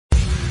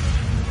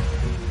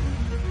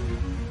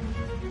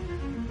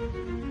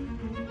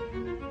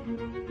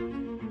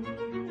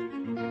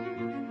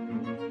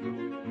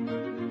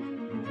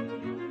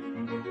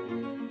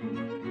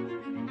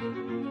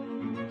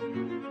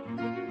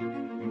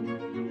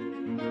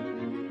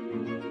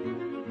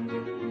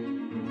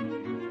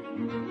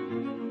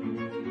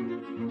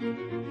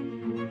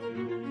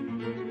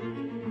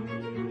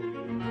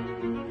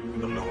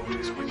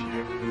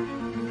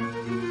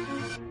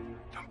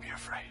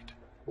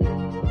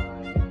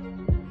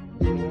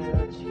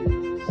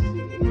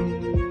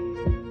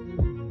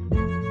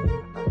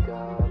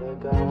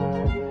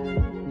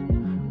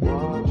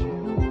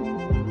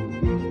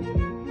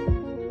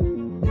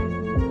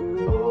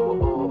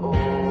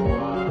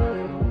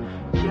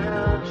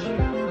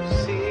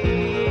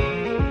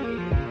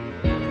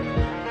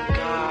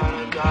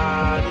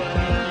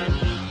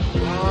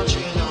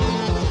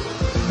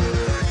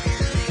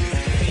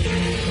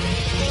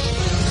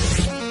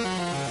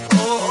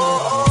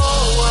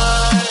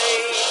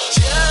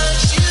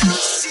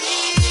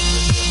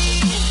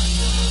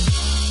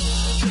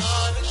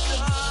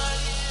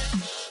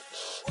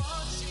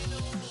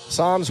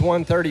Psalms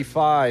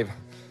 135.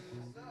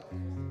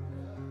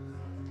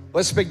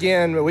 Let's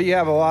begin. We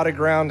have a lot of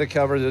ground to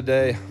cover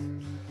today.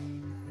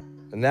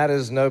 And that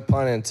is no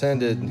pun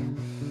intended.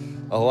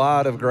 A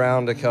lot of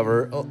ground to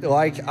cover,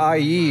 like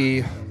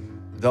i.e.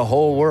 the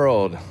whole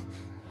world.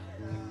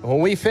 When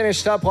we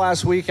finished up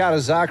last week out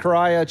of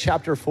Zechariah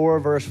chapter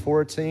 4, verse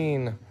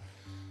 14,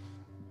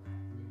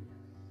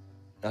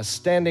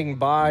 standing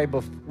by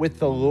with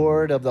the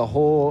Lord of the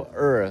whole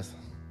earth,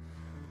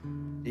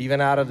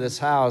 even out of this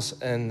house,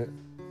 and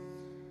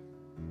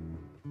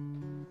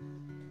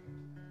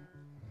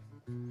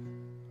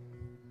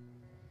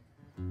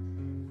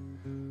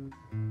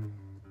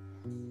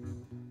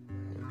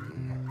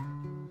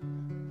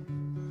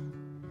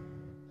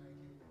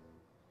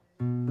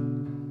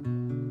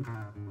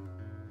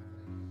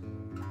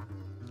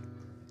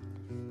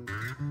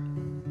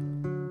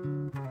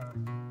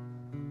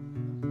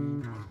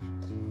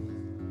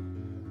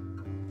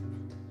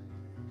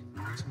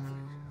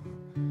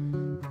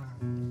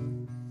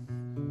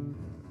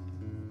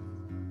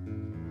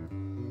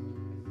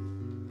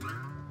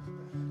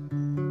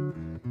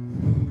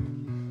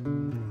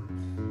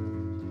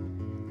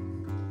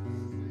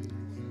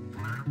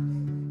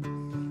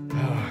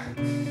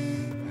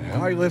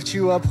I lift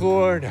you up,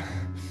 Lord.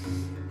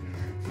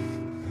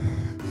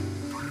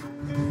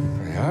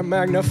 I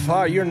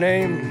magnify your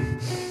name.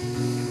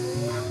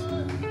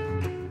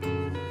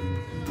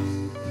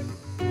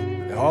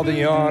 All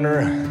the honor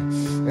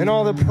and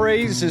all the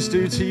praise is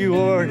due to you,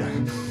 Lord.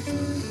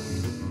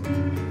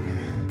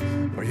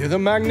 For you're the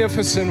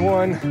magnificent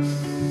one.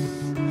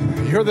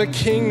 You're the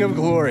King of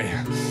glory,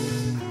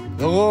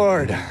 the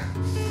Lord.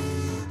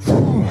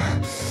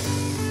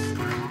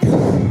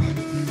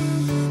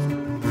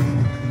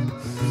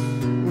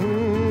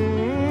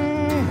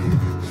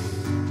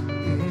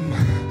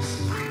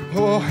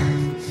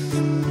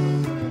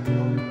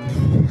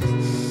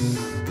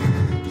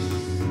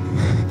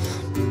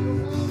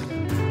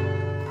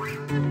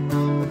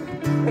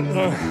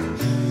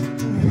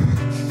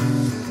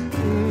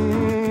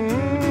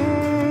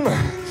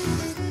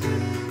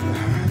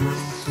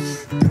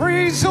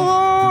 Praise the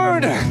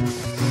Lord.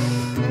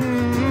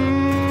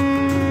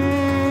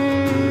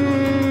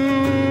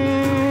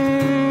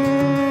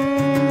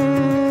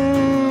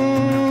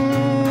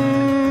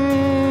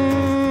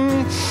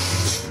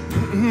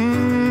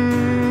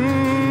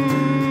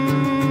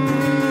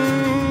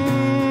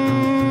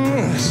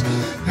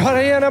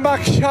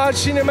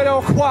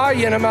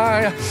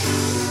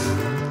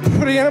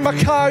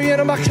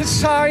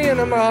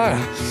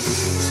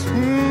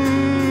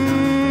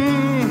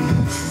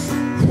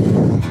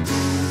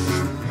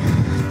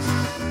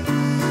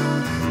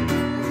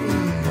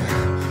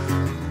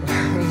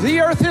 The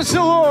earth is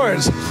the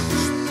Lord's,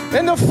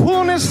 and the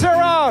fullness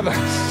thereof,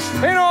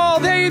 and all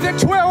they that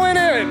dwell in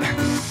it.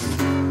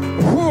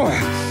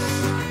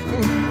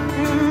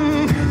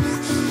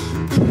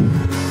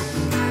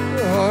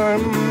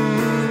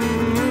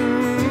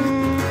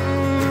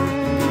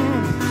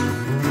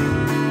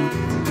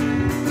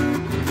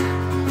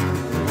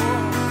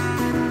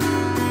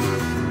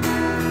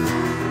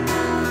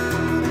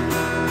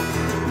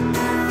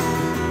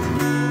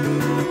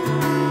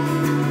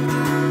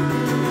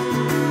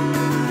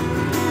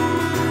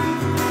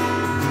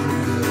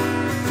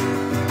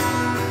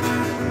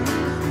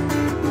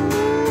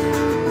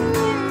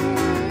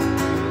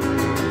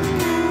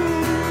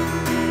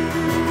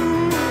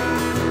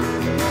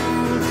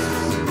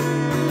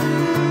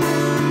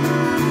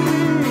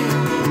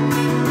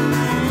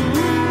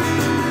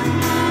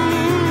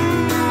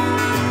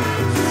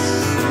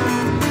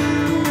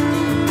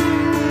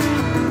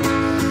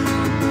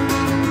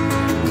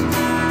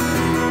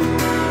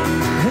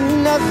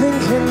 Nothing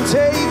can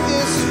take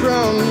this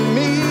from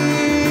me,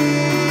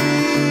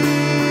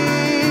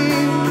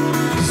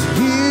 'cause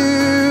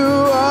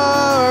you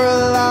are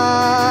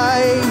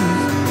alive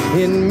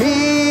in me,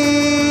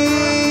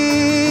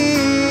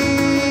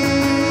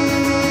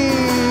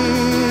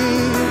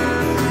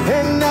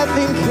 and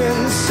nothing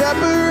can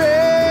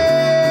separate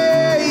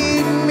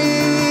me,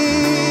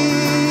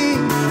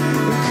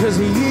 'cause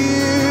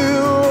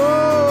you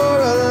are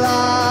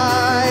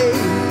alive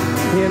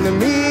in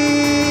me.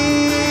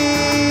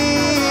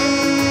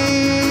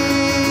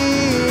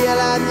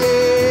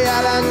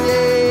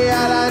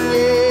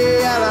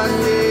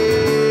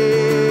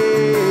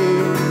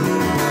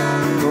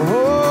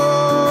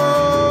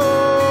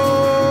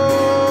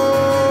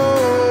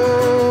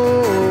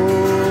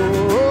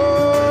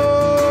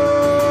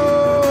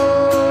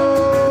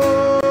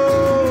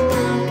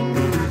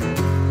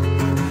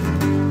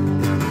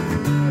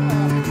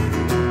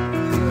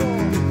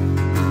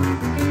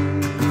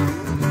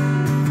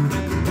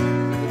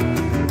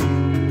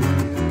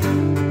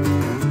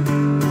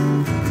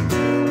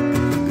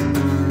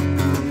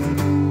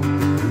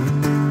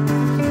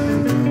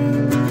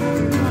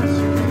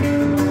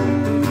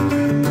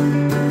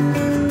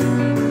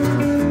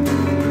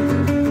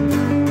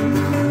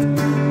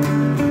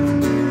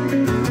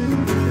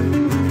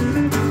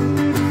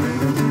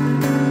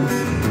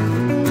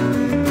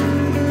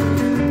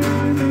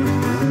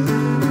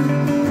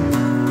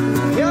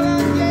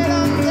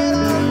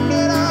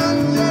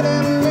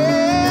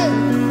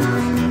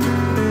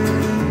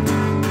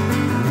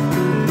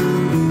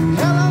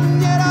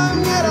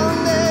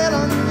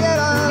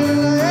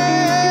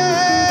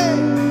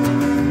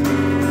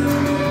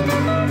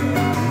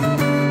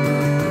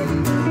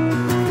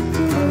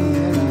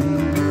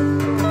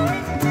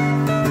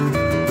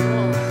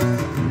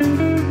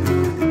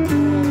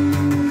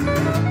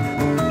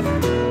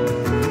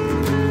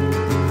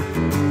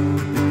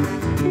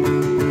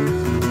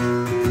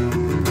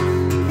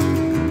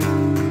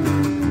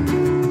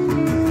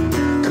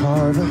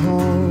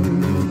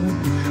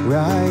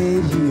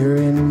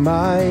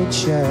 my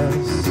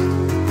chest,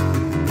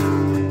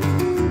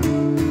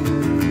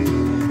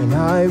 and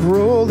I've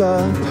rolled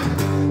up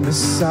the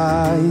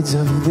sides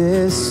of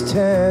this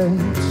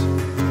tent.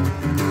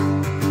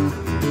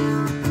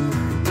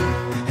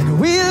 And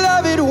we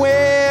love it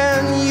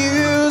when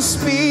you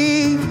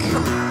speak,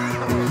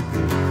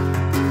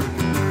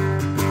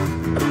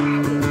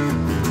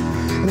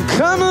 and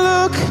come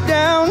look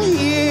down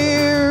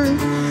here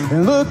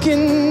and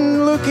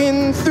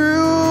looking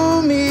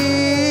through me.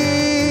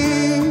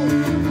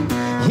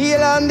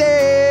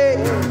 Hilande,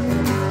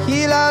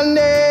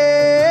 Hilande.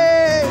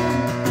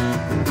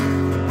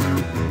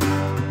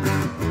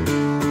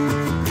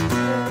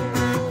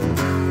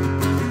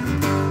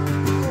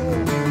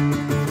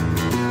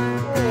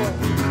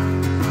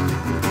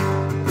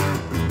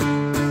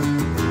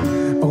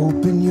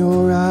 Open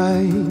your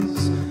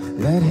eyes,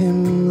 let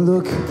him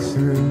look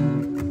through.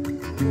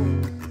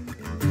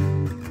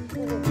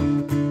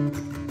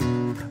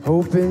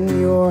 Open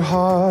your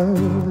heart,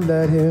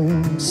 let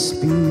him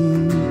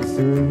speak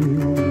through.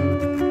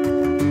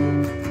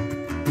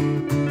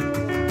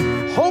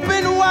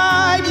 Open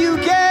wide you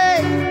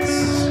gates,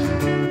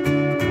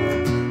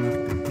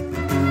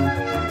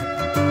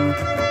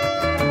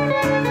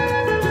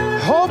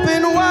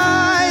 open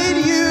wide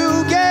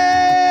you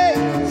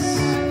gates,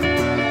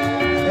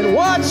 and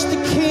watch the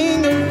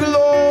King of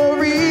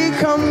Glory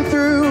come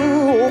through.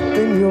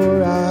 Open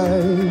your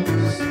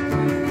eyes,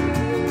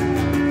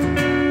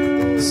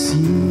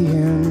 see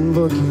him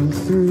looking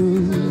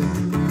through.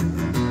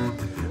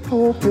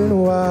 Open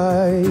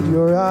wide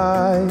your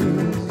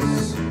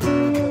eyes,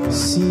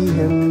 see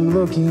him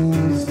looking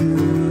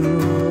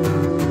through.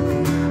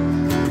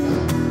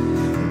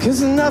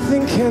 'Cause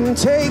nothing can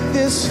take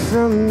this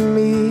from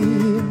me.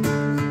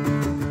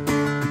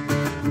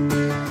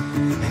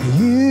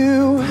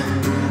 You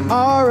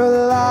are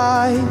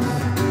alive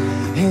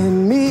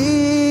in me,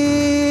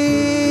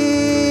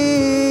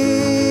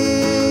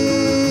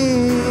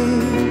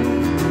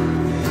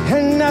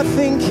 and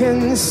nothing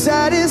can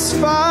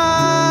satisfy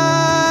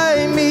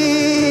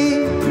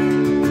me,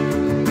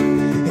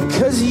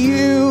 'cause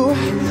you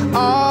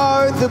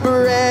are the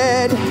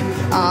bread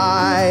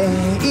I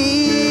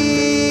eat,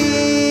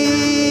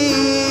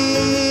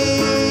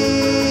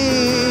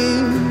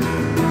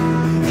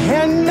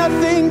 and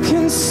nothing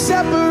can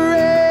separate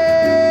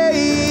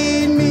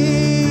me.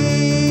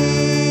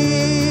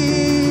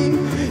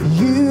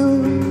 You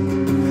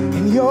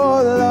and your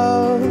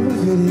love,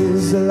 it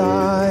is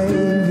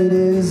alive, it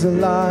is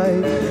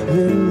alive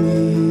in me.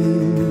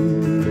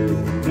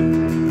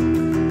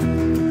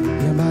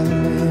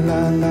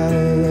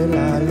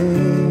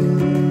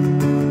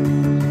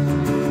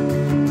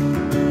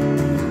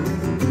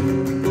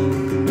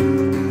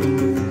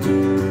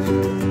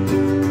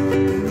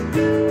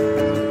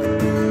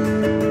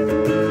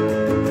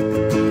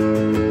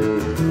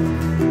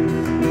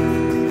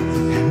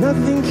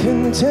 Nothing can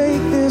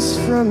take this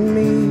from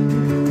me.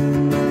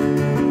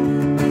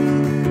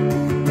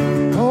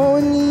 Oh,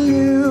 and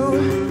you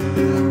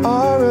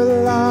are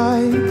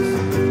alive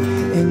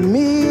in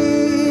me,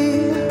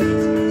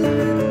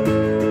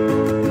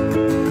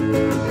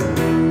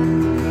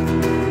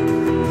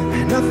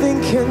 and nothing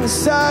can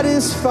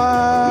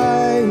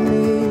satisfy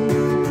me.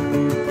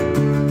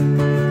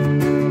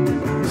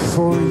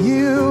 For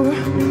you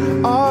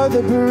are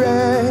the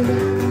bread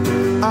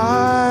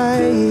I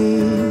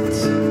eat,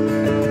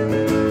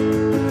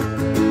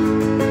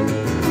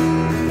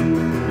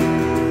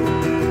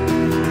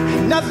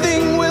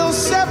 nothing will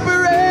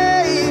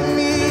separate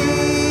me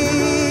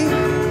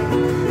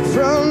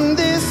from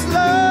this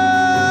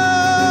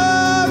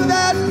love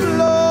that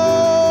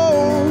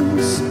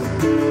flows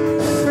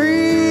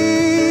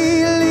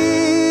freely.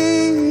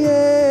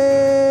 Yeah.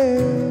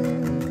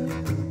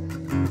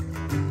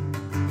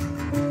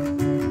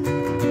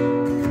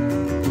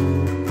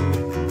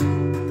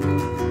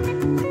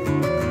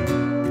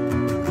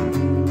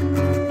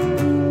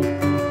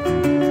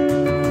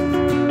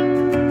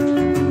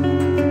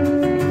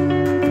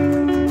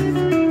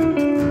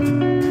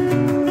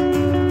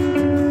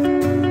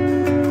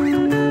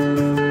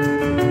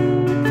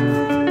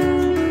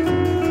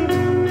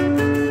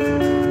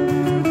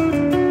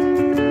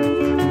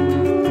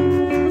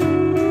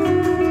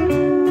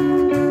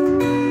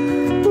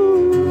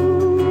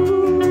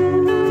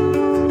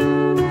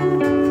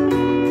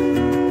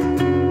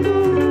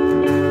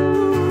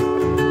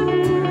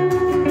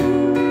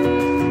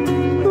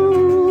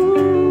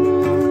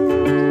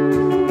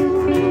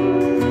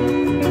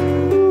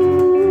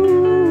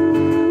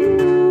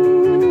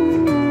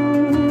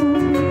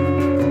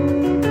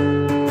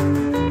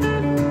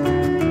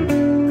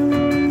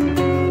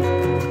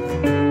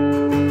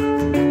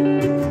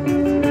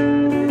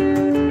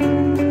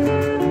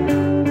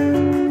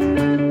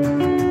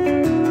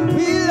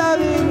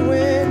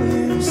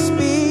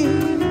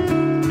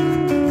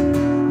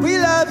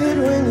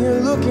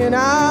 looking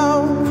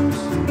out.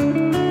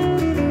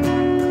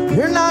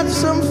 You're not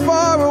some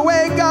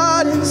faraway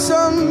God in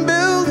some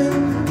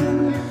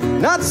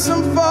building, not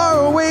some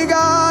faraway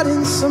God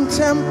in some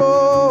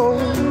temple,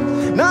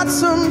 not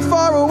some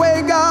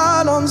faraway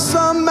God on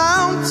some mountain.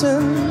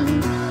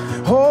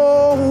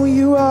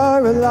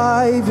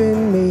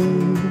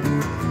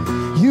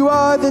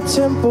 are the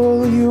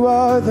temple, you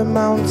are the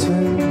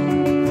mountain.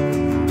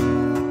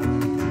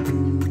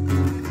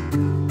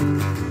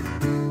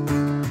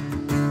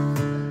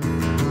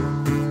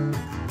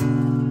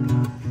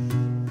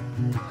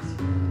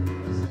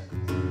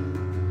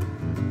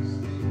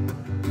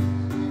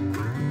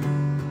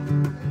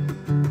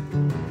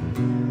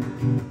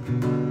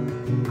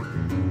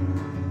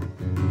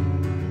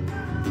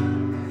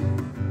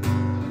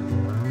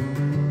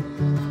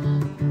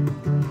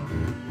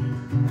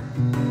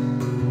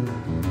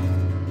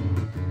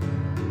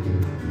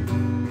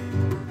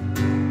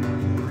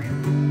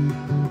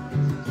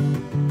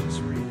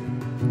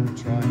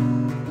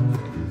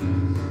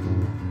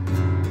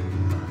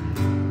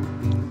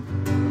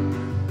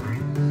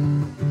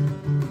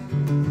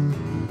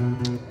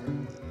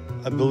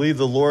 I believe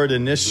the Lord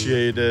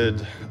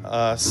initiated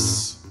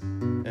us,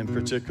 in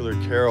particular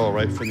Carol,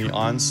 right from the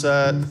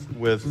onset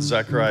with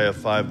Zechariah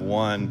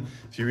 5:1.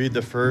 If you read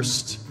the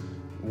first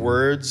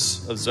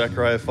words of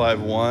Zechariah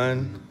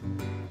 5:1,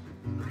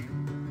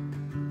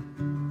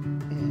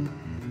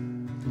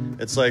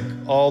 it's like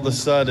all of a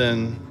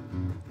sudden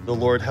the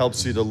Lord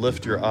helps you to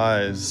lift your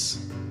eyes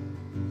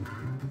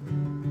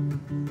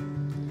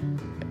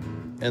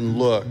and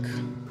look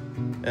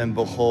and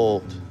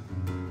behold.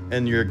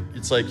 And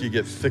it's like you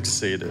get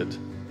fixed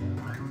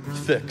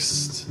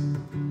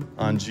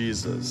on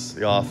Jesus,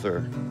 the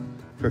author,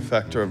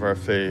 perfecter of our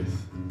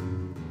faith.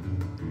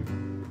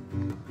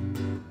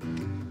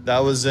 That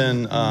was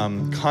in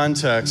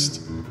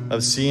context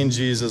of seeing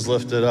Jesus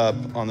lifted up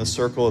on the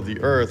circle of the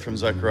earth from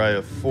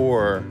Zechariah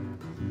 4.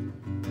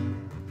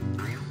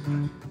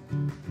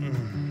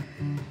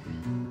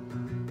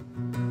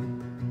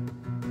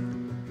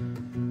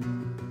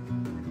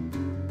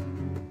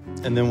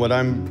 And then what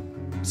I'm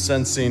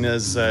sensing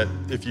is that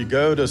if you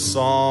go to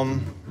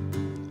Psalm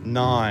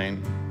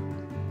 9,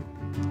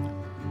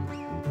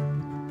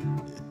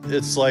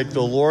 it's like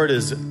the Lord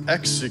is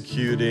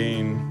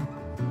executing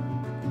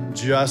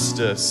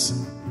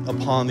justice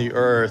upon the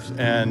earth.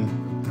 And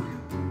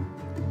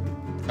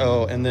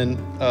then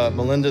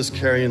Melinda's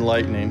carrying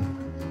lightning.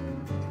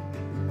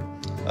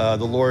 The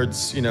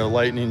Lord's,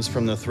 lightnings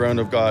from the throne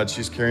of God.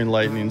 She's carrying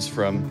lightnings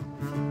from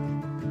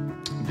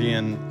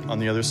being on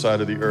the other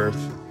side of the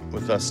earth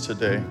with us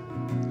today.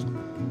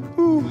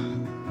 Whew.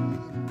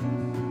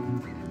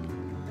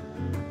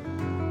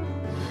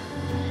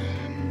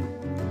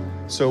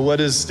 So what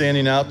is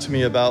standing out to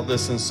me about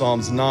this in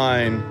Psalms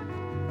 9,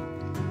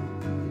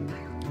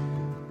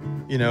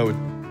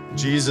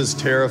 Jesus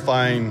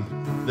terrifying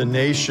the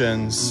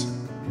nations,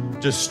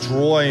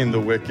 destroying the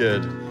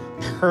wicked,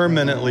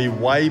 permanently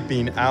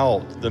wiping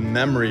out the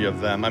memory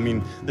of them. I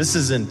mean, this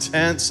is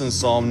intense in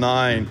Psalm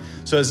 9.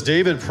 So as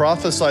David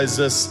prophesies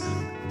this,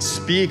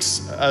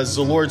 speaks as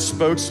the Lord's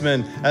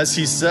spokesman, as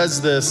he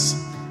says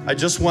this, I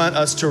just want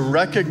us to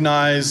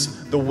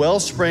recognize the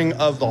wellspring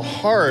of the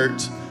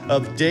heart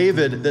of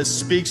David that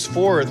speaks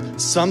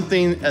forth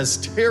something as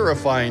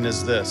terrifying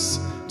as this.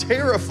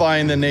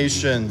 Terrifying the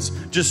nations,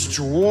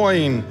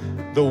 destroying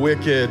the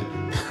wicked,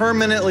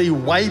 permanently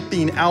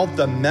wiping out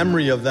the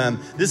memory of them.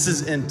 This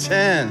is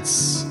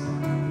intense.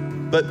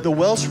 But the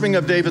wellspring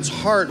of David's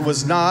heart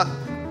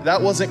that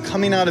wasn't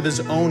coming out of his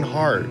own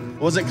heart. It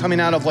wasn't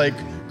coming out of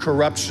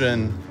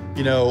corruption,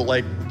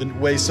 like the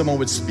way someone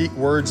would speak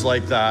words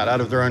like that out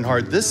of their own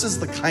heart. This is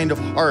the kind of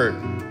heart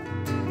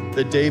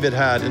that David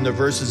had in the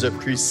verses that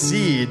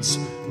precedes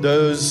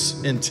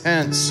those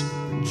intense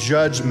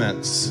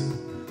judgments.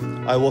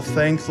 I will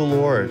thank the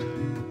Lord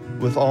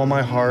with all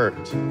my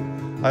heart.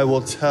 I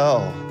will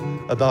tell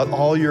about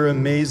all your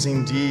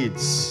amazing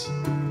deeds,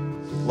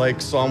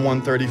 like Psalm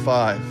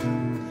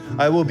 135.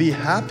 I will be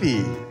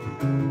happy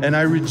and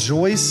I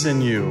rejoice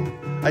in you.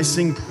 I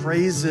sing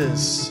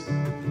praises.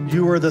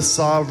 You are the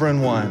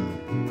sovereign one.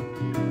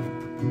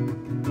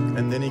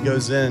 And then he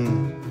goes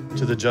in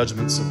to the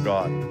judgments of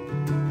God.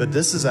 But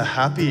this is a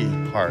happy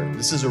heart.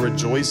 This is a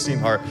rejoicing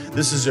heart.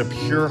 This is a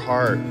pure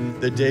heart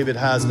that David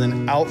has. And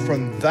then out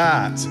from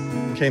that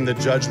came the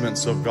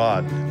judgments of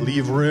God.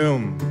 Leave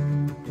room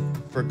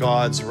for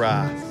God's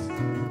wrath.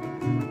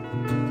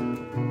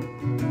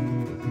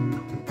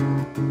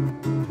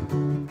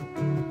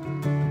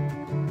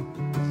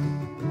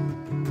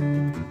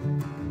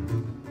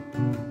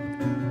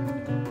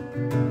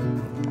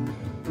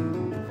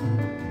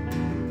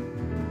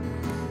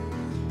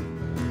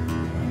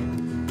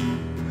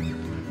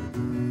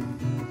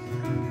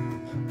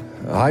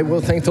 I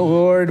will thank the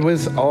Lord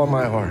with all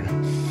my heart,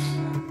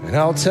 and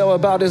I'll tell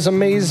about his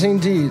amazing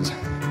deeds.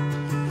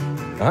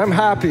 I'm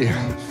happy,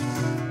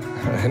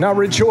 and I'll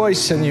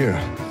rejoice in you.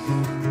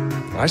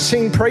 I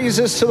sing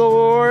praises to the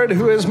Lord,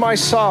 who is my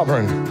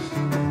sovereign.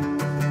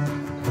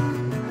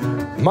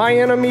 My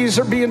enemies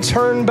are being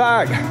turned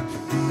back.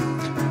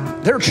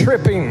 They're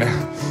tripping,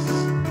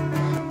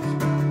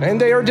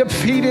 and they are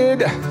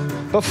defeated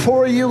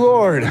before you,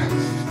 Lord.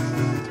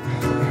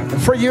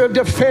 For you have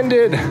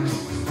defended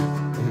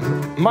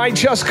my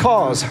just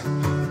cause.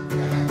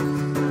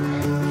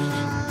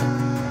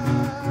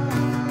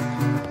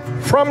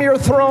 From your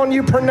throne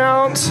you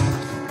pronounce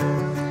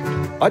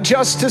a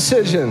just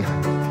decision.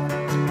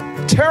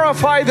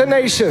 Terrify the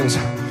nations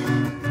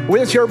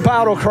with your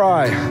battle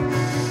cry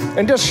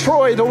and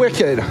destroy the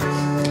wicked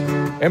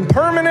and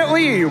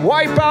permanently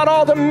wipe out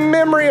all the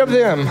memory of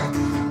them.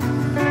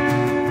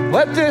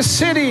 Let the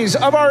cities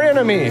of our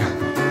enemy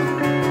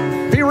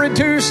be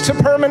reduced to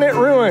permanent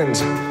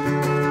ruins.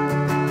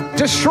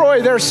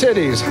 Destroy their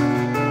cities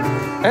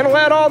and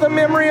let all the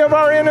memory of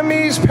our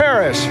enemies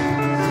perish.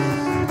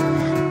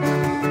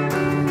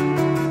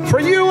 For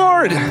you,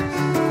 Lord,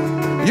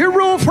 you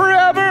rule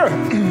forever.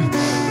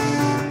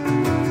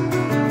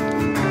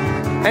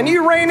 And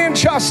you reign in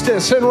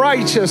justice and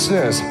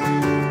righteousness.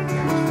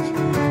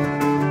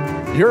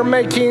 You're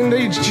making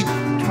the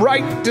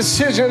right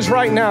decisions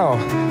right now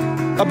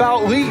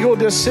about legal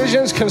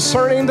decisions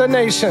concerning the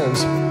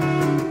nations.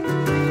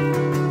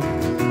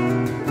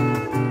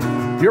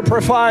 You're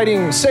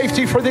providing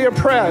safety for the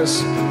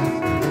oppressed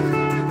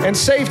and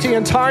safety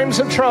in times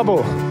of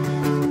trouble.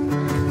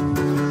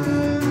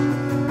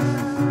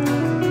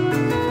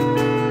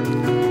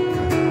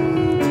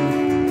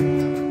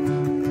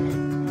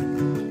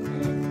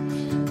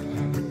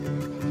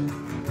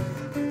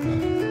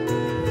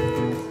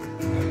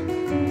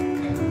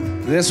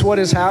 This, what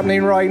is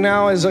happening right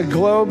now, is a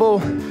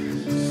global,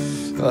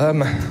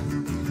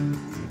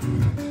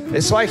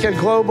 it's like a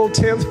global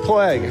 10th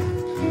plague.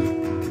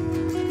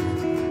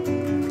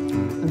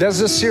 That's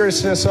the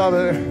seriousness of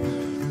it.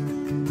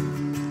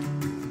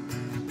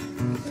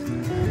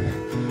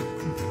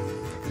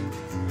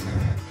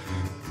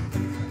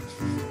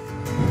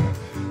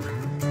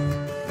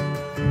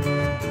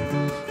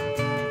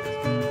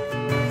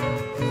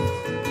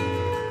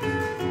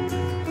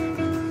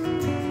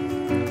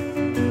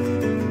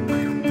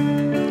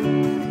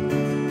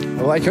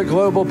 Like a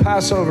global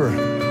Passover.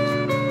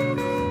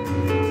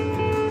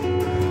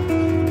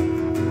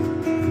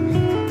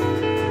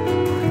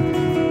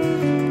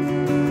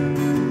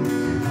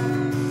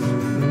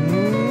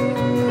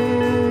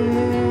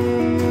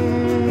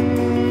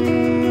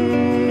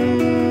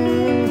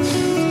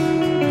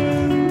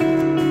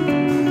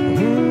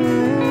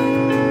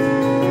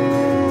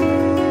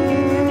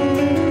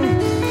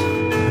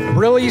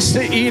 Release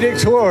the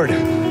edict, Lord.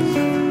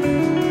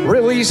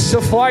 Release the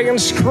flying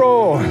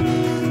scroll.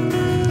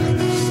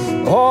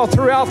 All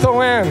throughout the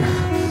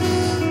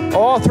land,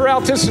 all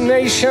throughout this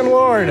nation,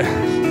 Lord.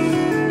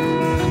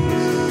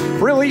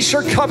 Release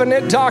your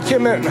covenant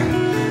document.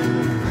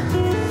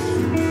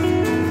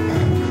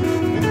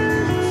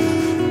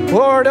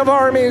 Lord of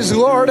armies,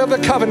 Lord of the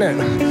covenant.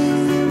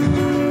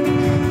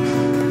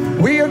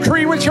 We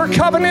agree with your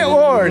covenant,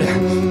 Lord.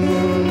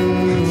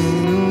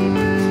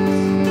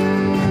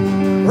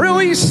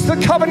 Release the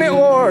covenant,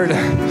 Lord.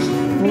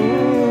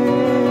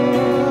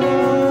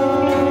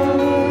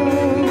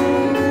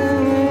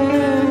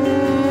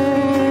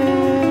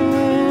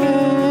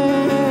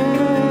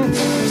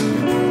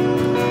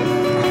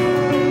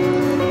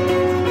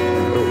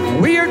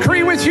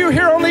 With you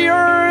here on the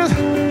earth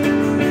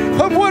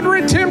of what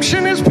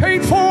redemption is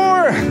paid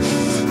for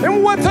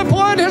and what the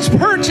blood has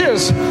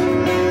purchased.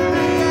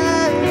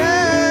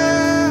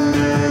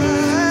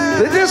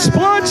 This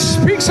blood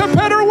speaks a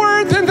better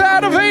word than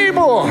that of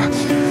Abel.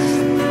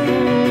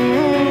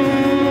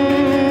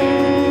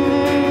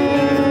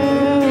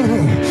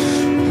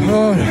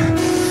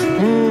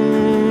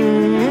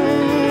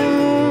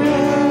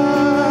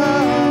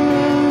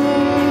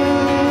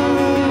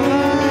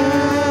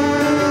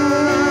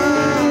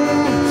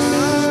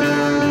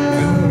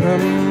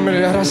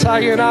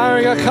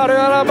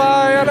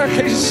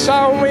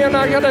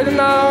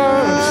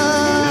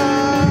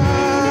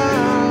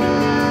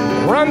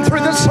 Run through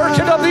the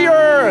circuit of the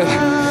earth.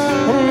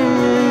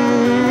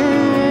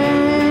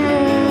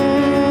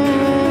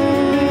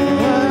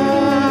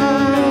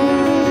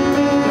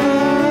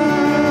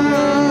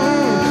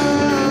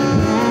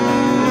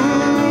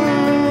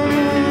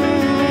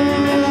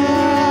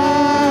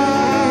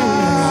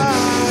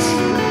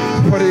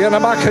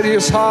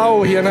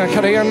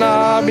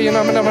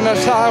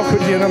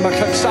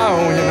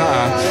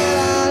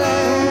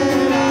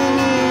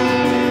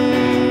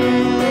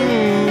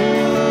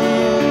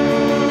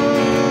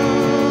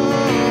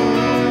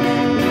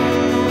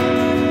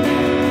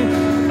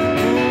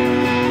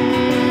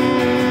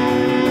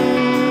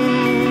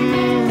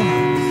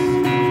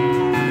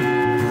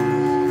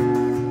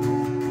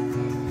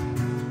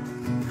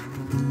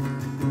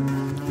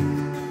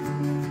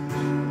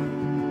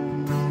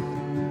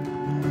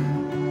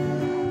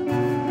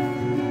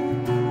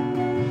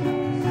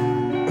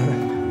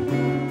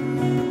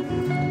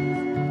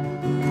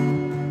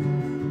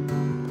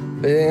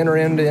 Enter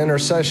into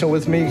intercession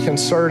with me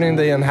concerning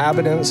the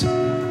inhabitants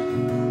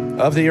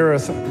of the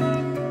earth.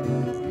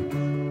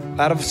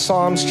 Out of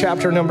Psalms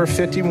chapter number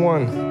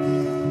 51.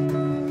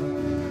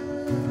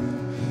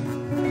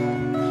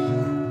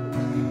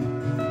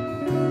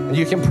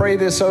 You can pray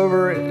this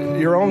over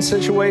your own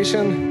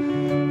situation.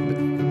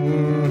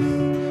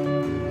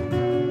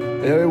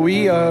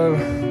 We,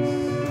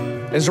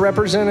 as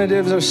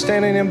representatives, are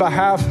standing in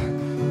behalf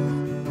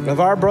of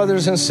our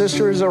brothers and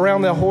sisters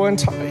around the whole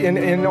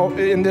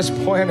in this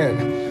planet.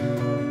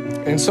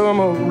 And so I'm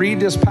going to read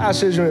this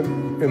passage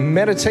and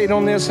meditate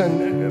on this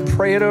and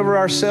pray it over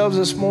ourselves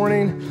this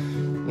morning.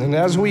 And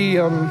as we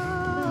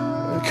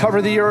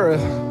cover the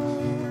earth,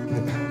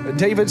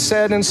 David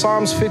said in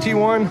Psalms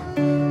 51,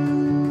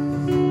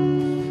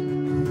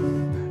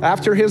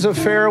 after his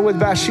affair with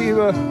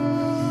Bathsheba,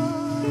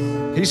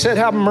 he said,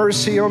 have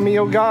mercy on me,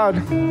 O God,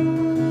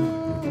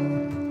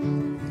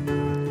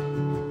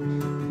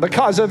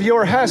 because of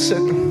your hesed.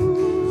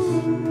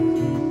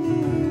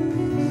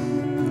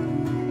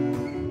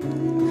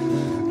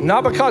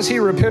 Not because he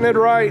repented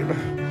right,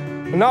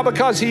 not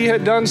because he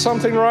had done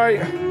something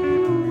right,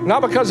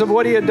 not because of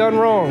what he had done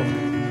wrong,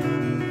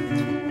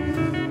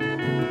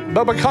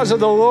 but because of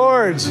the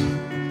Lord's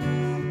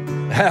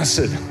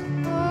hesed.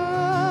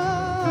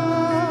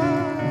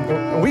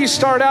 We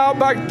start out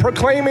by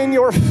proclaiming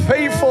your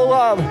faithful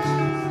love,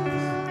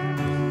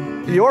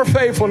 your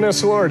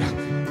faithfulness, Lord.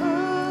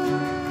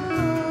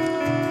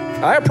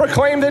 I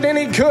proclaim that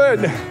any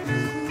good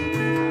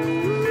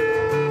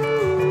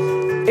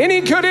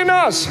in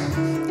us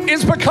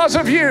is because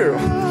of you.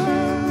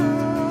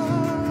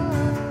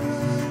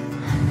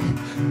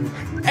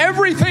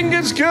 Everything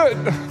that's good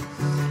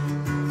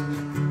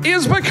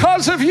is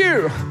because of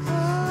you.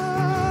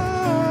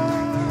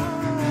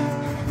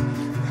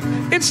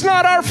 It's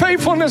not our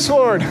faithfulness,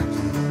 Lord.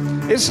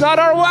 It's not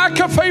our lack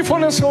of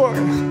faithfulness, Lord.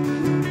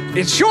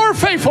 It's your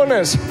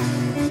faithfulness.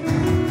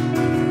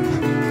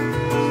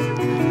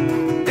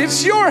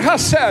 It's your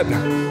hesed.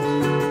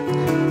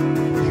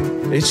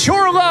 It's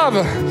your love.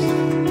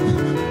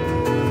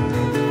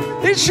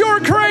 It's your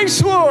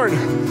grace, Lord.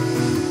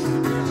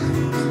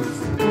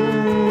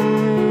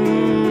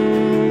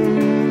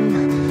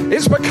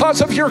 It's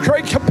because of your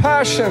great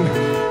compassion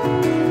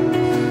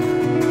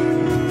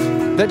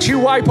that you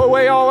wipe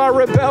away all our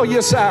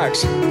rebellious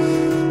acts.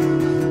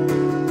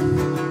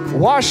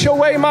 Wash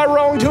away my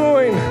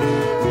wrongdoing.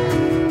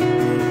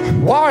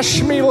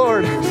 Wash me,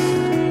 Lord.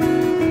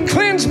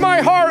 Cleanse my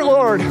heart,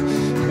 Lord.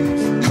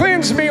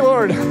 Cleanse me,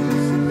 Lord.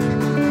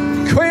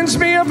 Cleanse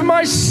me of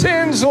my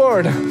sins,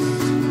 Lord.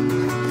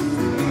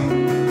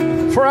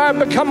 For I have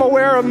become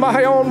aware of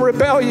my own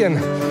rebellion.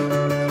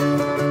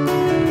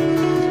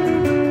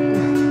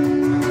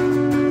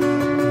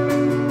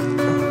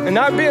 And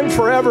I've been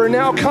forever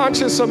now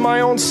conscious of my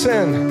own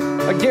sin.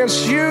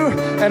 Against you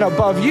and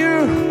above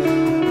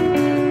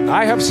you,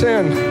 I have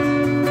sinned.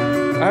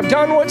 I've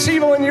done what's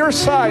evil in your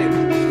sight.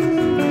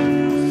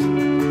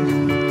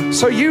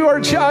 So you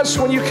are just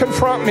when you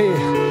confront me.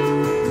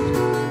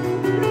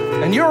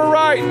 And you're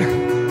right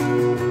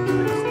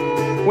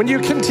when you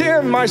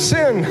condemn my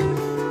sin.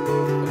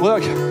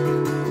 Look,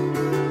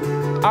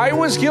 I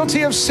was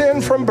guilty of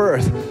sin from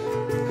birth.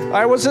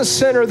 I was a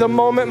sinner the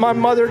moment my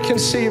mother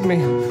conceived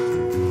me.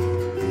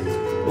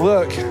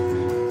 Look,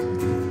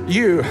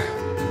 you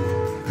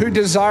who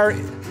desire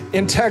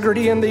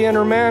integrity in the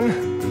inner man,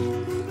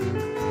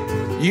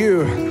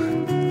 you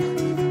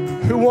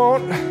who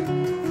want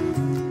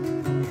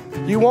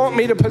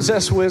me to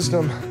possess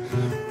wisdom,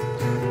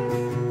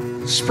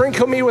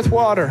 sprinkle me with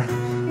water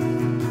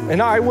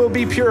and I will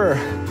be pure.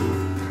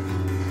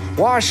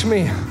 Wash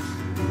me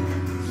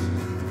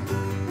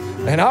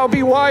and I'll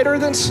be whiter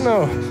than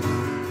snow.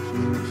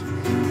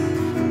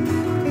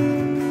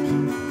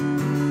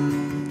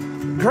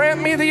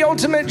 Grant me the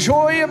ultimate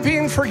joy of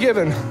being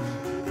forgiven.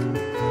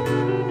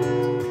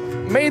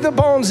 May the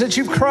bones that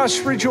you've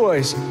crushed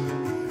rejoice.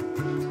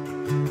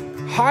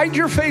 Hide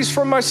your face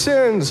from my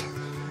sins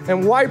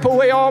and wipe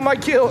away all my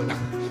guilt.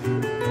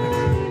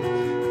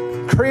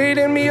 Create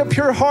in me a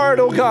pure heart,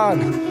 O God,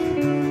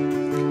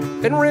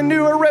 and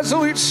renew a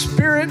resolute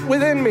spirit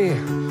within me.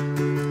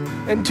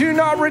 And do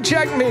not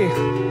reject me,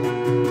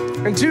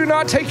 and do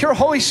not take your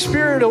Holy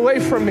Spirit away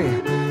from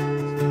me.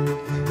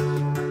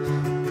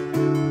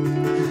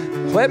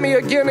 Let me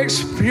again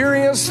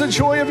experience the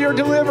joy of your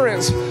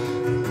deliverance.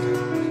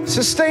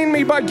 Sustain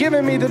me by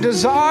giving me the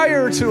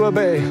desire to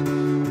obey.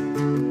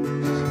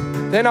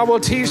 Then I will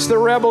teach the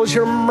rebels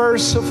your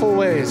merciful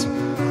ways,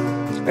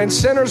 and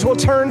sinners will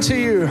turn to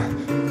you.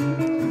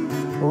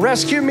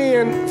 Rescue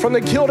me from the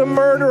guilt of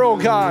murder, O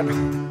God.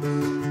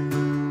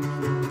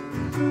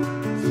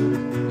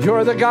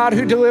 You're the God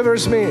who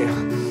delivers me.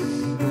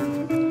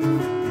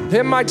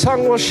 Then my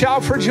tongue will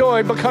shout for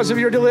joy because of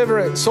your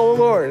deliverance, O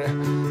Lord.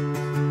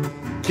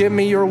 Give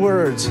me your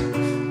words.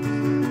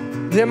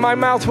 Then my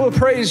mouth will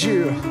praise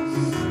you.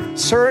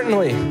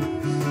 Certainly.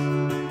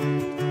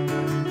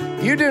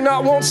 You do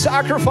not want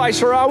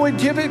sacrifice, or I would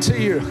give it to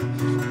you.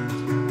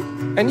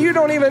 And you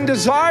don't even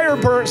desire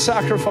burnt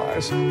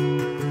sacrifice.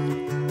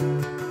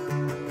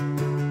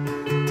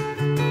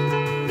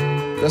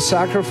 The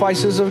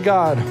sacrifices of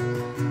God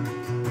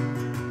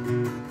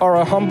are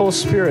a humble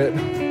spirit.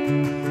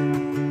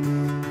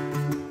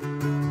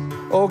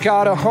 Oh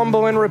God, a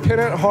humble and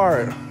repentant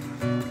heart.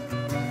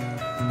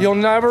 You'll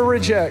never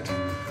reject.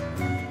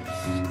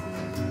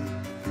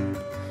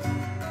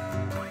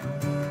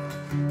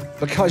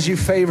 Because you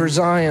favor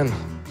Zion.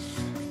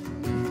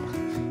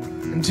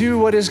 And do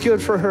what is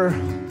good for her.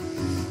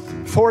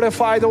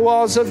 Fortify the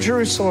walls of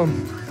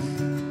Jerusalem.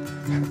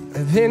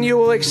 then you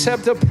will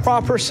accept the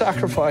proper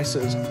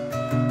sacrifices,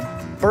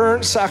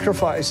 burnt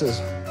sacrifices,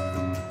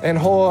 and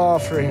whole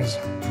offerings.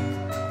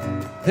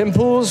 Then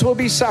bulls will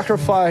be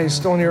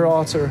sacrificed on your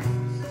altar.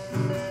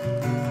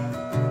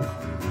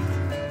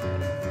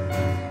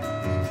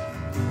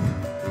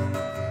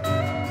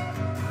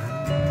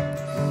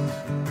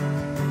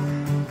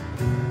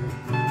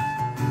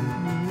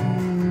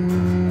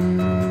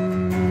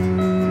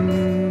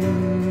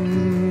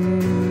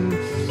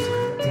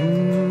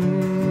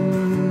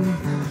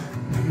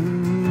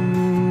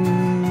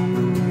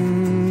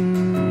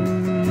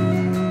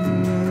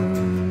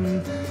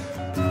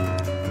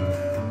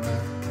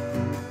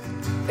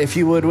 If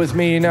you would with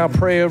me now,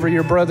 pray over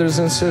your brothers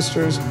and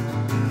sisters.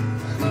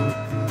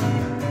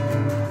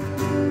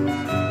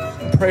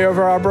 Pray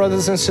over our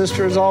brothers and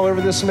sisters all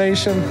over this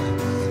nation.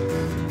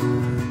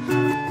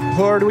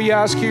 Lord, we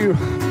ask you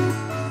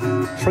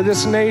for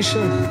this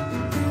nation,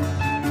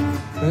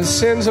 the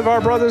sins of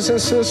our brothers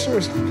and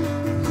sisters.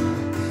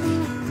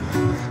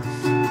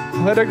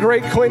 Let a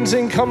great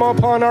cleansing come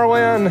upon our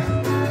land.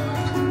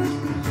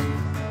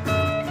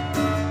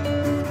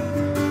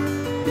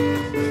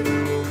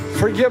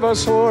 Forgive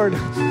us, Lord,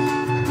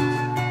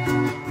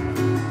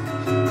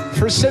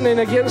 for sinning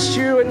against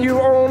you and you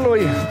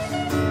only.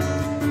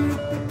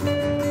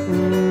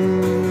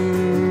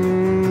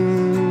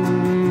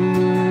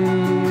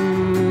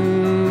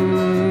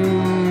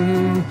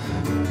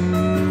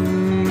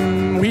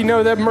 We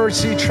know that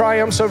mercy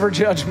triumphs over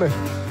judgment.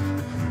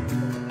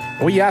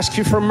 We ask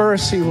you for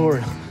mercy,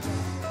 Lord.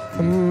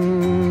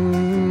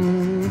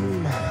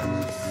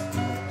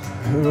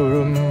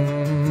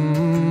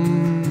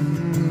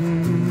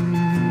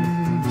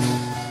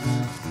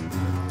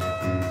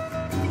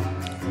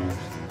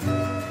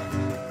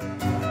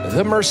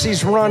 The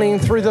mercy's running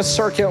through the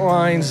circuit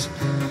lines.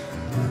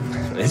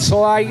 It's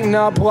lighting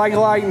up like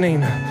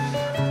lightning,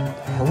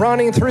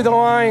 running through the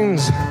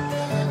lines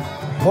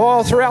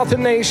all throughout the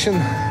nation.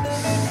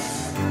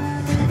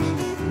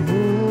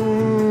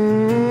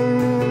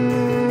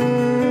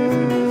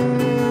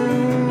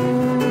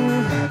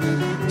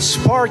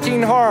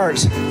 Sparking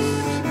hearts,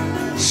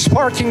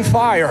 sparking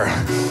fire.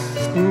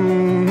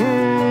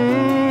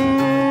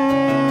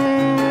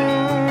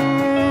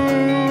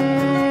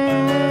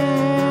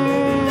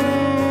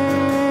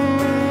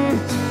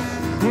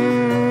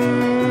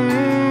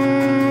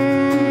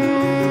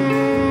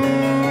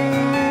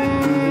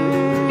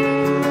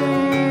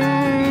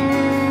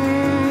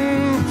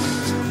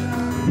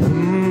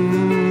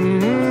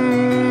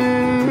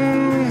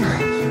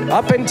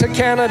 Up into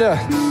Canada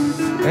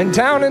and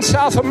down in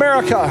South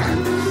America.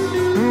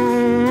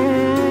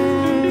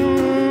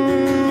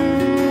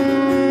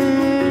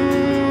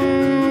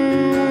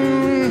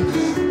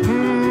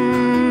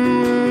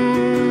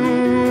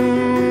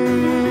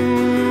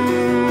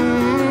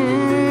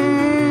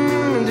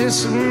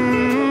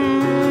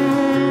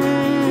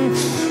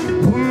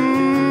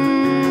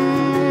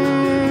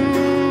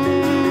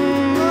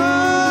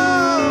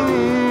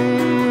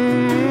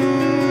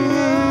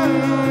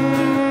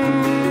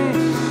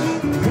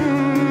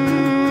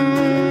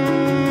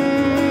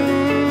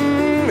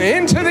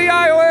 Into the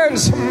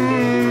islands.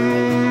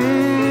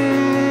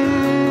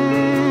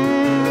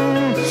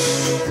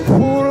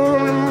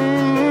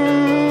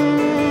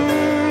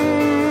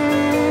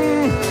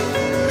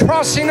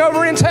 Crossing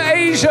over into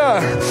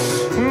Asia.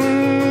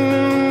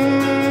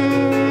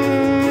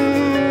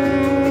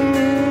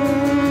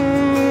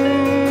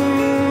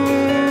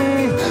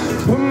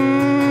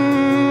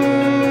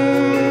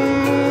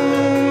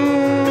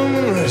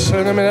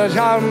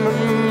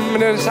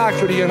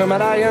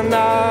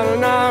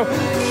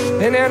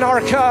 In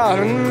Antarctica,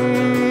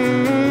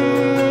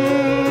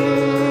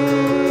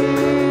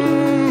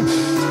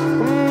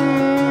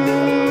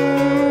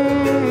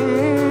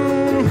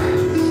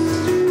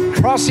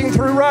 crossing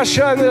through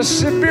Russia and the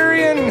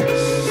Siberian,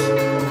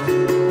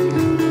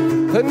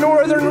 the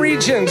northern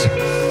regions.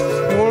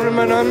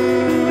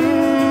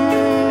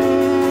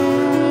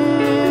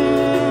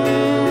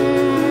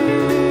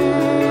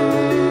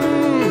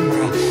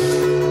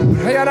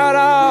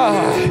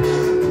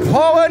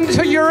 All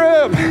into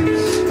Europe.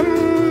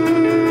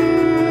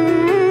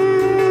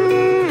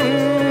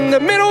 The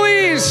Middle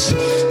East.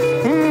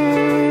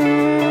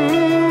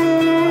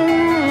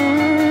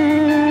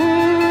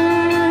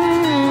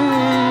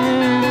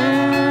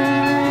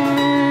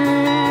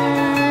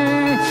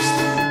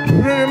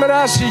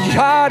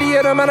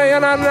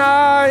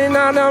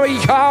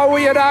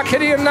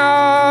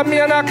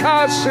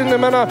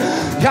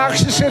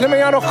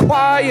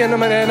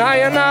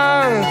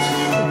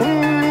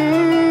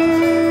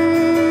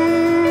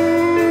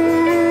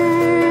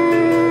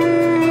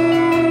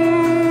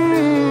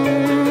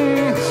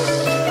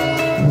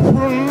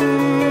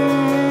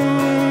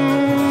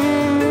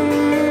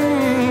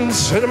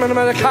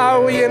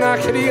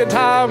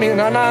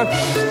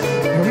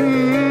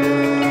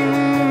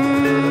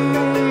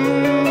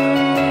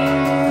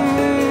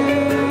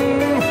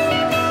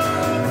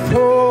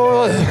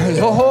 Oh,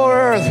 the whole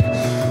earth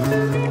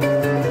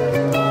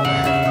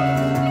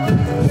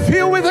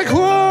filled with the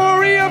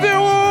glory of the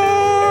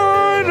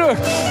Lord.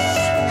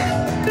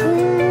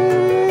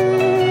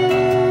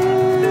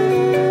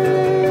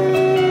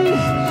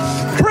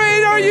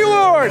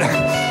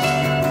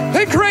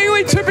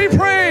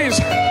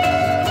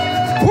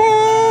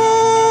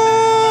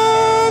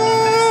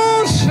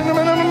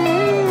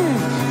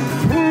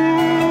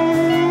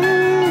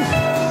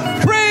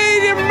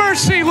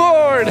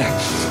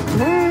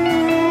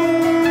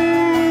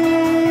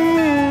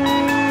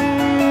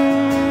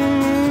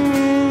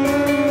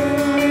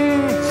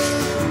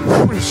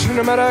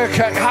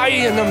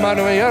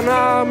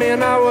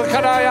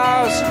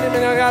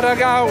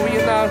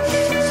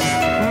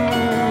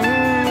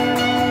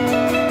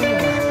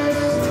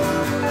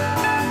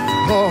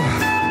 Oh.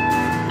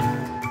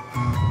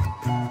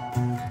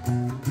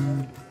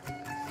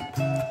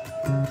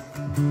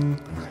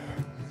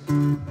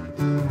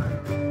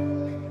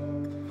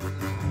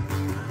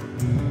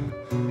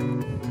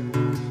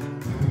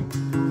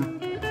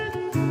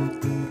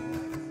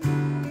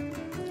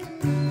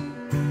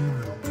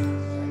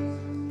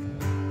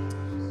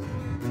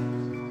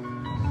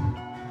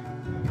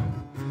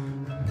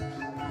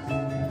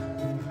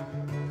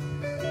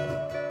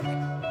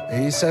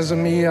 He says to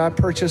me, I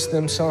purchased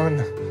them, son,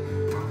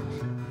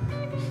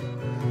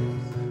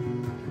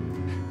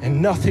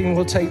 and nothing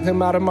will take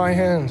them out of my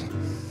hand.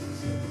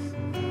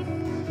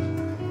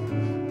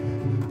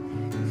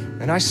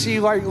 And I see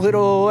like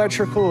little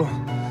electrical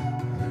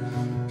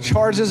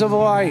charges of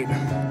light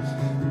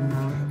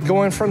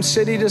going from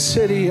city to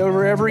city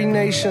over every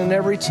nation,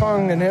 every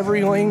tongue, and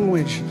every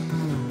language.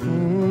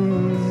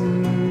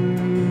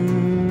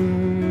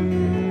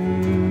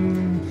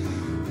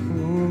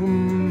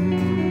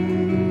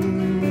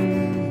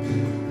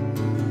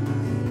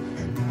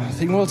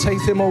 Nothing will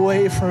take them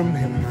away from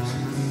him.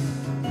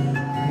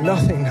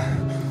 Nothing.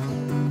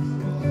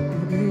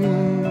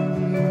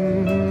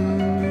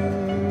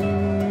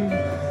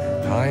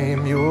 I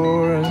am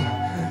yours.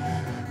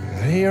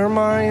 They are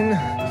mine.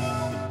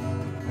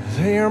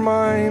 They are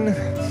mine.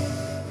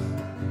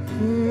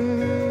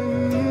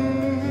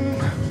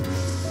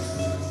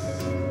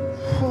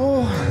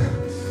 Oh.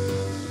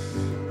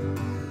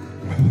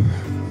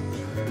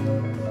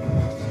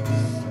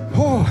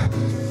 Oh.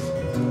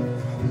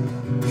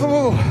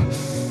 Oh.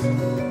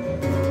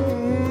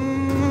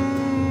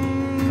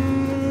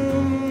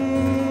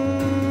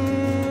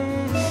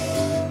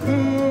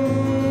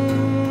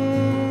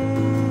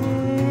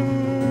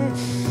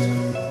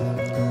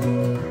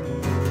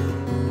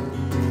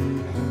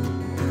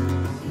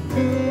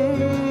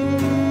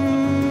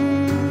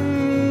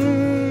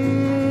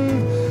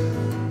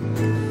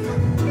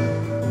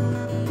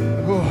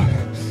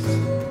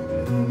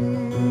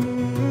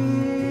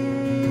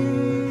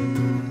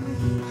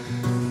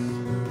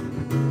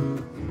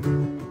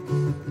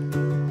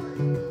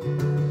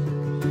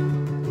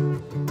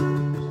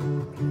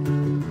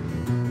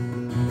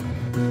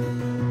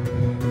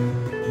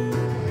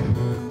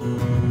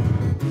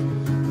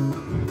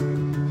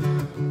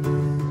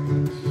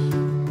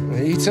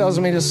 He tells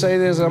me to say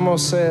this, I'm going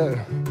to say it.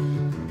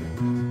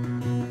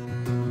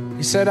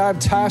 He said, I've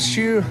tasked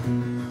you,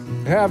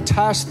 and I've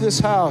tasked this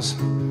house.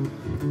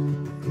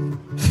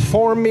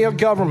 Form me a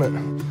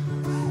government.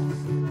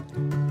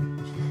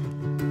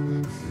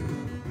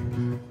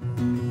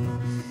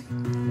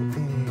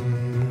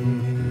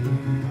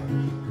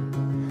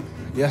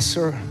 Yes,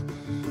 sir.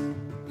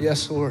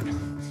 Yes, Lord.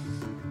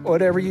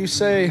 Whatever you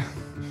say.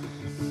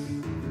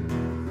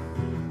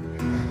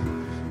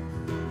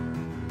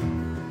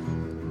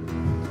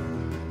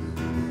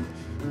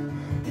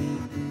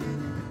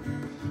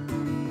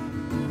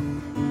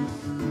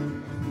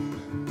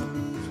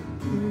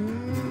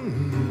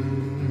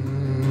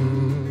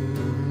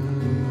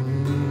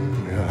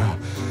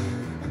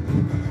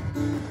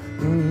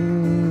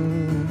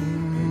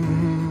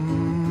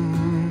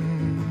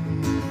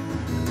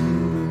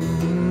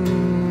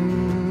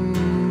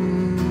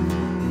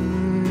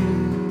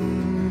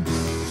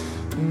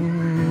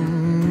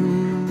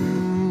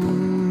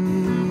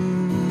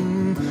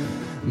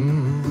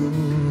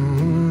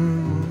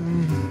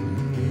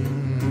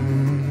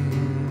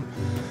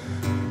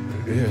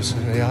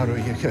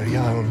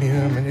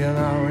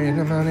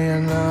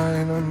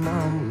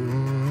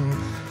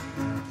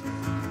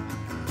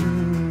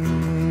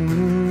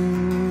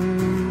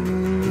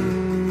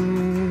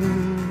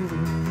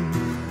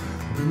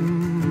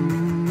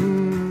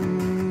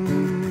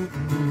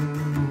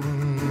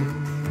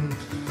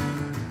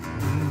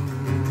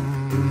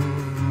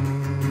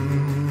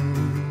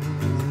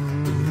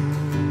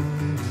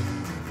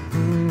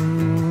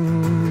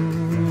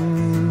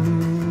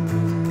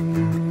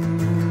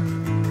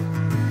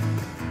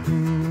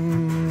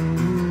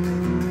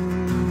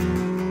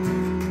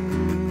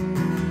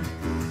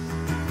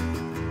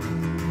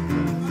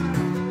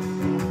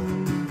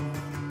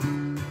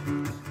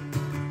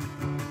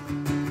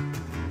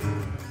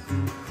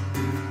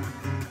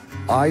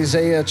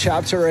 Isaiah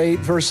chapter 8,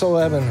 verse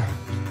 11.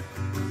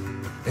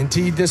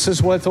 Indeed, this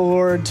is what the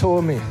Lord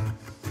told me.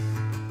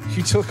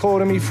 He took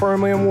hold of me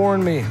firmly and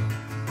warned me.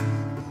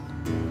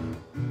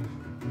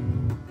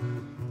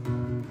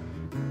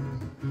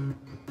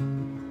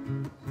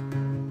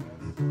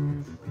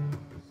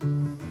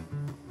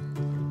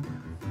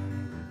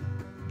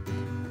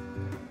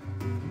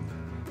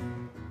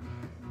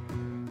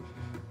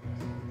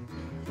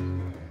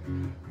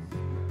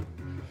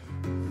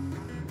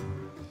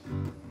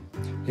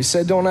 He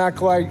said, don't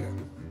act like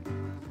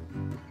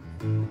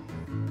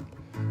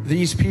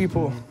these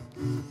people.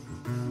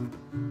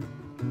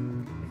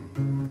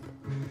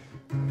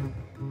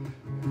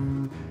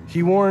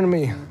 He warned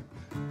me.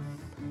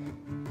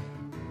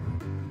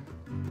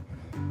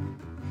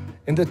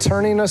 And the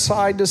turning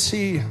aside to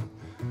see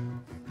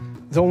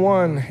the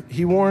one,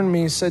 he warned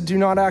me, said, do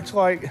not act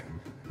like,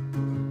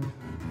 and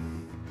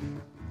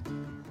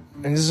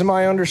this is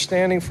my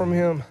understanding from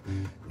him,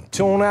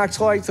 don't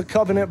act like the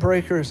covenant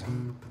breakers.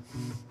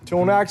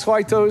 Don't act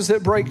like those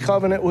that break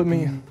covenant with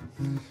me.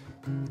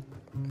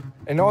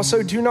 And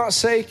also do not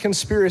say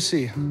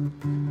conspiracy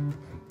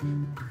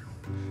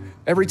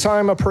every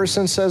time a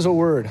person says a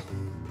word.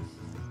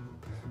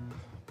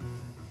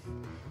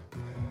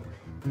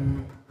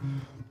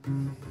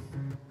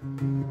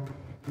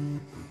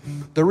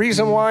 The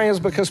reason why is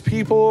because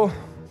people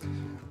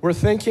were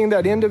thinking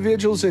that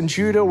individuals in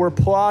Judah were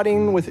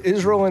plotting with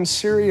Israel and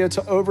Syria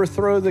to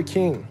overthrow the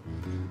king.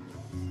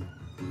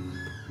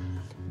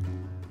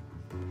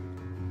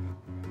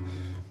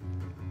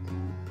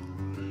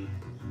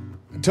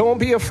 Don't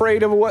be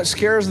afraid of what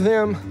scares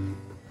them,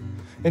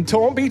 and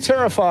don't be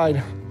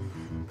terrified.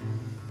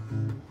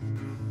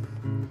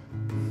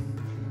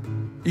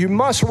 You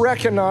must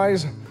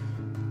recognize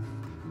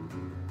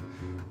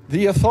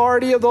the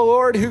authority of the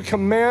Lord who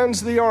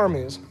commands the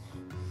armies.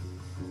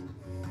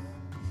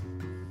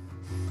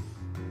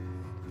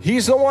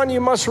 He's the one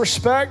you must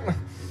respect,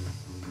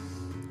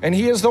 and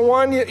he is the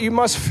one you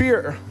must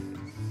fear.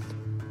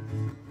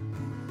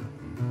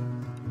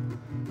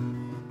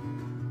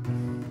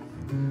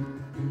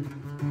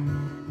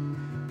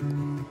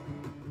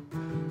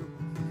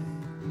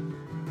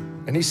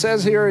 And he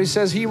says here, he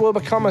says, he will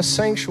become a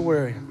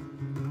sanctuary.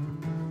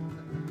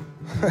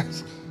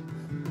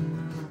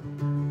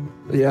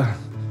 Yeah.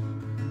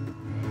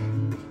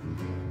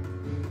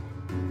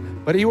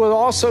 But he will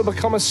also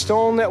become a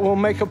stone that will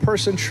make a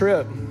person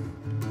trip.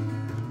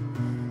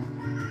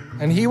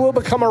 And he will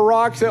become a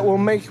rock that will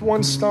make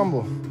one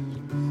stumble.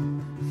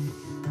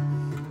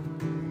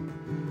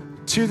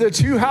 To the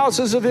two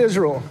houses of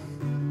Israel,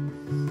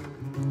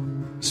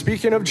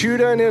 speaking of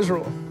Judah and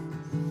Israel,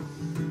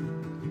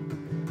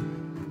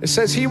 it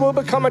says he will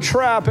become a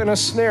trap and a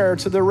snare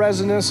to the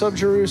residents of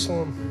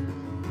Jerusalem.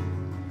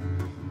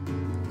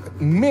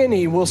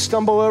 Many will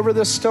stumble over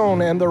the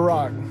stone and the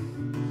rock.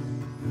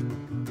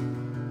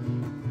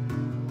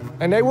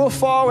 And they will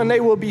fall and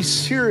they will be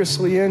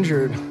seriously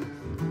injured.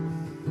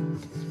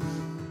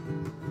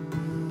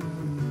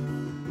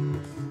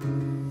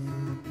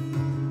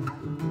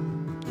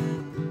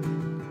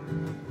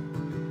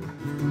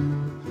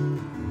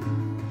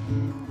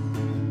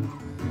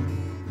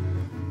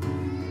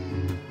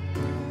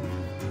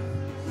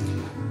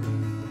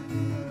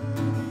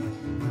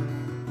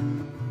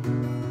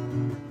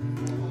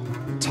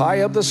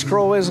 Tie up the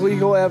scroll as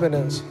legal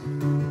evidence.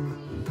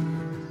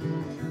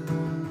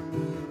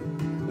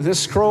 This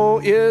scroll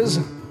is,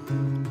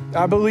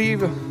 I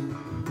believe,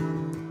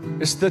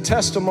 it's the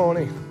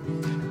testimony.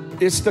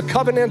 It's the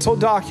covenantal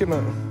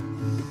document.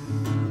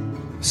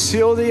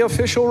 Seal the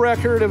official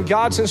record of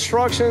God's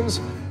instructions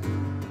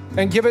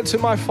and give it to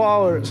my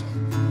followers.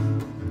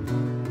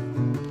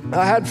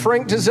 I had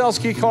Frank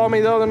Dzelski call me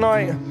the other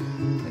night.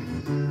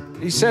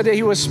 He said that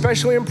he was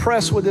especially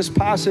impressed with this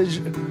passage.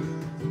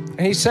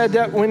 And he said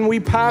that when we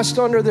passed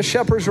under the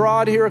shepherd's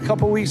rod here a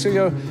couple weeks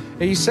ago,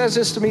 and he says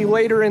this to me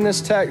later in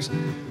this text,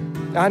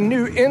 I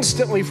knew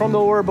instantly from the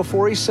Lord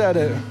before he said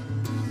it,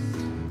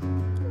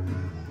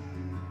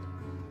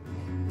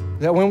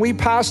 that when we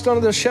passed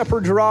under the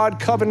shepherd's rod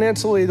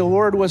covenantally, the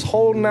Lord was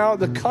holding out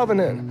the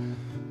covenant,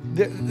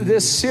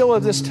 this seal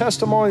of this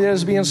testimony that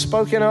is being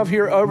spoken of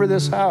here over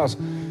this house.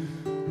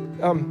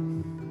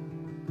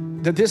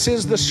 That this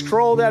is the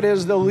scroll that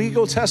is the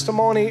legal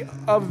testimony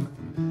of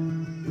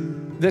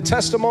the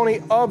testimony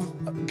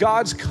of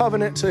God's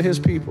covenant to his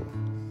people.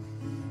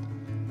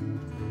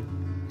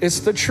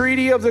 It's the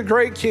treaty of the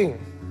great king.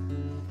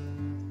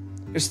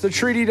 It's the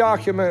treaty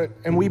document,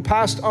 and we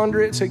passed under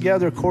it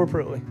together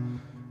corporately.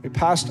 We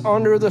passed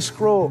under the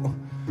scroll.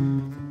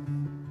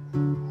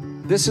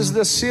 This is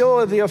the seal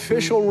of the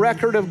official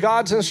record of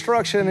God's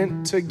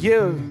instruction to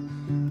give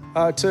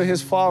to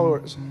his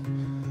followers.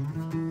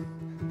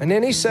 And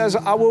then he says,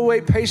 I will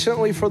wait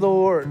patiently for the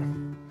Lord,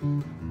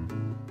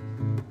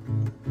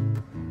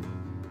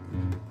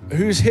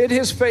 who's hid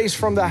his face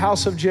from the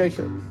house of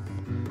Jacob.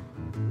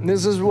 And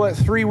this is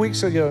 3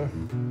 weeks ago.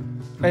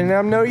 And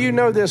I know you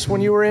know this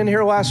when you were in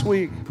here last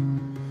week,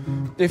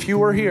 if you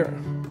were here.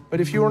 But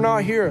if you were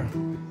not here,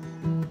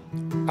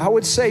 I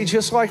would say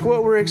just like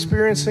what we're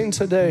experiencing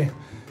today,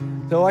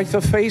 that like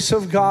the face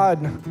of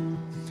God,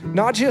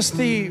 not just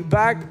the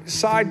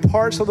backside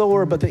parts of the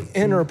Lord, but the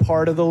inner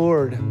part of the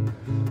Lord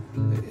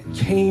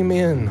came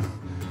in.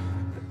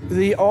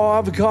 The awe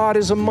of God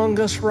is among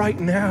us right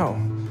now.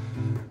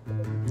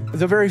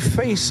 The very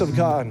face of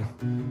God.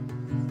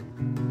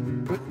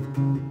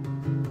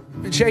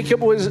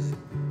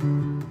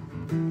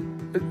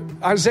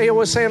 Isaiah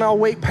was saying, I'll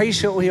wait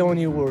patiently on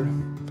you, Lord.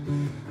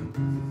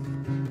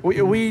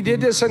 We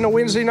did this in the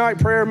Wednesday night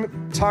prayer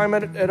time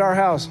at our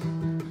house.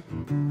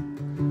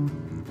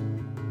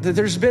 That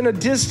there's been a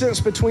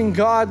distance between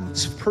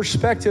God's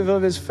perspective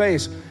of his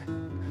face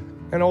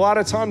and a lot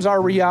of times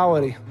our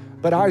reality.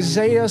 But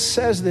Isaiah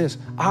says this,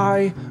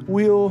 I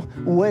will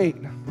wait.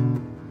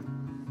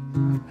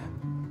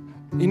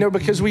 You know,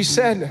 because we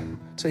say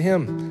to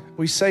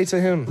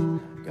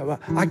him,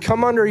 I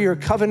come under your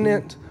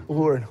covenant,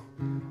 Lord.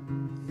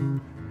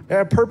 And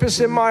I purpose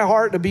in my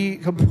heart to be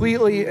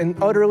completely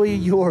and utterly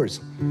yours,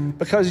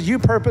 because you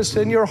purposed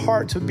in your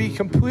heart to be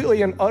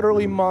completely and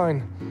utterly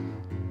mine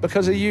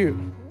because of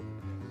you.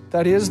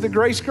 That is the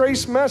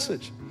grace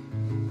message.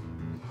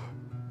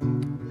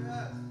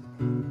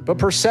 But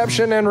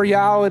perception and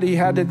reality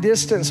had a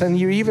distance, and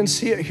you even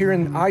see it here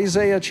in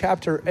Isaiah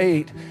chapter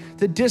 8,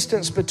 the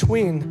distance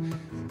between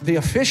the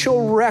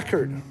official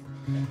record,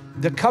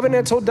 the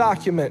covenantal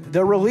document,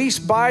 the release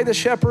by the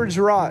shepherd's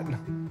rod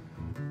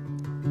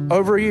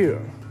over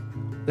you,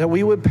 that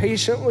we would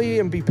patiently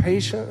and be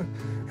patient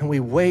and we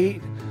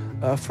wait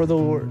for the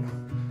Lord.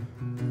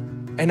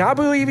 And I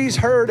believe he's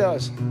heard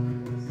us.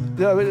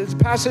 The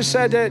passage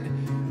said that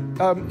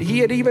he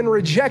had even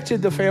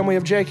rejected the family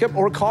of Jacob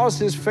or caused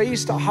his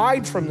face to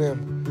hide from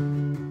them.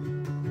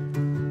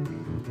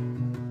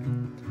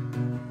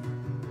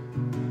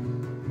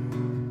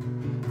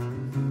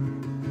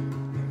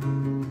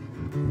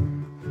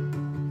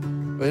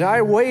 But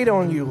I wait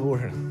on you,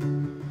 Lord.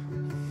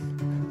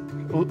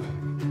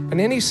 And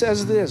then he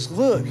says this,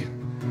 look,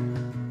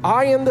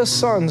 I am the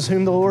sons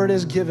whom the Lord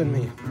has given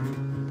me.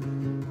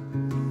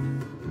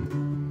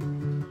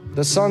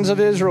 The sons of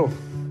Israel,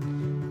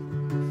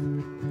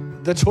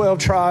 the 12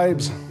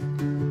 tribes,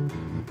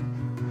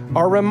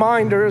 are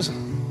reminders,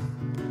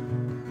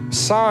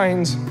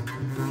 signs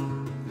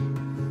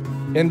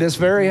in this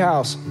very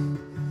house,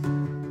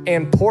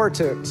 and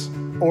portents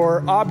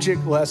or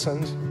object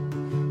lessons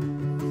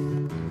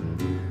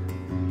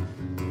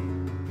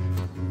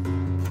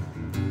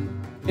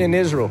in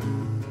Israel.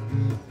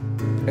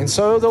 And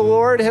so the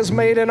Lord has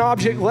made an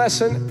object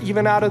lesson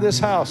even out of this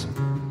house,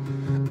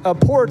 a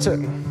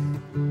portent.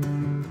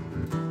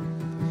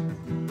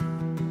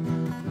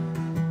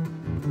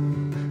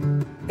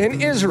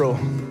 In Israel,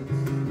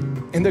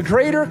 in the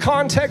greater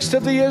context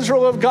of the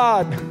Israel of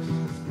God,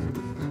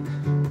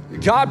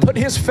 God put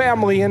his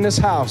family in this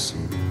house.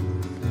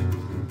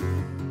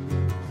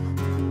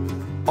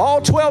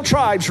 All 12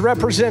 tribes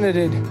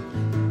represented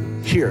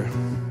here.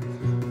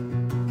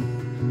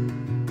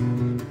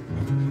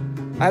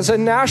 As a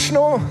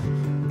national,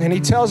 and he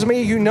tells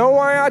me, you know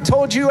why I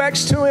told you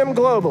X2M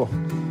Global?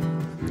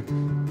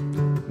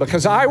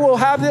 Because I will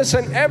have this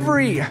in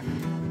every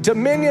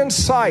Dominion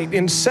site,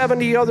 in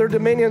 70 other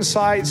Dominion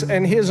sites,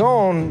 and his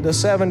own, the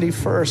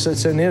 71st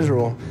that's in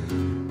Israel.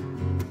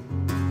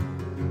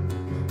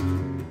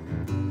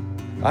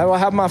 I will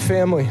have my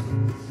family,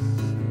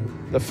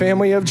 the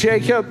family of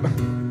Jacob,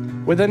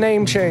 with a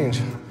name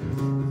change,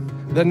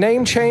 the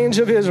name change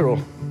of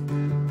Israel.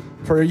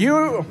 For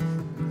you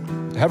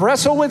have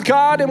wrestled with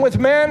God and with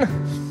men.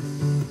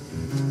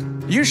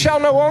 You shall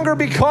no longer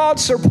be called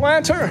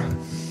supplanter.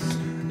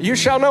 You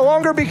shall no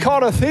longer be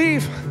called a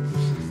thief.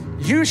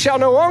 You shall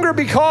no longer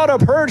be called a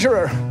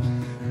perjurer.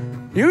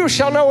 You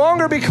shall no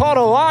longer be called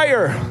a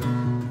liar.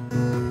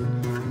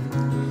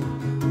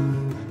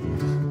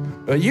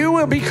 But you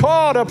will be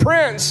called a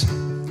prince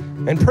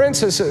and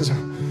princesses.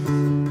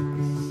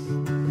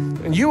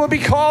 And you will be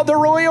called the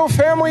royal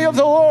family of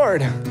the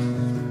Lord,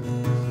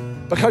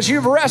 because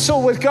you've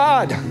wrestled with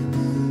God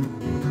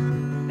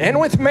and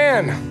with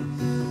men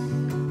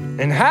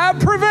and have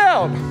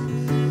prevailed.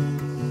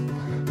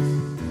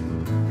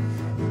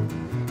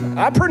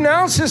 I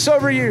pronounce this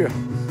over you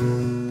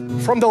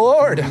from the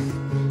Lord.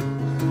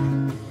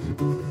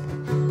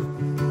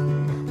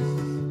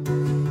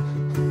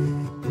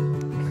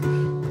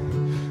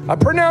 I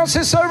pronounce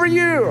this over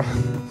you.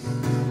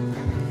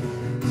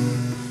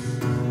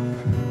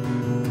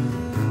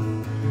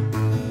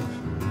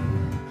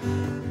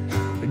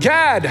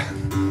 Gad,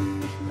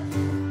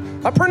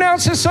 I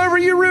pronounce this over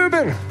you,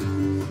 Reuben.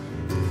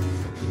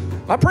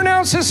 I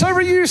pronounce this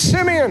over you,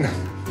 Simeon.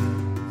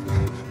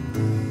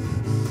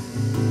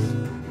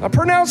 I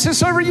pronounce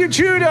this over you,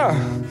 Judah.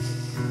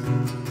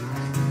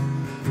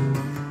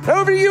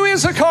 Over you,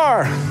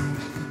 Issachar.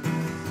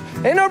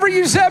 And over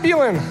you,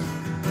 Zebulun.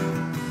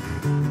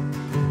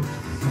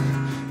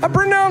 I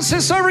pronounce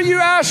this over you,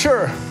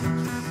 Asher.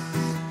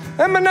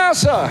 And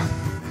Manasseh.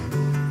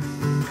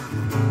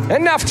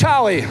 And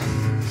Naphtali.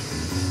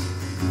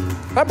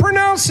 I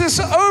pronounce this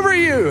over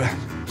you,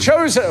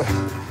 Joseph.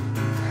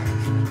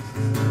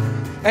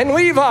 And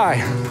Levi.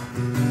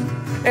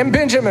 And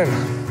Benjamin.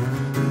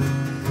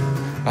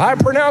 I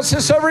pronounce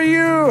this over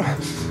you,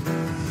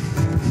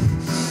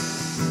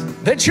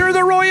 that you're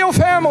the royal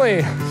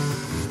family.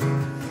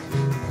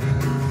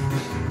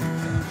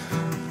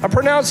 I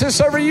pronounce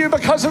this over you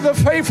because of the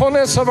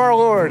faithfulness of our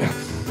Lord.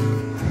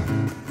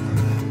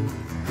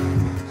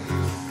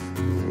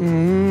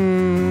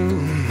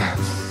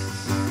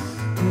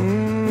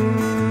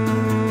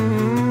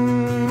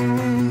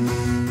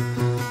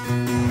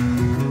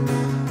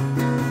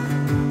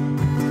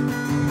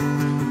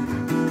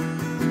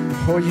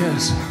 Oh,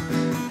 yes.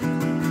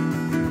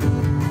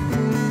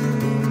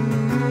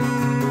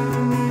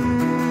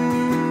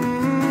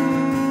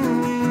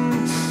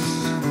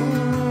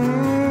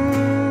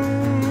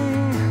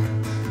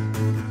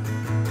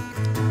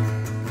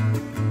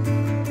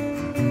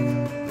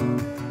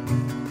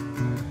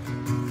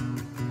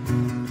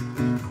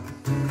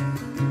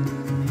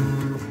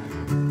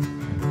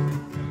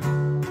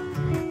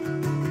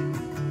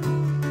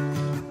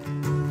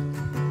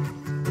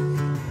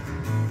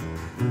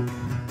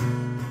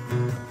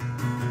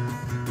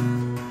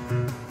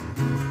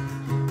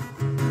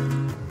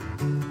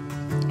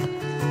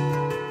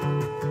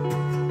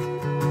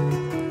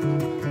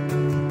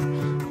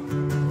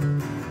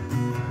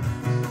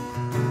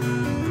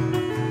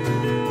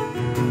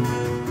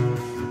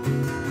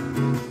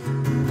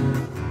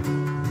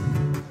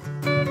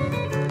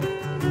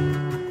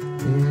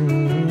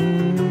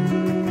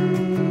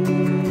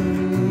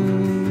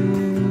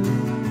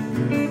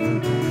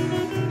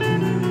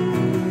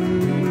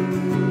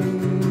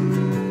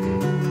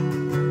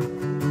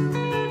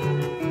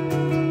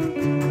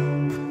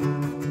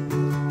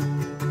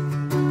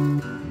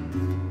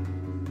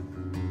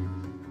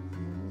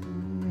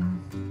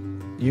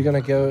 You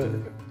gonna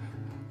go?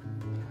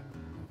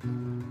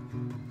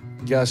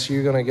 Gus,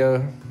 you gonna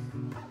go?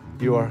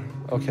 You are?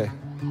 Okay.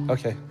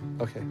 Okay.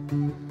 Okay.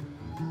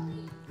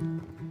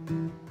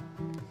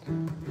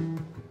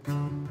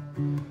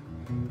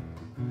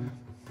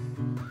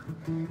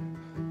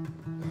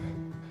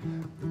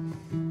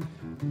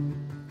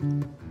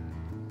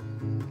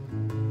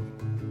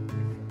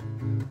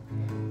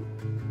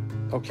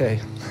 Okay.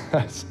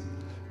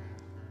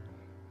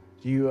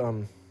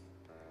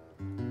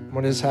 I'm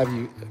gonna just have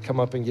you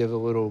come up and give a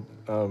little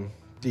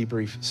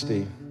debrief,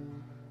 Steve.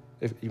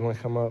 If you want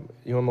to come up,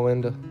 you and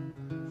Melinda.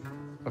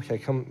 Okay,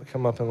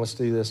 come up and let's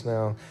do this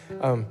now.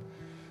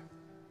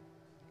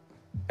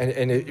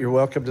 And you're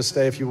welcome to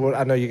stay if you want.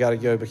 I know you got to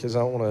go because I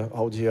don't want to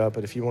hold you up,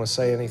 but if you want to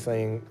say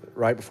anything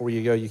right before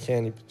you go, you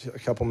can, a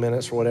couple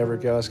minutes or whatever,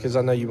 Gus, because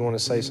I know you want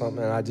to say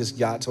something, and I just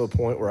got to a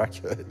point where I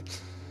could.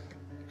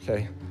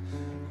 Okay.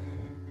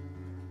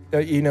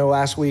 You know,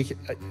 last week,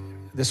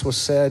 this was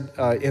said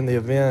in the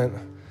event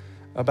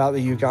about the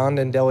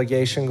Ugandan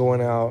delegation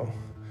going out,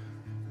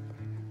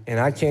 and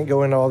I can't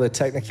go into all the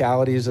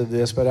technicalities of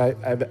this, but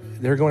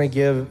they're going to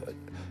give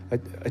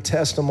a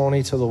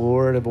testimony to the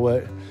Lord of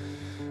what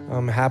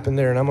happened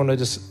there, and I'm going to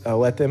just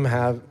let them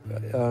have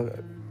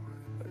the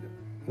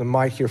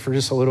mic here for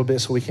just a little bit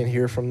so we can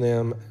hear from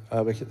them,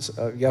 because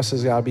Gus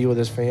has got to be with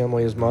his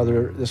family, his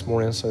mother this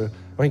morning, so I'm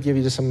going to give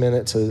you just a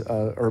minute to,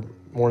 or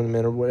more than a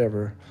minute or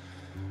whatever,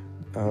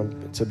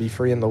 to be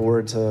free in the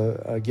Lord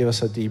to give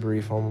us a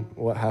debrief on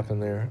what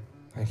happened there.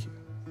 Thank you.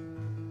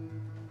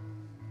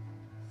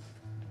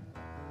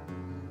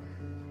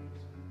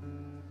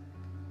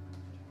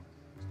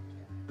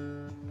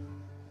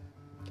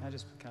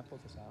 Can I pull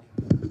this out?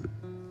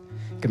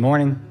 Good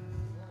morning.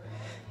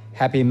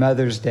 Happy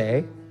Mother's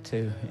Day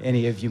to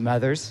any of you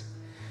mothers.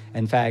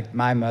 In fact,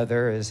 my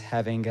mother is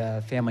having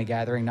a family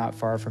gathering not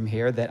far from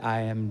here that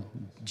I am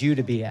due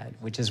to be at,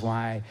 which is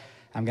why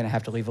I'm going to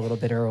have to leave a little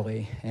bit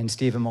early. And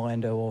Steve and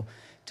Melinda will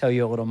tell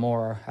you a little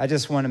more. I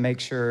just want to make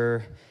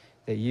sure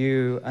that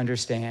you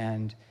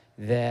understand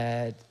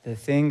that the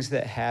things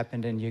that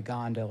happened in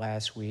Uganda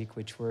last week,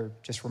 which were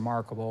just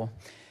remarkable,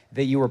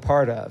 that you were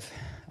part of.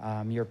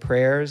 Your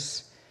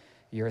prayers,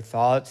 your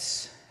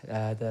thoughts,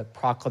 the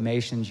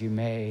proclamations you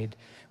made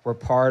were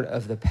part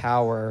of the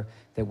power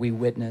that we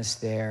witnessed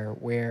there,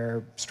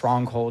 where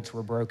strongholds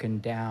were broken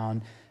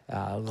down,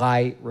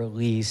 light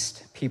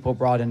released, people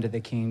brought into the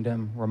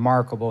kingdom,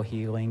 remarkable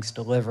healings,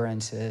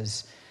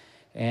 deliverances,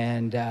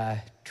 and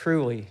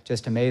truly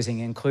just amazing,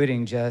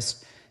 including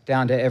just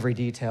down to every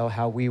detail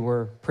how we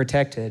were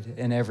protected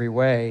in every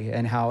way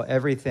and how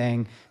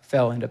everything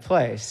fell into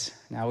place.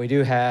 Now, we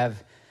do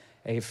have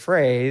a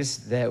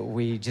phrase that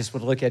we just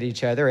would look at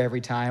each other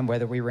every time,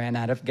 whether we ran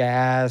out of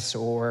gas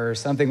or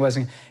something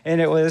wasn't, and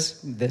it was,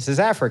 this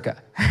is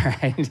Africa,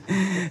 right?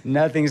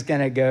 Nothing's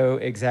gonna go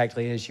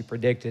exactly as you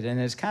predicted, and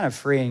it's kind of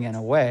freeing in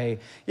a way.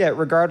 Yet,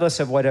 regardless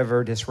of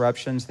whatever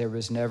disruptions, there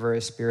was never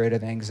a spirit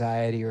of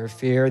anxiety or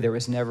fear. There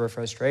was never a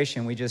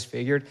frustration. We just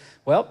figured,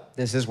 well,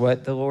 this is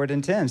what the Lord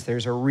intends.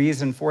 There's a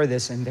reason for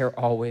this, and there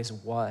always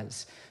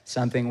was.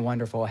 Something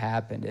wonderful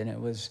happened, and it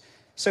was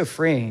so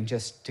freeing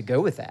just to go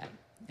with that,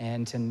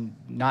 and to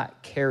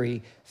not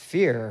carry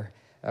fear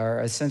or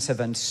a sense of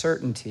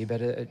uncertainty,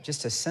 but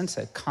just a sense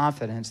of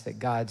confidence that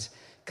God's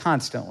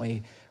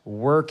constantly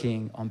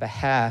working on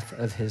behalf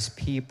of his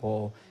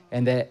people,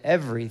 and that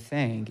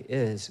everything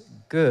is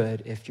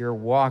good if you're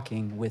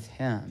walking with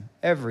him,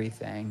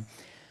 everything.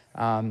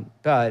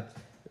 But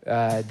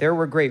there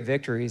were great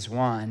victories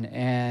won,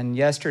 and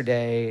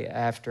yesterday,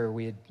 after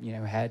we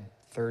had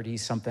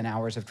 30-something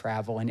hours of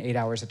travel and 8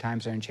 hours of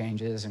time zone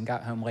changes and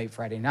got home late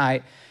Friday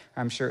night,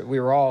 I'm sure we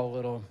were all a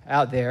little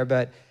out there,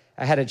 but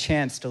I had a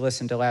chance to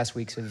listen to last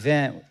week's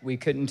event. We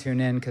couldn't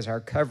tune in because our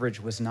coverage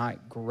was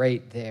not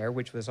great there,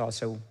 which was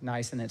also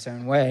nice in its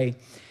own way.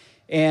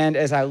 And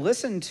as I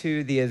listened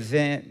to the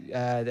event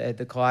at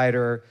the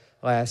Collider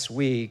last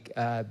week,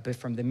 but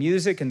from the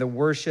music and the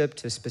worship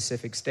to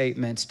specific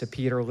statements to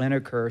Peter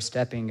Lineker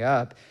stepping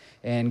up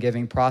and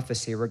giving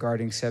prophecy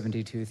regarding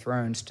 72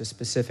 thrones to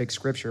specific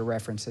scripture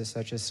references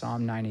such as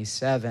Psalm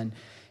 97,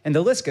 and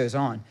the list goes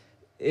on.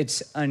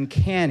 It's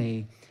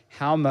uncanny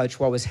how much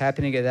what was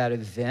happening at that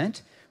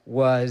event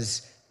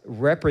was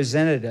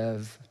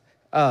representative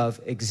of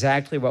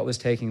exactly what was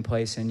taking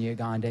place in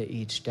Uganda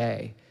each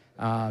day.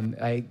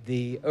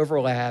 The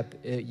overlap,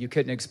 you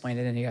couldn't explain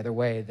it any other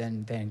way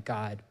than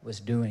God was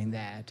doing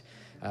that.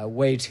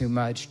 Way too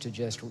much to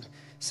just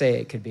say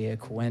it could be a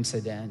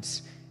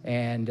coincidence.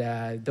 And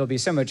there'll be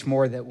so much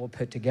more that we'll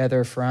put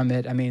together from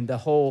it. I mean, the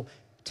whole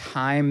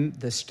time,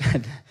 the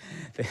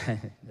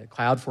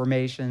cloud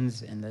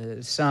formations and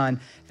the sun,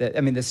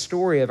 the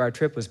story of our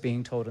trip was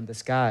being told in the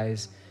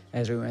skies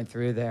as we went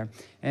through there.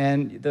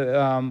 And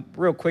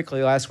real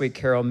quickly, last week,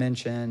 Carol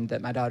mentioned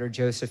that my daughter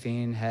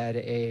Josephine had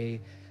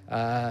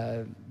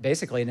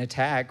basically an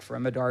attack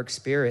from a dark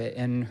spirit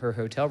in her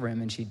hotel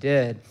room, and she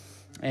did.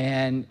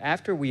 And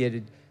after we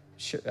had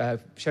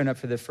shown up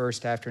for the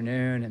first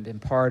afternoon and been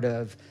part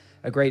of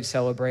a great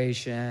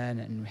celebration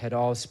and had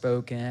all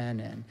spoken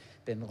and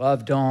been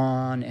loved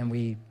on, and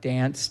we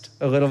danced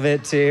a little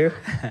bit too,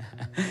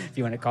 if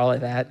you want to call it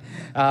that.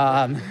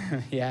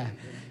 Yeah,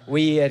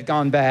 we had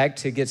gone back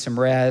to get some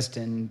rest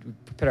and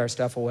put our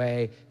stuff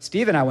away.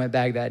 Steve and I went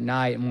back that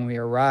night, and when we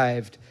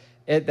arrived,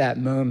 at that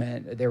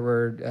moment, there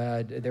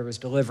was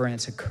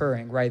deliverance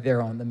occurring right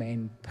there on the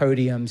main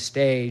podium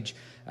stage.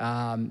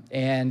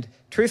 And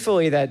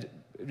truthfully,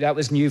 that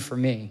was new for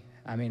me.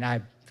 I mean,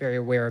 I'm very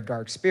aware of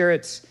dark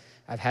spirits.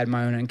 I've had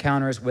my own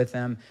encounters with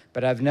them,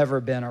 but I've never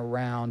been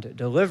around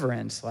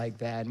deliverance like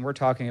that. And we're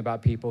talking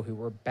about people who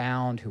were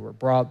bound, who were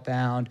brought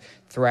bound,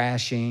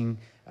 thrashing,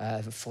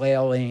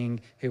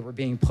 flailing, who were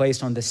being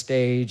placed on the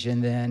stage,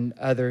 and then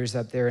others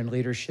up there in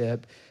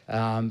leadership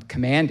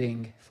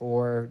commanding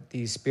for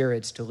these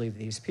spirits to leave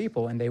these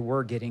people, and they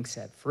were getting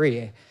set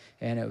free,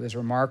 and it was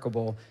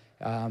remarkable.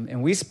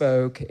 And we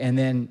spoke, and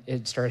then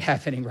it started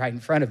happening right in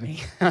front of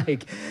me.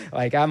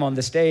 like I'm on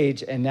the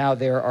stage, and now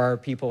there are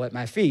people at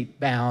my feet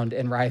bound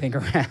and writhing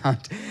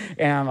around.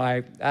 And I'm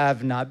like,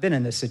 I've not been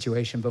in this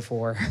situation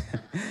before.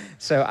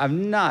 So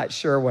I'm not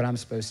sure what I'm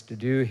supposed to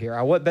do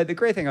here. But the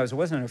great thing I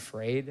wasn't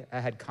afraid. I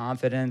had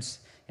confidence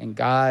in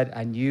God.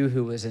 I knew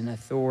who was in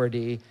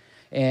authority.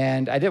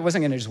 And I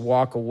wasn't going to just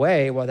walk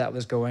away while that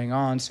was going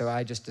on. So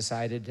I just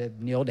decided to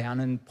kneel down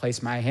and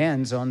place my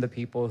hands on the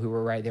people who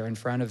were right there in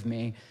front of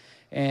me.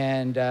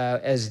 And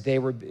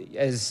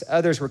as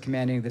others were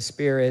commanding the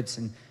spirits,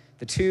 and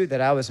the two that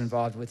I was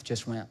involved with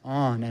just went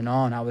on and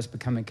on. I was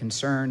becoming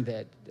concerned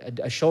that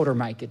a shoulder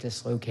might get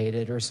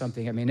dislocated or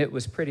something. I mean, it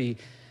was pretty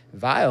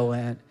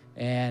violent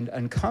and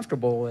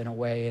uncomfortable in a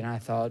way. And I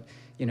thought,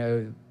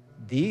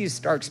 these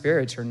dark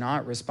spirits are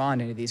not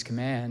responding to these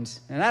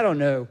commands. And I don't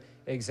know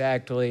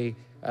exactly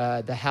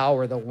the how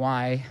or the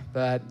why,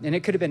 and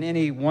it could have been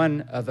any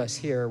one of us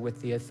here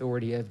with the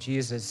authority of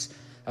Jesus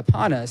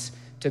upon us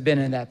to have been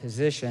in that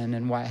position,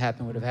 and what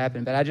happened would have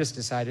happened. But I just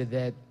decided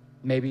that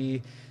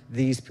maybe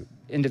these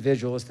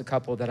individuals, the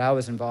couple that I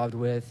was involved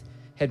with,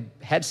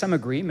 had some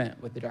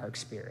agreement with the dark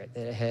spirit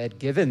that had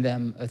given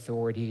them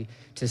authority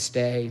to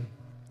stay.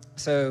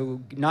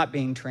 So not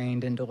being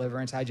trained in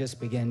deliverance, I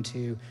just began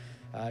to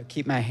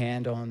keep my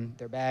hand on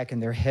their back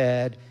and their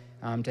head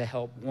to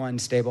help, one,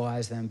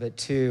 stabilize them, but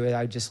two,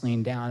 I just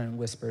leaned down and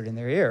whispered in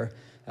their ear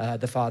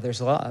the Father's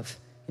love.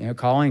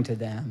 Calling to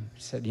them,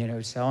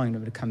 telling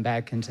them to come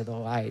back into the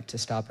light, to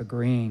stop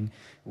agreeing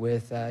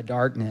with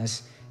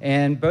darkness.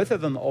 And both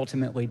of them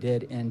ultimately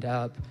did end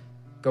up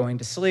going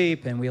to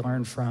sleep, and we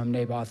learned from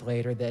Naboth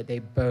later that they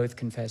both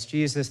confessed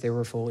Jesus. They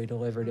were fully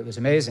delivered. It was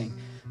amazing.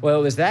 Well,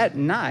 it was that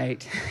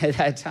night, at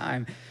that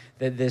time,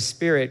 that this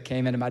spirit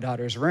came into my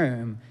daughter's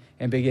room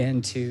and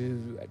began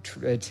to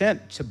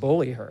attempt to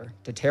bully her,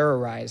 to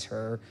terrorize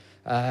her,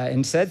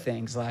 and said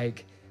things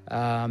like,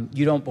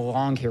 you don't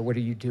belong here. What are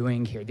you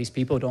doing here? These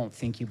people don't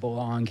think you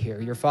belong here.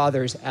 Your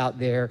father's out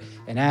there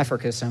in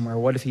Africa somewhere.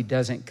 What if he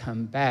doesn't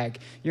come back?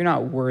 You're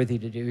not worthy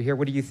to do here.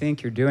 What do you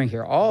think you're doing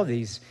here? All of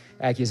these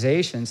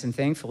accusations, and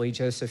thankfully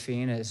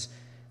Josephine is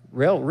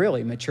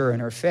really mature in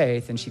her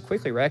faith, and she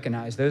quickly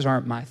recognized those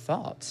aren't my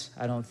thoughts.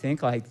 I don't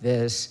think like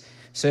this.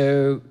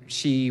 So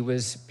she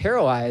was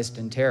paralyzed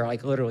in terror,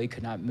 like literally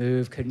could not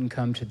move, couldn't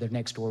come to the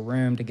next door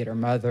room to get her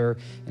mother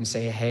and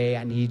say, hey,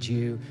 I need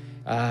you.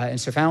 And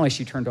so finally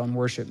she turned on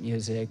worship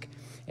music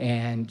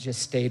and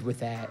just stayed with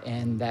that,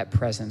 and that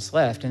presence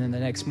left. And then the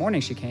next morning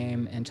she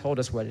came and told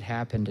us what had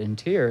happened in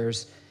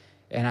tears,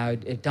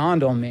 and it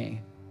dawned on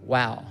me,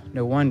 wow,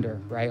 no wonder,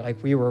 right?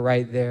 Like we were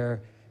right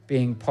there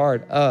being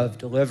part of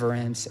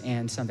deliverance,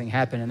 and something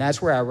happened. And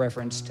that's where I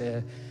referenced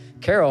to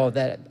Carol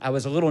that I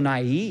was a little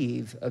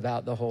naive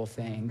about the whole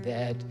thing,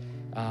 that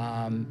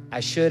I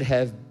should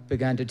have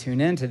begun to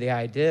tune into the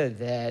idea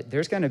that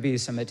there's going to be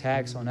some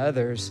attacks on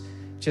others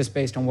just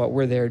based on what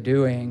we're there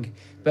doing.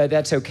 But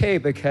that's okay,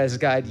 because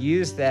God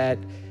used that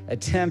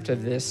attempt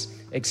of this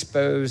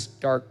exposed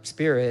dark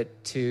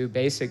spirit to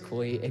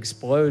basically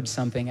explode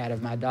something out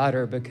of my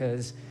daughter,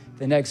 because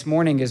the next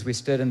morning as we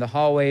stood in the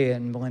hallway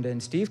and Melinda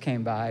and Steve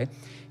came by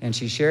and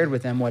she shared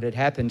with them what had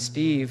happened,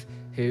 Steve,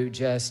 who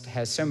just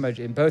has so much,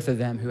 and both of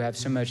them who have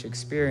so much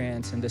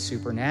experience in the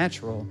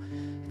supernatural,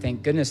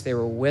 thank goodness they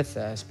were with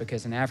us,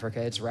 because in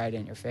Africa it's right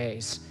in your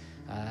face.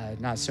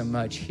 Not so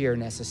much here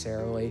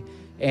necessarily.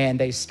 And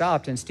they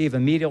stopped, and Steve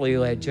immediately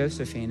led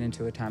Josephine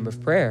into a time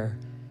of prayer.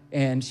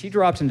 And she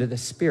dropped into the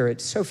spirit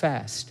so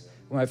fast,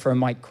 went from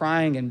like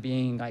crying and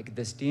being like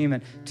this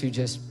demon to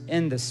just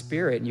in the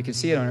spirit. And you could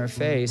see it on her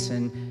face,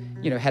 and,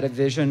 had a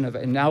vision of,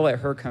 and I'll let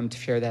her come to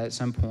share that at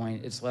some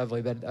point. It's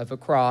lovely, but of a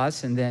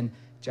cross, and then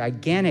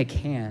gigantic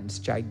hands,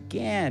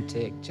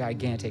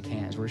 gigantic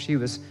hands, where she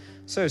was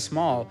so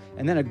small.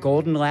 And then a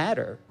golden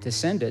ladder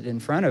descended in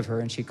front of her,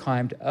 and she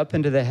climbed up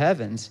into the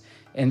heavens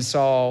and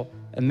saw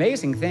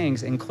amazing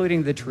things,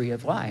 including the tree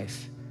of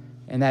life.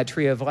 And that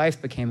tree of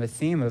life became a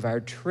theme of our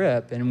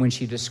trip. And when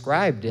she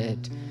described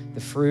it,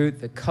 the fruit,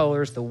 the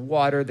colors, the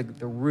water,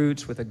 the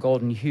roots with a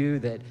golden hue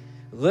that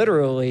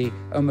literally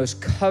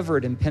almost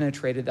covered and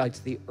penetrated,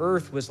 like the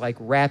earth was like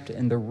wrapped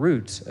in the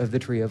roots of the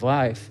tree of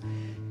life.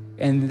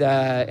 And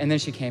then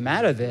she came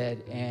out of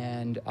it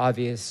and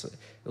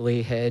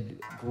obviously had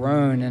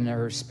grown in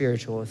her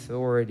spiritual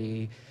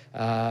authority.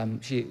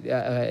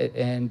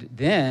 And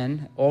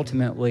then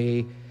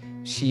ultimately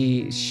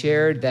she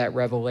shared that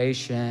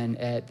revelation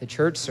at the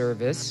church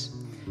service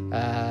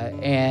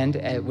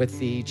and with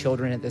the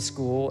children at the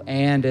school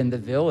and in the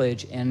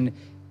village, and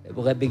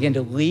begin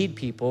to lead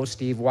people.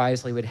 Steve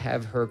wisely would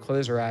have her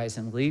close her eyes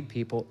and lead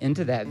people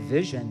into that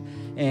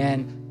vision.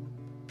 And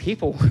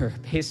people were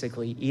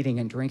basically eating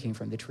and drinking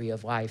from the tree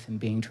of life and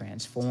being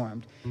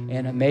transformed.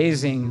 An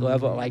amazing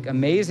level,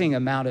 amazing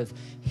amount of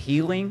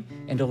healing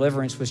and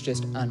deliverance was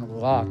just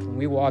unlocked. When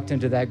we walked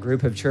into that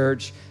group of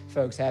church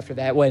folks after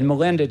that, and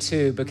Melinda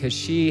too, because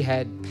she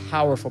had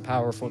powerful,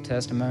 powerful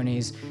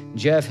testimonies.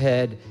 Jeff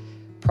had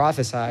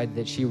prophesied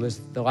that she was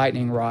the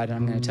lightning rod, and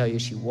I'm going to tell you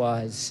she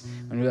was.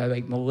 When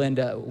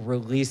Melinda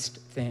released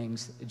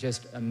things,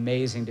 just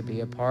amazing to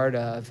be a part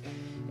of.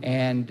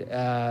 And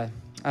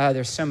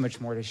there's so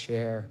much more to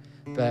share,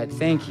 but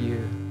thank you,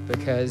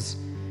 because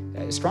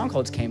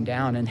strongholds came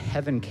down and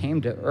heaven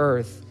came to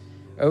earth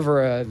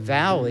over a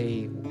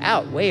valley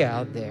way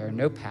out there,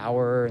 no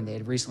power, and they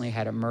had recently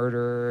had a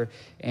murder.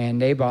 And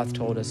Naboth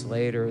told us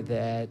later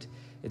that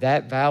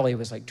valley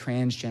was like a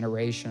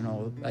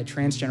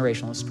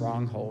transgenerational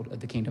stronghold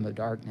of the kingdom of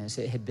darkness.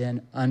 It had been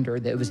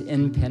it was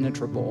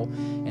impenetrable.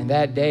 And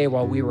that day,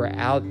 while we were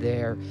out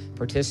there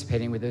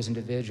participating with those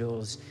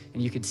individuals,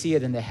 and you could see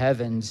it in the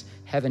heavens,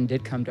 heaven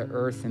did come to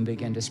earth and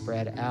begin to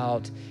spread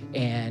out.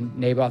 And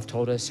Naboth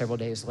told us several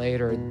days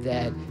later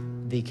that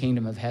the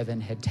kingdom of heaven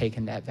had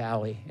taken that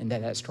valley and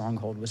that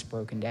stronghold was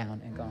broken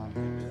down and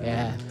gone.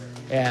 Yeah.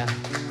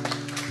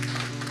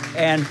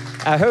 And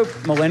I hope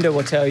Melinda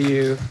will tell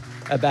you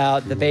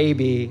about the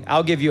baby.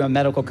 I'll give you a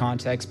medical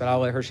context, but I'll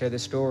let her share the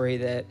story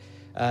that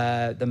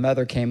the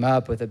mother came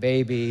up with a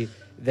baby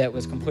that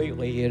was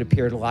it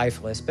appeared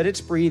lifeless, but it's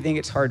breathing,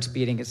 its heart's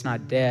beating, it's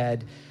not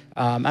dead.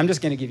 I'm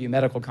just going to give you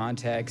medical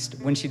context.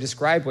 When she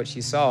described what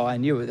she saw, I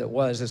knew what it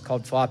was. It's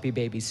called floppy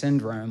baby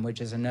syndrome, which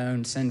is a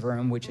known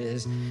syndrome, which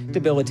is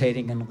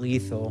debilitating and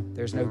lethal.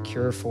 There's no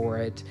cure for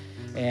it.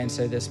 And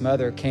so this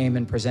mother came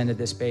and presented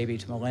this baby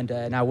to Melinda,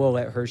 and I will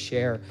let her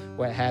share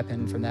what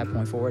happened from that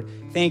point forward.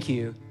 Thank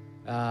you.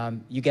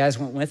 You guys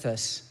went with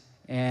us,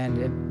 and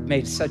it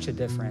made such a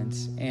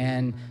difference.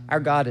 And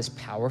our God is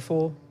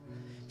powerful,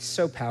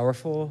 so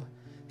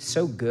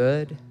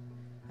good,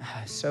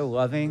 so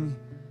loving.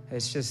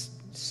 It's just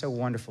so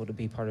wonderful to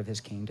be part of his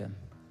kingdom.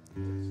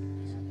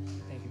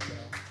 Thank you, Joe.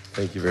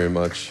 Thank you very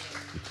much.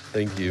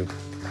 Thank you.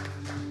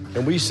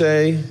 Can we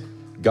say,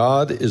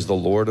 God is the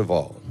Lord of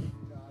all?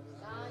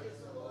 God is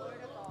the Lord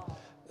of all.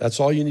 That's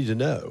all you need to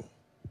know.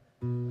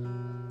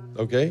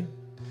 Okay?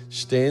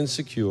 Stand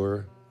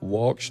secure,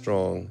 walk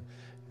strong,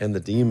 and the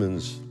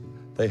demons,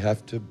 they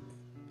have to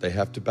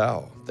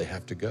bow. They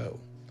have to go.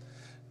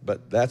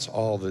 But that's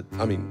all that,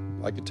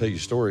 I could tell you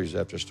stories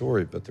after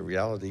story, but the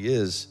reality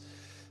is,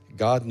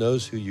 God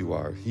knows who you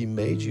are. He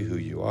made you who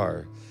you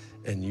are,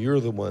 and you're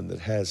the one that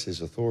has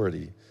his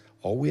authority.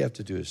 All we have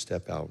to do is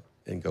step out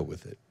and go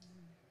with it.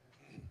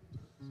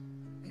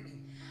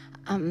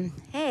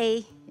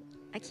 Hey,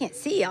 I can't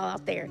see y'all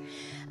out there.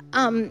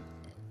 The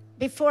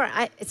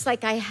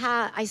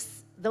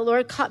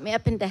Lord caught me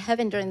up into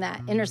heaven during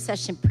that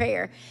intercession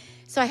prayer.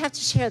 So I have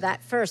to share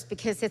that first,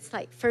 because it's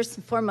like first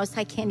and foremost,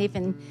 I can't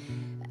even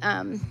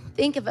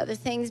think of other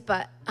things.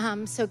 But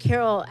so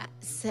Carol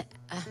said,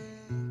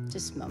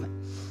 just a moment.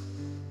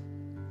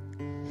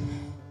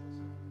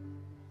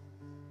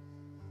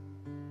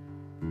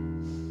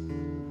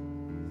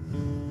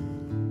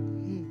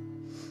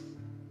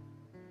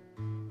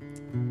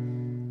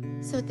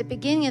 So at the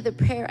beginning of the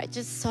prayer, I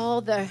just saw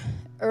the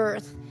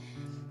earth.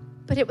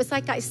 But it was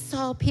like I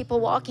saw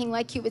people walking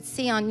like you would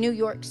see on New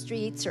York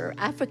streets or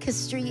Africa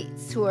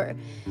streets or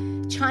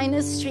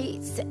China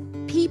streets.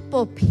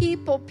 People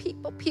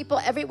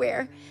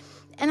everywhere.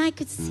 And I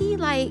could see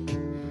like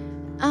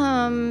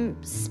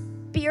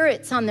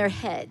spirits on their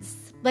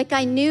heads. Like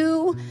I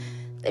knew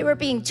they were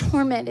being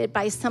tormented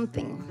by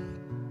something.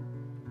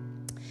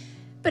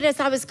 But as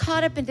I was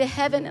caught up into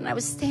heaven and I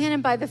was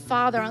standing by the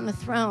Father on the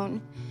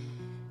throne,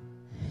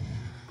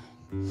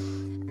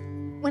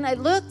 when I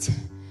looked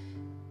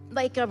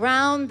like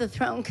around the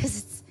throne,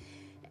 because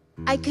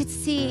I could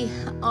see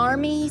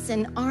armies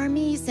and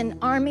armies and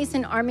armies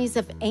and armies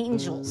of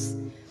angels.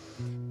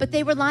 But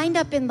they were lined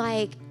up in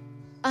like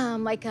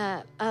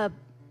a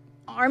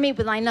army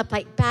would line up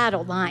like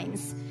battle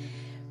lines,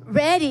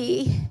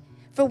 ready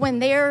for when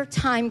their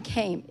time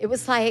came. It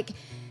was like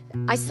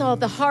I saw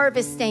the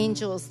harvest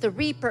angels, the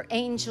reaper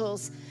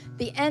angels,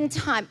 the end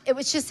time. It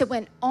was just, it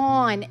went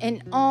on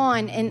and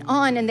on and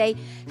on. And they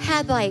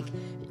had like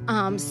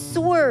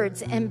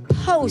swords and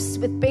posts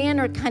with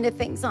banner kind of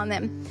things on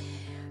them.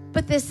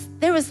 But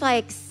there was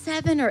like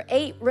 7 or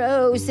 8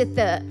 rows at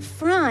the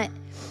front.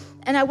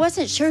 And I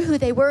wasn't sure who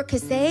they were,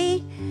 because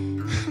they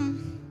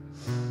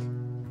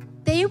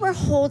were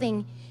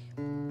holding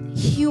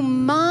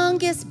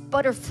humongous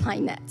butterfly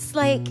nets.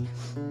 Like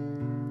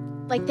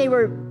they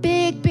were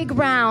big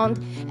round,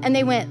 and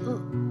they went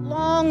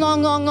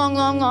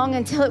long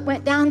until it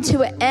went down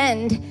to an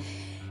end.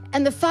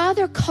 And the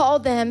Father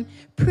called them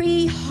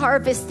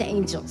pre-harvest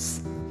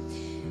angels.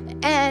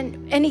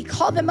 And he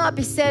called them up.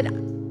 He said,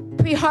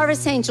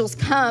 pre-harvest angels,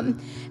 come.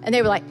 And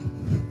they were like,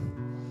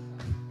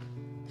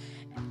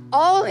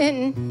 all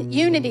in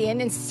unity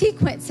and in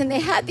sequence. And they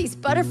had these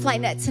butterfly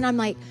nets. And I'm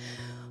like,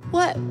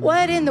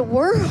 what in the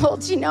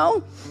world, you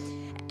know?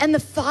 And the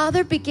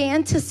Father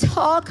began to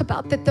talk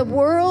about that the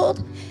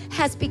world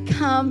has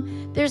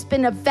become, there's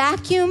been a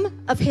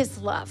vacuum of his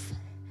love.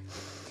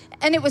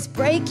 And it was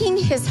breaking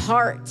his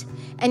heart.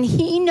 And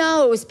he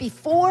knows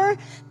before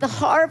the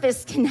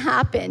harvest can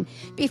happen,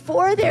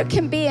 before there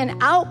can be an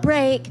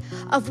outbreak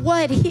of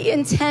what he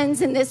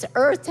intends in this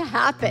earth to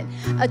happen,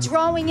 a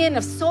drawing in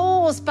of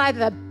souls by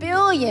the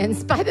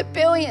billions,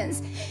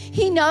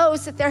 he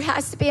knows that there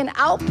has to be an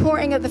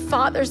outpouring of the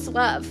Father's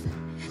love.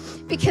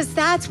 Because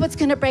that's what's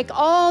going to break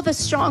all the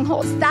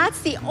strongholds.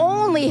 That's the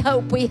only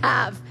hope we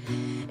have.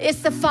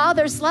 It's the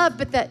Father's love.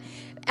 But that,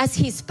 as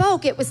he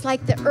spoke, it was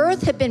like the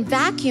earth had been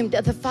vacuumed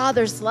of the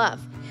Father's love.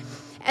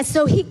 And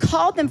so he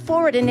called them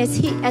forward. And as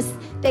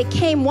they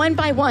came one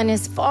by one,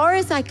 as far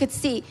as I could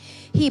see,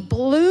 he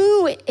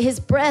blew his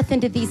breath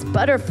into these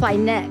butterfly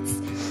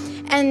nets.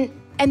 And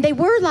they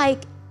were like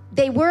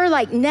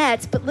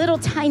nets, but little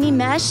tiny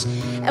mesh.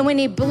 And when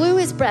he blew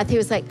his breath, he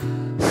was like,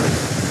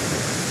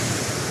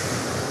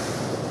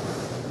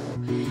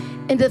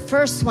 into the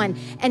first one,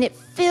 and it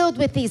filled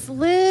with these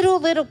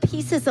little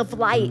pieces of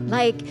light,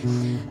 like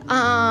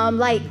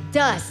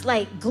dust,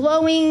 like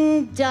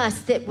glowing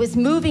dust that was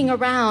moving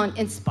around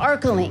and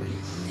sparkling.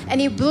 And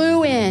he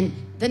blew in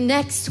the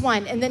next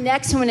one and the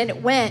next one, and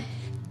it went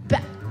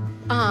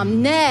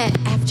net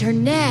after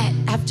net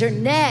after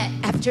net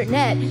after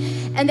net.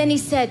 And then he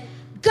said,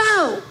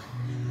 go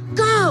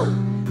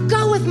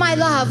with my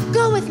love,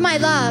 go with my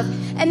love.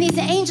 And these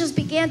angels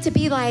began to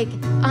be like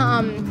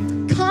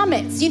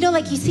comets, you know,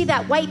 like you see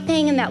that white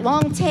thing and that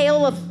long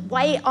tail of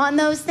white on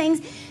those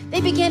things. They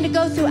began to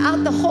go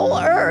throughout the whole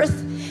earth,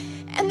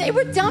 and they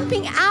were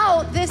dumping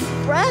out this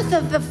breath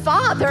of the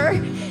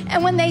Father.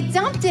 And when they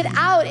dumped it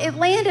out, it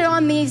landed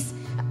on these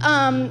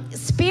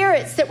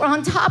spirits that were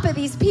on top of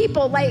these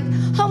people, like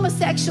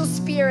homosexual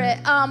spirit,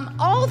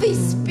 all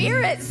these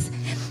spirits,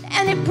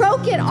 and it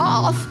broke it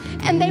off.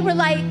 And they were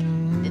like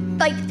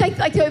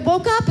they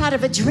woke up out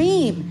of a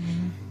dream.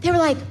 They were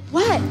like,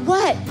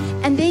 what?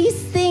 And these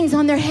things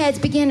on their heads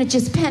began to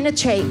just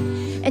penetrate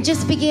and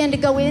just began to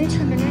go into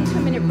them,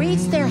 and it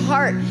reached their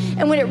heart.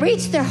 And when it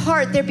reached their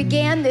heart, there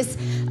began this,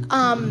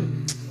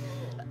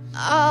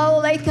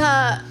 like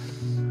a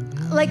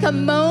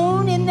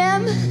moan in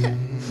them.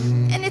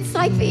 And it's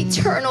like the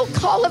eternal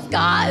call of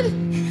God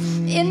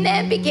in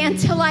them began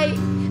to like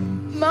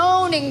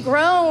moan and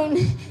groan,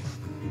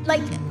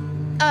 like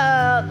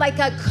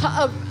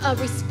a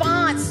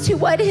response to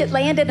what had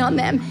landed on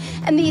them.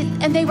 And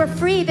they were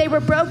free. They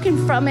were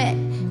broken from it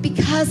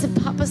because of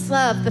Papa's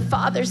love, the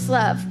Father's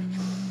love.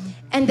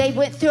 And they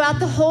went throughout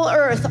the whole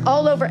earth,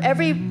 all over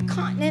every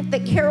continent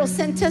that Carol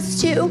sent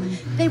us to.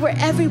 They were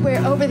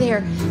everywhere over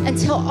there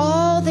until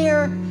all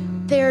their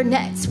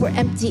nets were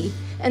empty.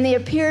 And they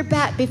appeared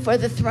back before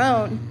the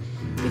throne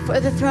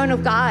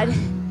of God.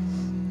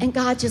 And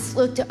God just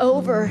looked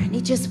over, and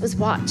he just was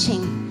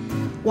watching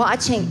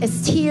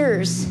as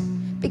tears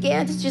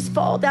began to just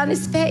fall down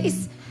his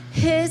face.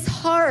 His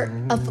heart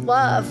of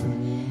love.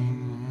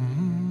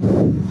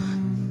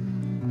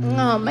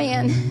 Oh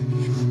man.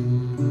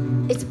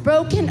 It's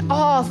broken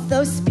off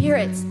those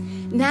spirits.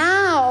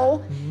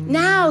 Now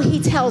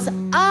he tells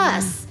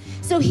us.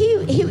 So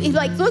he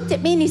like looked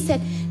at me and he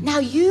said, now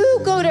you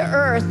go to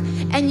earth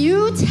and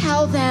you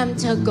tell them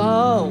to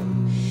go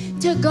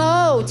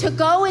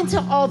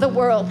into all the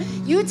world.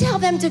 You tell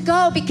them to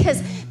go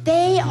because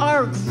they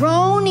are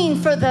groaning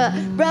for the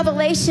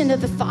revelation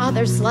of the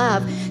Father's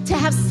love, to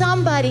have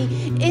somebody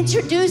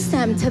introduce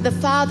them to the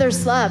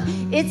Father's love.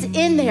 It's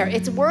in there.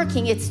 It's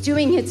working. It's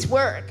doing its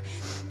work.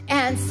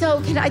 And so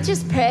can I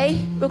just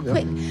pray real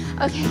quick?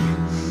 Okay.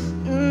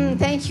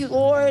 Thank you,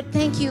 Lord.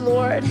 Thank you,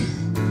 Lord.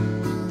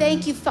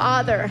 Thank you,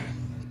 Father.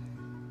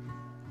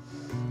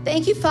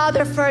 Thank you,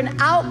 Father, for an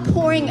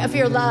outpouring of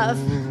your love.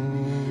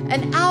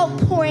 An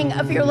outpouring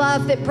of your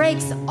love that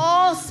breaks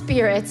all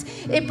spirits.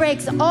 It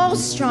breaks all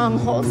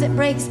strongholds. It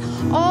breaks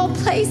all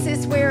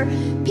places where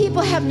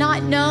people have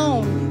not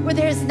known, where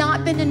there's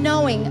not been a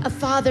knowing of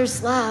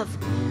Father's love,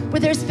 where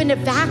there's been a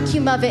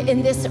vacuum of it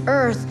in this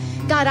earth.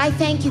 God, I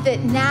thank you that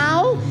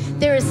now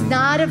there is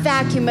not a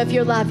vacuum of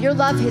your love. Your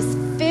love has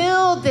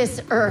filled this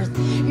earth.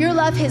 Your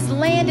love has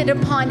landed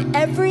upon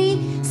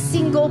every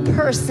single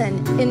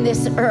person in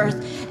this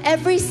earth.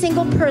 Every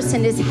single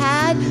person has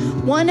had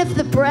one of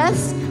the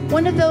breaths,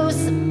 one of those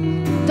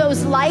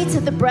lights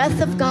of the breath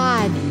of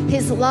God,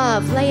 his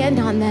love, land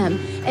on them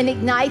and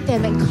ignite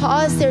them and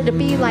cause there to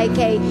be like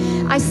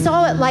I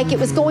saw it like it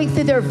was going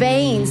through their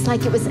veins,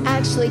 like it was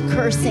actually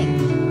coursing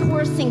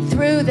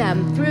through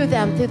through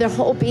their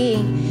whole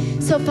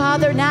being. So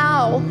Father,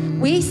 now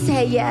we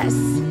say yes.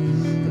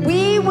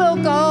 We will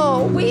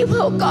go. We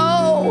will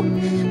go.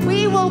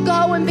 We will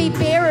go and be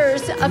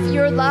bearers of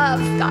your love,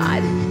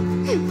 God.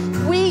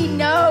 We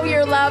know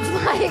your love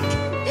like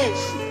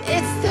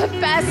it's the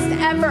best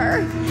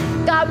ever.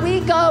 God, we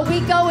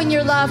go in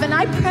your love. And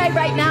I pray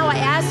right now, I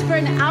ask for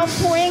an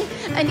outpouring,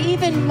 an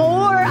even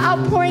more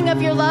outpouring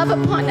of your love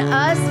upon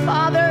us,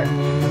 Father,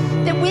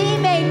 that we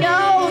may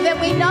know, that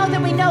we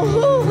know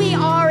who we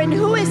are and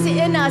who is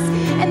in us,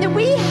 and that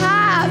we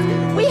have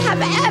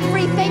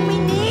everything we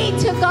need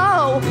to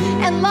go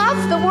and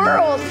love the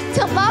world,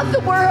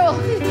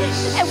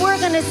 and we're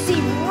going to see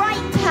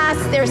right past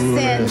their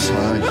sins.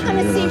 We're going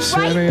to see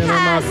right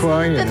past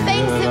the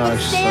things that would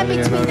stand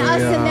between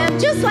us and them,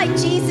 just like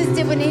Jesus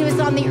did when he was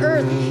on the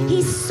earth.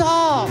 He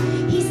saw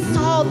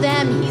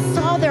them. He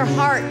saw their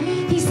heart.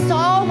 He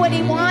saw what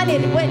he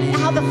wanted,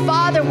 how the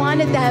Father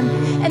wanted them.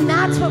 And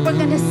that's what we're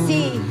going to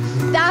see.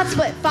 That's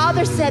what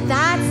Father said.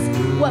 That's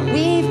what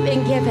we've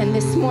been given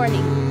this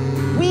morning.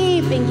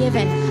 We've been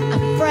given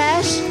a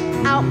fresh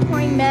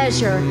outpouring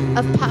measure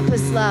of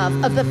Papa's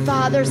love, of the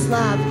Father's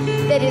love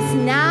that is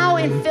now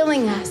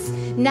infilling us,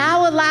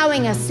 now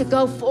allowing us to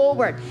go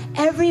forward.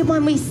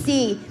 Everyone we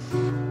see,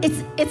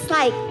 it's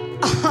like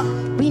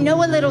we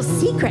know a little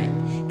secret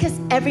because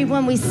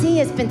everyone we see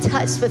has been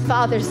touched with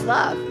Father's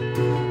love.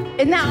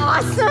 Isn't that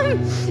awesome?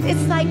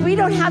 It's like we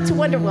don't have to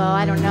wonder, well,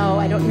 I don't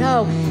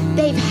know.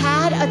 They've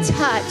had a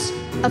touch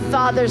of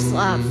Father's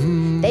love.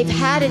 They've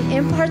had an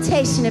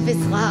impartation of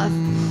his love.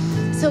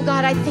 So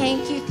God, I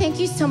thank you. Thank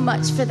you so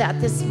much for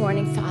that this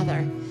morning,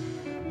 Father.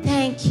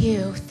 Thank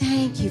you,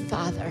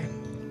 Father.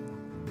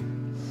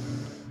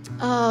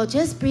 Oh,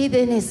 just breathe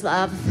in his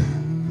love.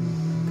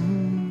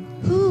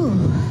 Ooh.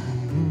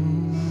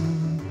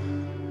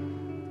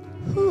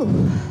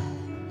 Ooh.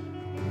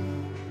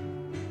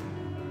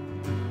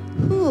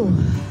 Ooh.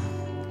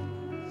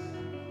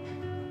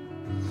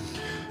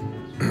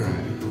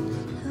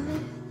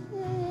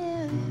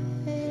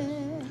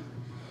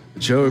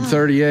 Job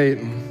 38.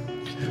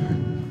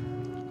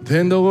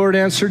 Then the Lord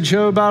answered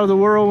Job out of the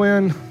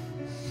whirlwind.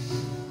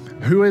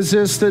 Who is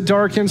this that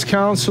darkens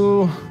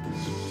counsel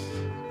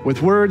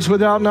with words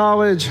without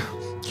knowledge?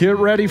 Get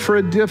ready for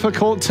a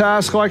difficult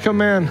task like a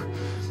man.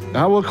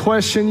 I will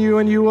question you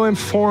and you will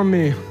inform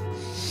me.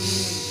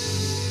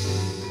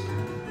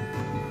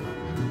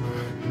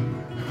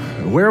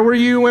 Where were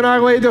you when I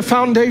laid the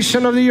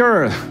foundation of the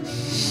earth?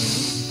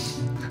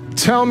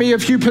 Tell me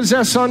if you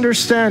possess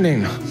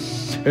understanding.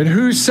 And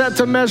who set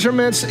the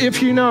measurements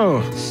if you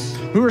know?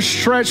 Who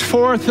stretched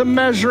forth the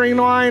measuring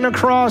line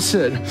across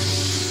it?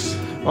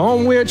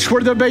 On which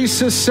were the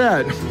bases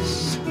set?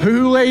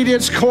 Who laid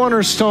its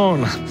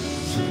cornerstone?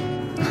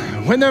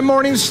 When the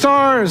morning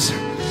stars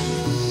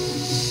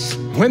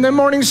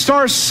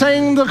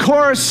sang the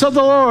chorus of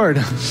the Lord,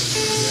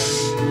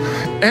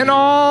 and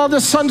all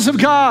the sons of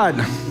God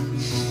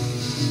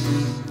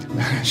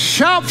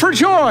shout for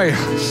joy.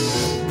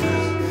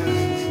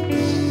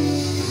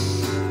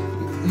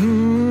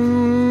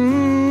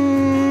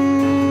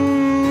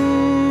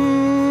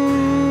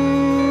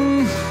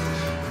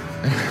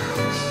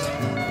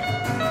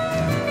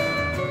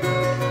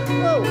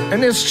 In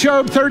this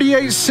Job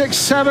 38, 6,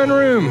 7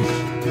 room.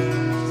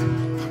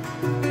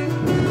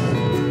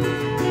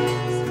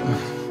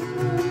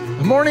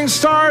 The morning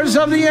stars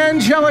of the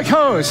angelic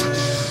host.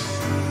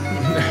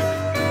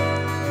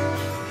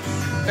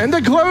 And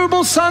the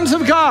global sons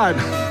of God.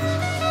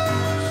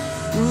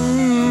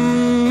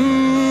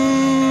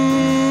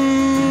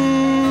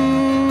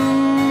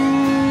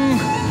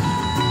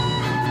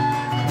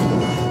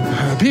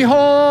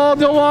 Behold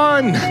the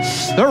one,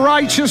 the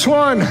righteous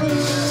one.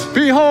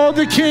 Behold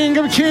the King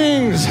of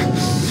Kings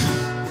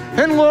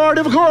and Lord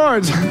of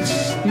Lords.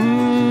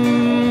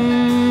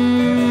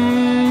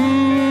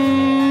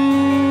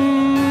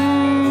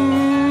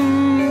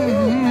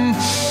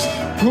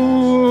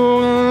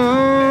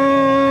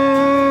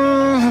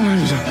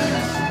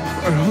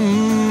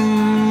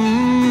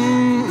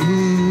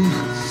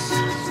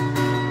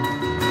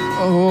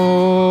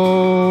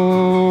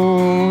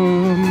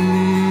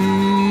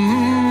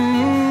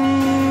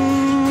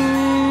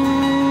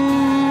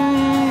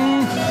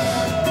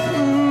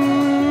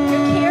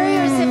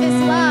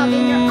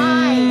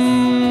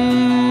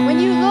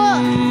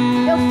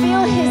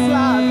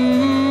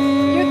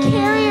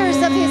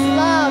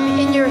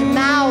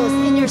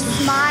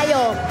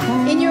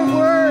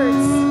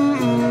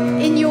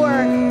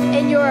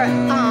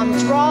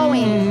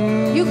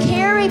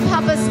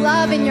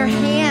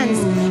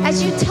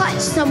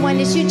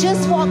 As you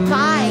just walk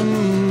by,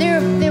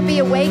 they'll be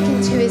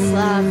awakened to his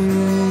love.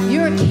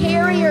 You're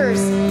carriers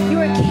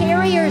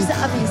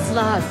of his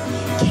love.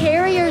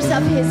 Carriers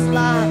of his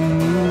love.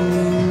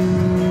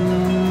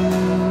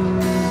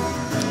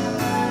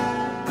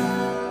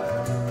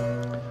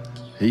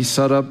 He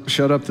shut up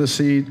the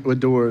seed with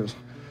doors,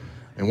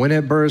 and when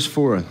it burst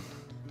forth,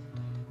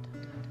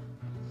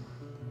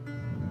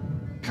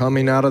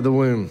 coming out of the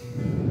womb,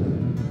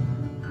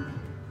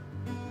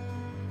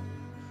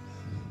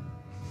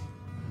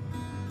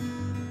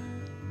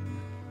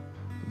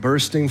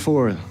 bursting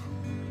forth,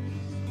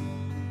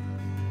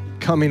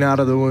 coming out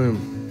of the womb,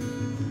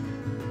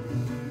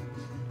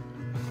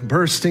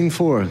 bursting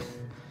forth,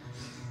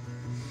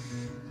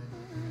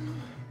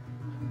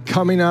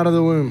 coming out of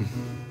the womb,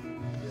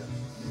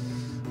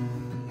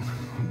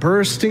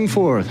 bursting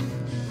forth,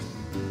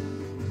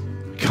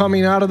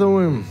 coming out of the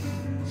womb.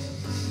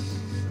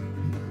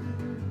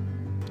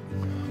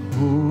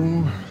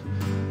 Ooh.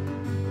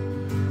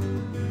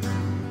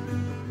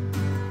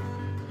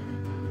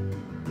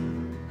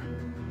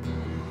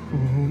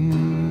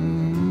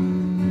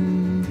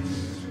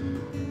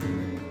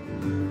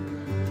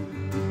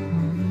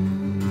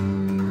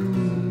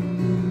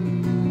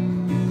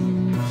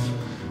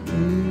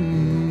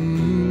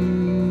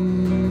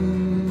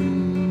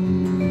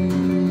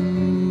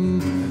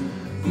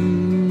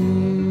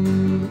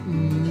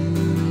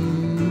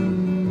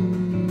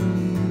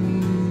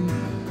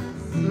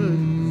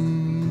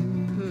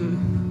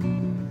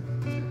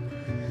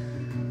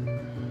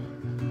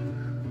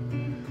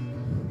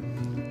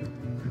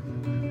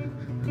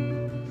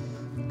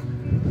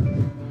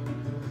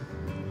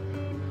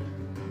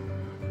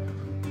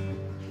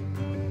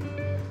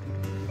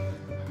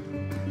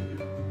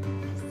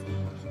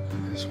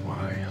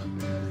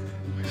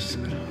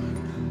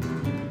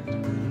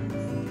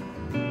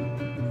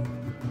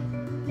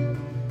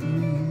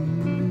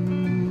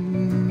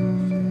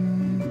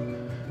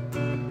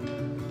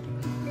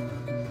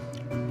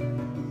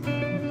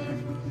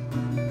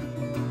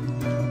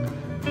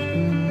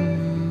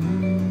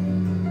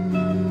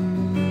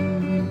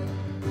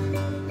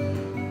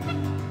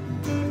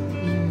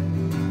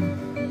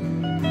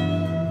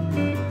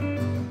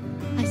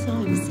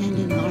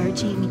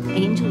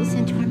 Angels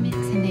into our mix,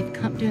 and they've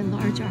come to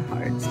enlarge our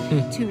hearts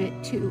to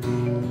make the You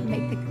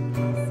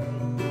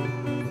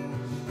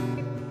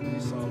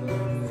saw that?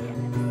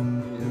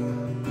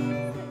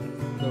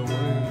 The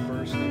womb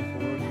bursting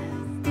forth.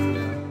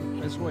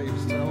 Yeah, that's what he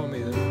was telling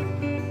me,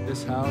 that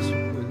this house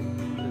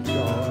that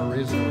y'all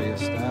originally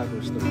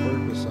established, the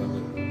purpose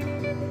of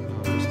it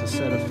was to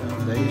set a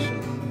foundation,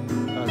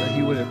 that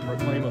he would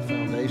proclaim a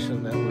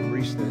foundation that would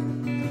reach the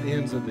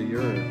ends of the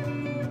earth.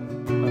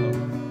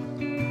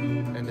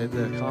 And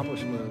the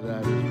accomplishment of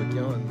that is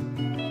begun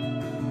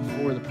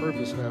for the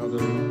purpose now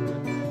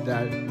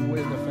that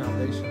when the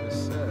foundation is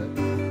set,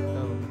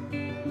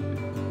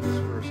 this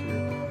verse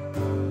here,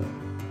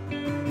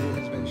 it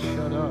has been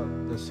shut up,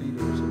 the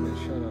cedars have been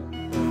shut up,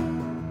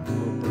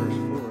 will burst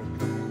forth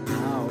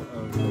coming out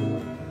of the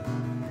womb.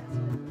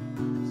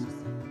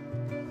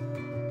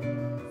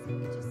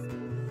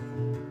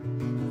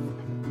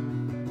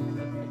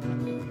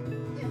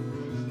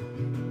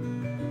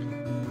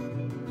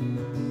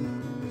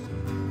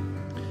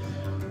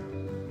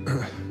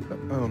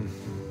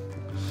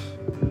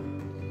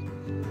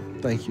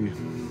 Thank you.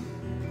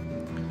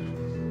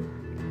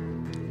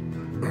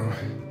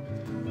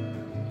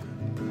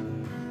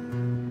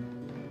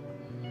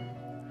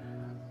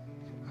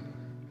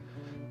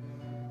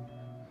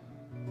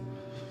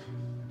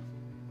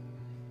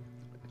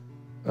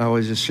 I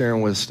was just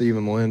sharing with Steve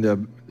and Melinda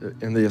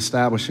in the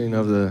establishing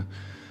of the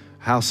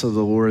house of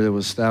the Lord that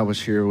was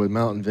established here with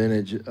Mountain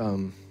Vintage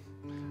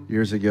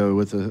years ago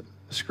with the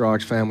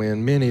Scroggs family,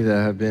 and many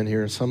that have been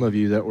here, and some of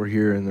you that were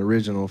here in the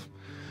original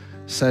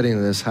setting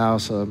of this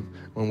house.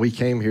 When we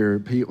came here,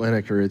 Pete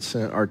Lineker had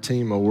sent our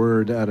team a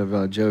word out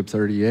of Job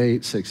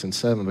 38, 6 and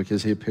 7,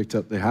 because he had picked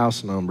up the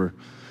house number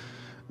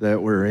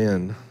that we're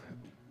in.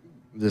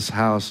 This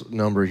house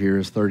number here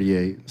is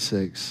 38,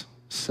 6,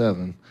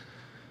 7.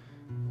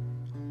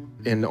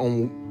 And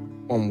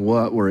on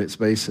what were its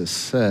basis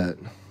set,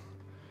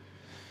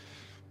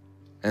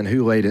 and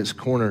who laid its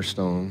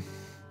cornerstone.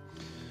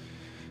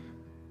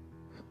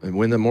 And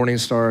when the morning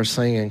stars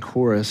sang in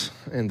chorus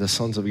and the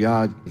sons of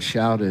God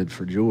shouted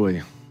for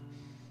joy.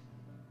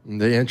 And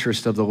the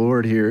interest of the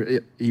Lord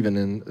here, even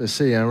in the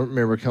city. I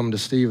remember coming to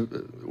Steve,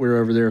 we were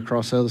over there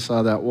across the other side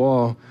of that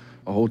wall,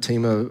 a whole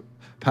team of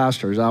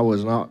pastors. I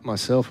was not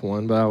myself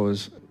one, but I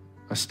was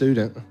a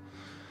student.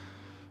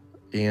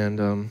 And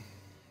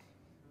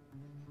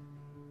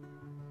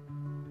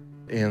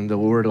the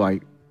Lord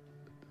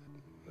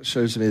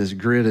shows me this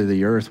grid of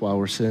the earth while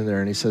we're sitting there,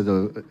 and he said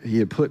he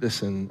had put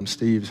this in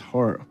Steve's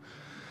heart.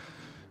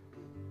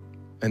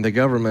 And the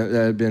government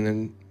that had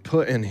been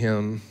put in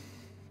him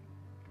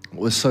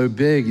was so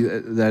big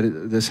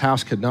that this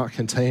house could not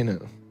contain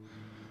it.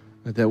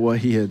 That what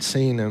he had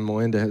seen and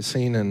Melinda had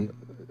seen, and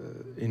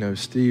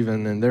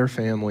Stephen and their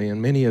family,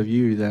 and many of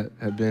you that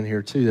have been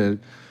here too, that have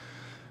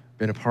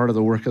been a part of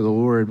the work of the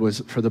Lord,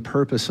 was for the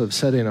purpose of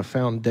setting a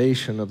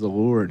foundation of the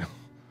Lord.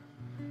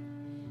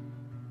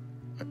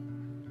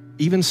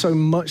 Even so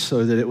much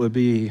so that it would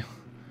be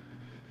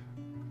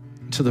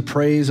to the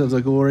praise of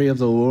the glory of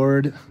the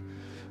Lord.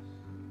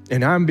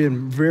 And I'm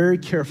being very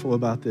careful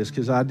about this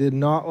because I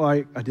didn't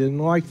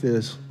like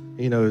this,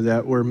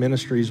 that where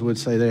ministries would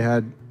say they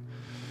had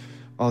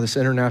all this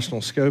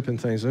international scope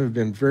and things. I've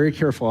been very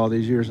careful all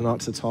these years not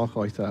to talk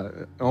like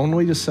that.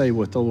 Only to say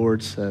what the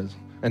Lord says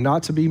and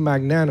not to be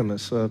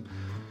magnanimous.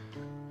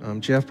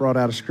 Jeff brought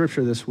out a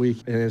scripture this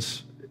week, and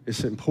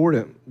it's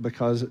important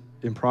because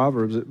in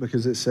Proverbs,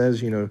 because it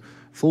says,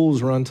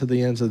 Fools run to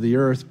the ends of the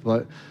earth,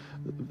 but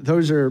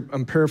those are,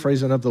 I'm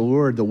paraphrasing of the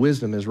Lord, the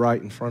wisdom is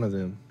right in front of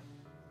them.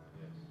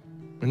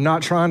 They're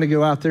not trying to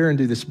go out there and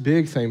do this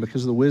big thing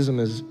because the wisdom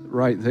is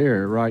right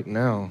there, right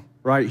now,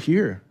 right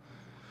here.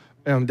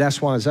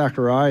 That's why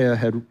Zechariah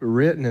had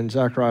written in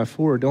Zechariah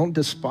 4, don't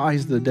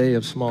despise the day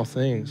of small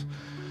things.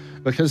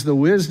 Because the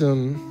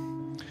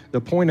wisdom,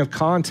 the point of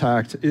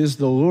contact is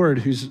the Lord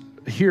who's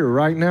here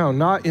right now,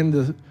 not in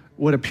the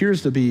what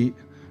appears to be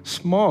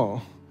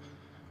small.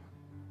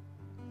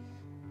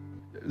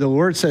 The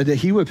Lord said that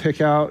he would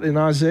pick out in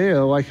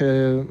Isaiah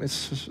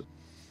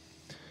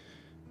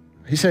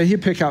he said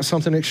he'd pick out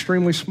something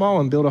extremely small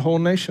and build a whole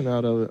nation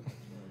out of it.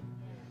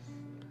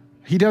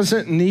 He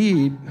doesn't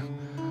need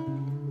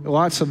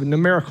lots of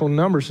numerical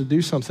numbers to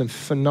do something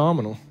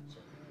phenomenal.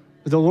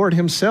 The Lord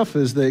himself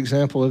is the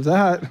example of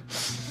that.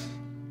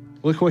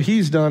 Look what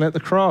he's done at the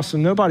cross,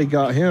 and nobody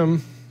got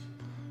him.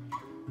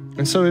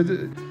 And so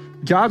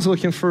God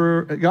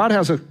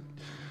has a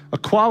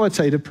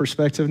qualitative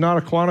perspective, not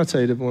a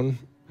quantitative one.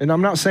 And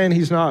I'm not saying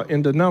he's not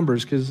into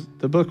numbers because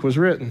the book was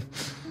written,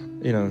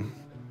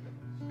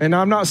 And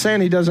I'm not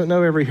saying he doesn't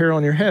know every hair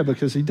on your head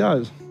because he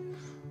does.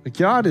 But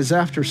God is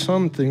after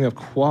something of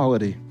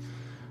quality,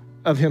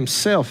 of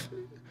himself,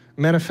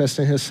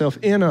 manifesting himself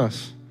in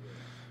us.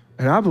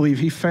 And I believe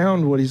he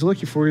found what he's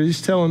looking for.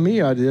 He's telling me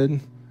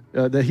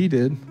that he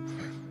did.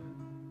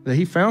 That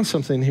he found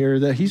something here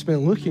that he's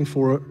been looking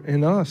for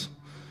in us.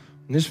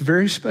 And it's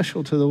very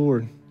special to the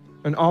Lord.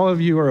 And all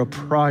of you are a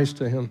prize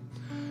to him.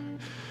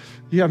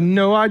 You have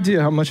no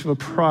idea how much of a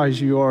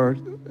prize you are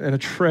and a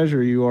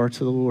treasure you are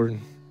to the Lord.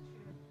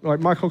 Like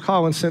Michael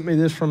Collins sent me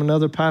this from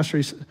another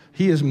pastor.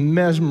 He is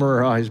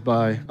mesmerized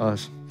by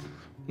us.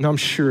 And I'm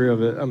sure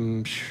of it.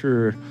 I'm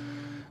sure.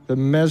 The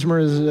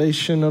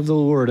mesmerization of the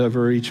Lord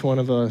over each one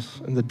of us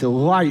and the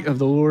delight of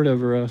the Lord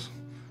over us.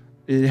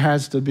 It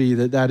has to be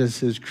that is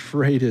his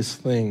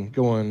greatest thing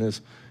going,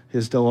 is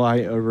his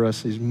delight over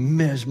us. He's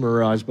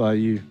mesmerized by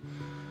you.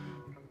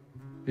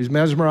 He's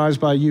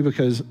mesmerized by you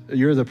because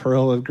you're the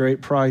pearl of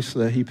great price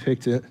that he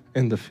picked it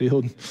in the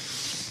field.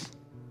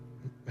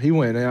 He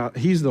went out.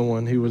 He's the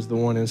one who was the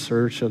one in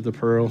search of the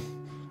pearl.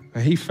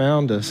 And he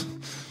found us.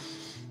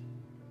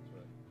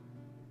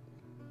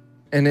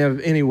 And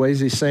anyways,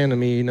 he's saying to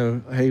me,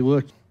 hey,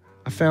 look,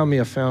 I found me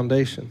a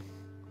foundation.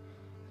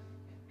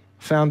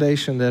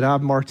 Foundation that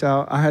I've marked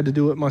out. I had to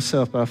do it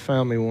myself, but I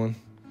found me one.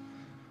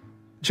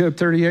 Job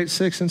 38,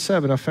 6 and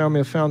 7, I found me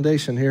a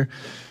foundation here.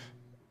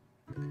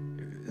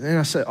 And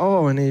I said,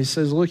 and he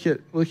says, look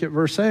at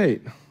verse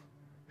 8.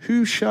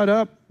 Who shut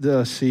up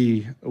the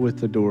sea with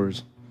the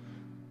doors?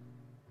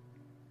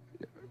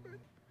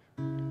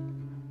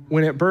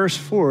 When it burst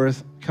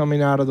forth,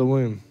 coming out of the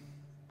womb.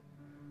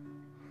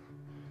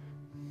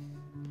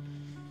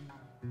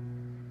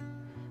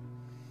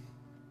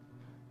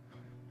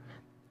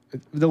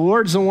 The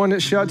Lord's the one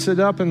that shuts it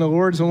up, and the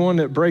Lord's the one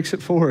that breaks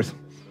it forth,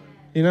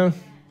 And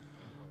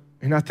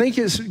I think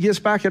it gets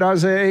back at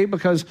Isaiah 8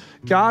 because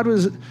God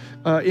was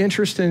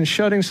interested in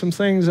shutting some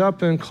things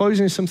up and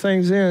closing some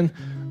things in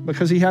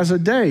because he has a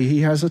day, he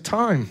has a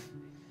time.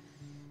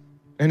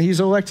 And he's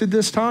elected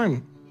this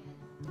time.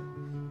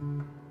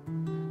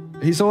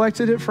 He's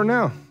elected it for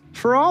now,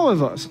 for all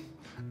of us.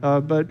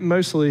 But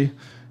mostly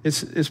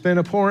it's been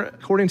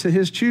according to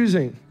his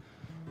choosing.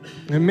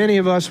 And many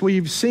of us,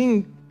 we've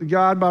seen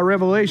God by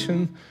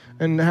revelation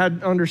and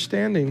had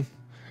understanding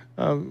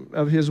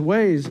of his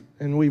ways,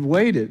 and we've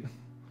waited.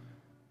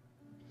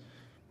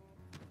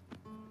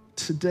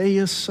 Today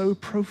is so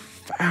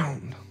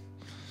profound.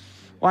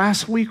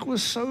 Last week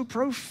was so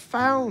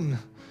profound,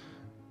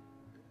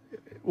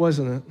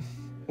 wasn't it,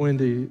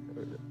 Wendy?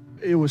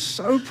 It was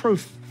so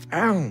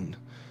profound.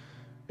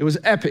 It was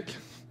epic.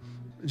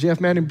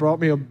 Jeff Manning brought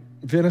me a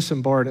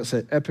venison bar and it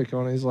said epic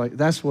on it. He's like,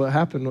 that's what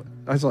happened.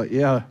 I was like,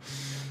 yeah.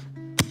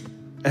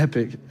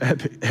 Epic,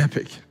 epic,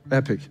 epic,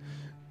 epic.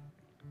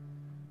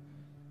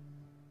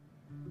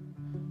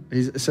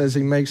 It says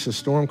he makes the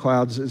storm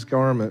clouds his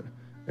garment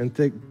and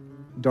thick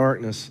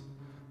darkness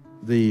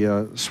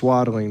the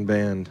swaddling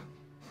band.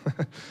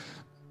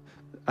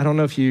 I don't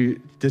know if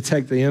you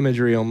detect the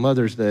imagery on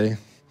Mother's Day.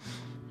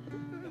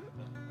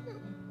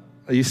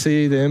 You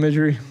see the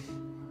imagery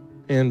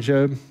in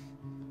Job?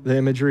 The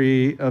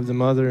imagery of the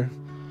mother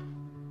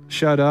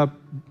shut up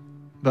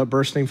but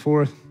bursting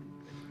forth.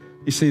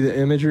 You see the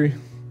imagery?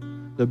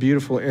 The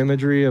beautiful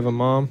imagery of a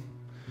mom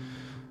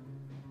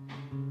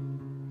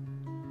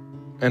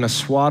and a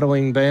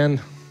swaddling band,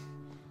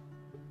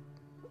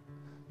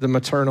 the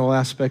maternal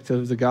aspect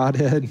of the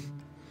Godhead.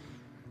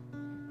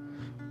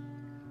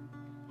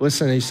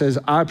 Listen, he says,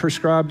 I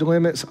prescribed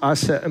limits, I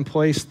set in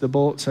place the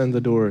bolts and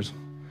the doors.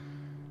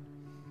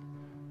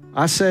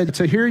 I said,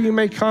 to here you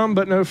may come,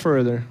 but no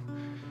further.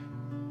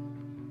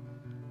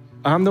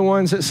 I'm the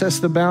ones that sets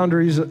the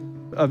boundaries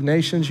of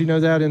nations. You know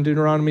that in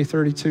Deuteronomy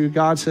 32.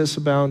 God sets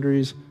the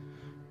boundaries.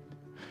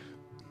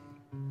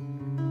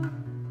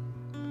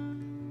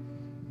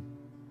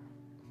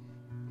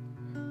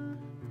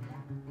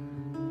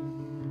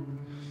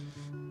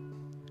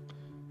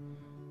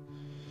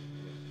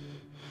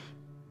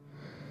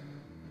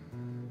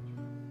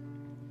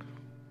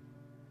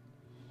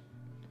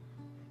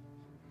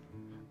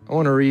 I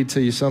want to read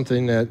to you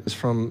something that is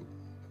from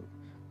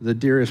the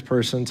dearest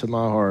person to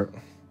my heart,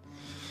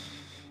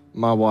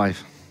 my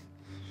wife.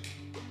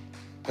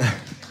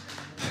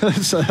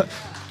 So,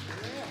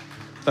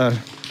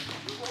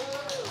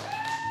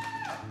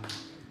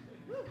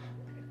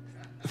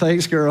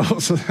 thanks,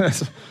 girls.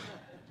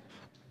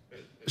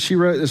 She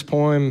wrote this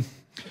poem,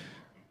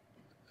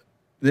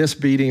 This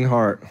Beating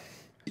Heart.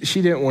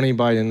 She didn't want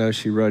anybody to know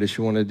she wrote it.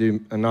 She wanted to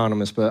do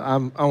anonymous, but I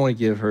want to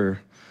give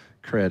her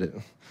credit.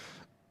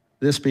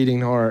 This beating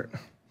heart.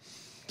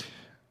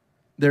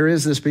 There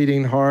is this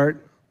beating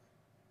heart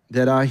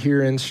that I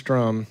hear and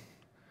strum.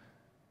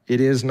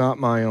 It is not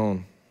my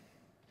own.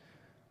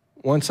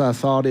 Once I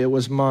thought it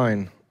was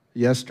mine.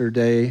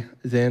 Yesterday,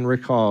 then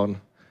recalled.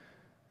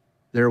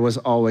 There was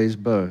always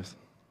both.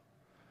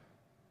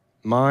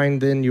 Mine,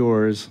 then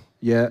yours,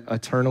 yet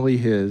eternally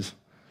his.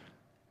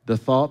 The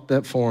thought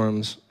that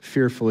forms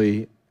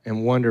fearfully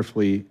and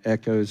wonderfully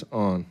echoes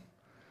on.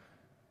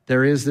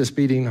 There is this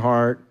beating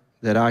heart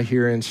that I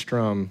hear and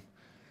strum.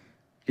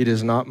 It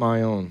is not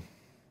my own.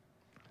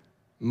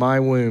 My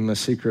womb, a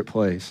secret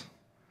place,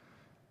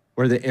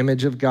 where the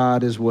image of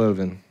God is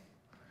woven.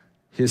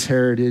 His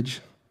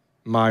heritage,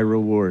 my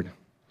reward.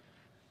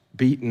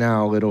 Beat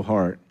now, little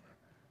heart.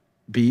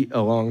 Beat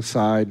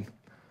alongside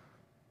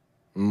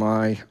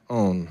my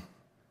own.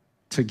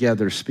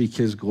 Together speak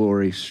his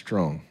glory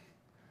strong.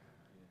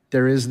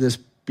 There is this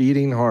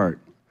beating heart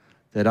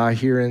that I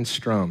hear and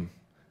strum.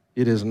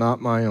 It is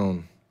not my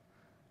own.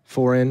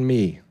 For in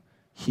me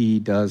he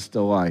does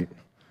delight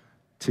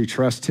to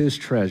trust his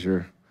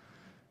treasure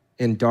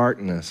in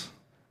darkness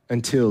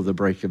until the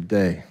break of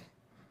day.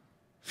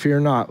 Fear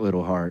not,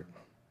 little heart,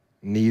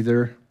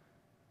 neither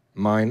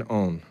mine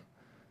own.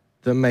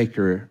 The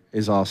Maker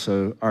is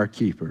also our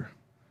keeper,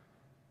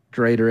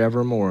 greater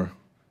evermore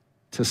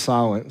to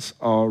silence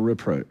all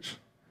reproach.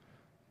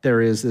 There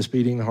is this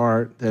beating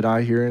heart that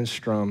I hear and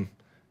strum.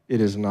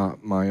 It is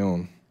not my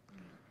own.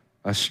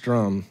 A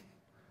strum,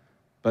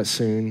 but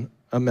soon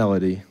a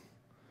melody,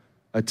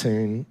 a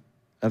tune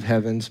of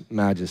heaven's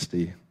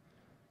majesty.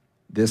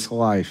 This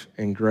life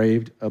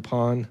engraved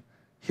upon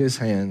his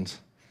hands.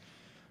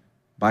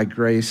 By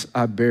grace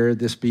I bear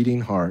this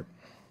beating heart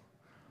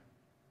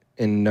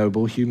in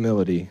noble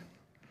humility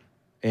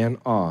and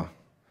awe.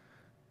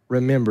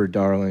 Remember,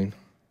 darling,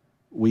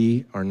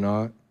 we are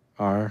not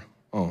our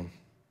own.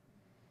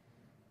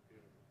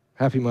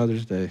 Happy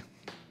Mother's Day.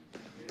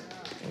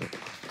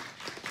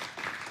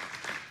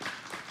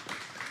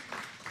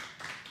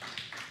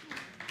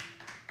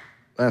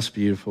 That's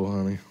beautiful,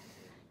 honey.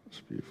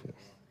 That's beautiful.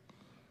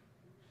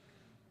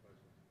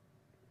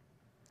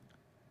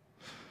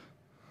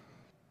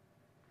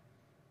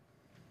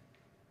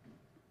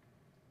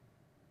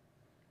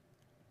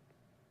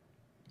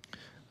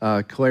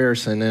 Claire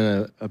sent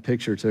in a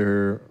picture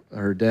to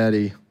her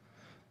daddy.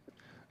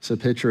 It's a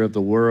picture of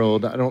the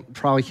world.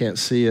 Probably can't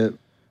see it.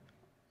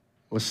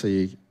 Let's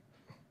see.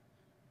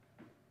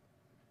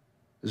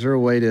 Is there a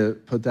way to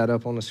put that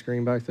up on the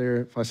screen back there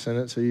if I send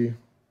it to you?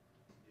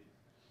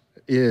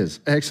 It is.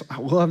 Excellent. I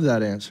love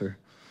that answer.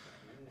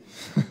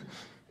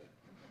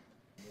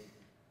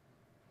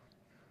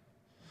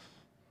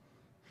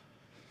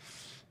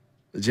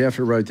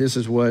 Jeffrey wrote, this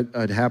is what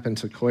had happened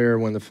to Claire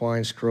when the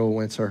flying scroll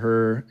went to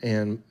her,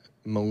 and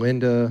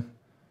Melinda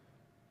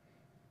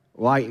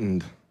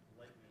lightninged.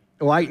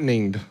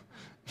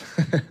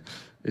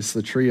 It's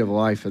the tree of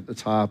life at the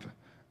top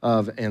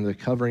of, and the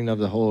covering of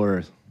the whole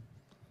earth.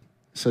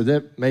 So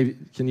that maybe,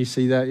 can you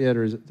see that yet,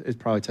 or it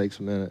probably takes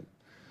a minute?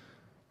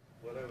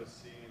 What I was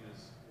seeing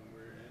is when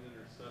we were in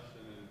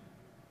intercession, and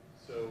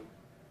so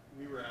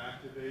we were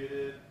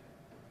activated,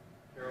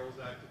 Carol was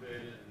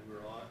activated, and we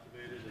were all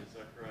activated in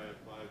Zechariah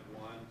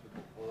 5:1 to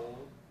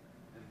behold,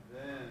 and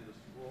then the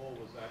scroll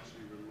was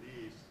actually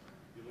released.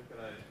 If you look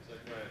at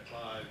Zechariah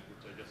 5,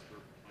 which I guess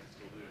I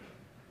still do,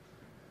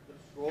 the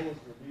scroll was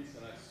released,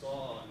 and I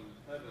saw in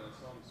heaven, I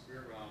saw in the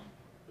spirit realm,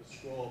 the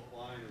scroll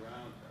flying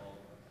around to all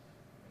of us.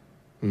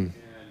 And,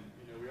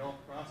 we all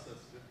process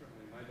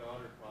differently. My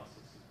daughter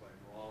processes by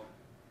drawing.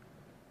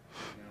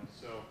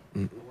 So I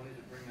wanted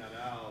to bring that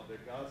out,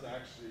 that God's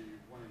actually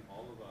wanting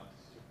all of us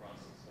to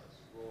process that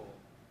scroll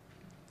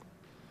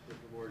that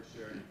the Lord is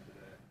sharing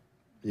today.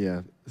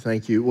 Yeah,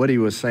 thank you. What he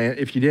was saying,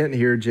 if you didn't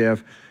hear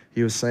Jeff,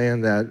 he was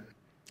saying that,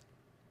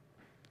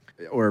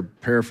 or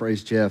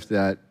paraphrase Jeff,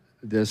 that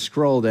the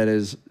scroll that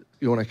is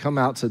going to come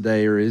out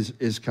today, or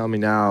is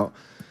coming out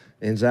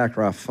in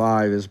Zechariah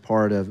 5, is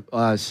part of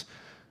us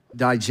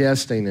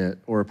digesting it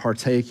or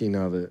partaking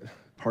of it,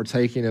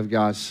 partaking of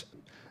God's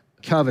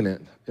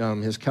covenant,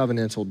 his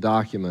covenantal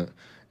document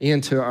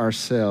into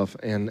ourself,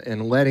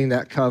 and letting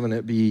that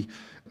covenant be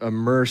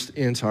immersed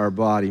into our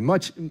body,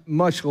 much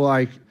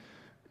like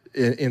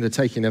in the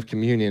taking of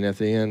communion at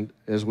the end,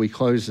 as we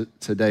close it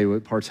today, we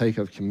partake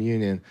of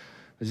communion.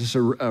 It's just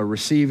a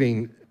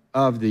receiving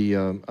of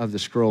the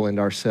scroll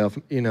into ourself.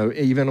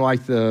 Even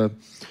like the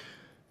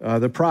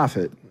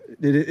prophet.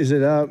 Is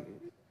it up?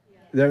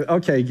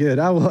 Okay, good.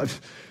 I love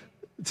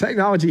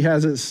technology.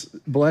 Has its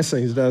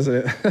blessings,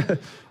 doesn't it?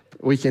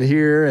 we can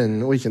hear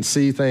and we can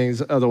see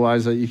things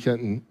otherwise that you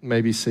couldn't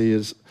maybe see.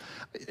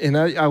 And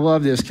I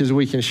love this because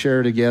we can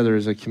share together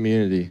as a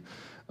community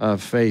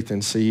of faith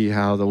and see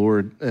how the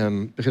Lord,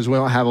 because we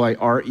don't have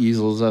like art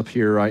easels up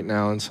here right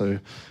now, and so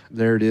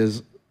there it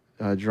is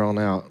drawn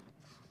out.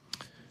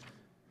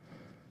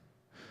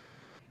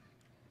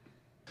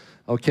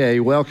 Okay,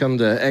 welcome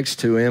to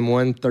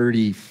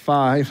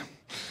X2M.135.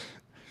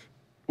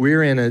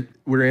 We're in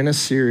a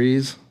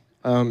series.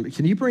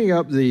 Can you bring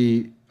up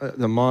the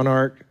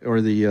monarch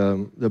or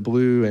the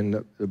blue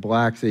and the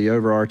black, the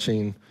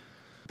overarching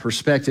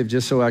perspective,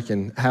 just so I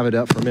can have it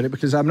up for a minute?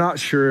 Because I'm not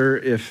sure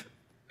if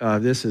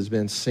this has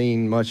been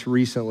seen much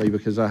recently,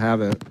 because I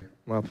haven't.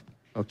 Well,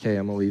 okay,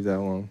 I'm gonna leave that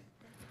alone.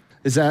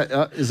 Is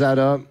that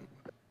up?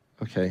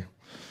 Okay.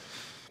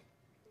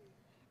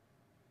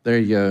 There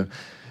you go.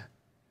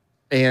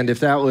 And if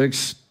that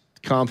looks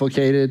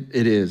complicated,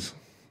 it is.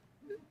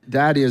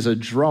 That is a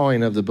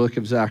drawing of the book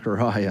of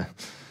Zechariah.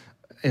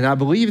 And I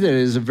believe that it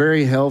is a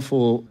very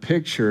helpful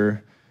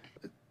picture.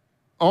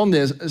 On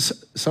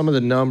this, some of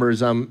the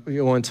numbers, I'm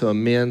going to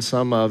amend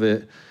some of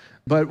it.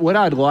 But what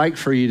I'd like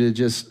for you to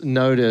just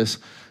notice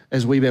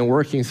as we've been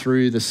working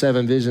through the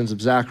 7 visions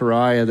of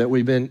Zechariah,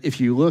 that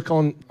if you look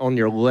on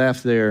your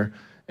left there,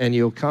 and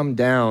you'll come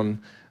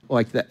down,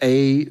 like the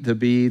A, the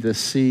B, the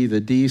C, the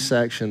D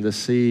section, the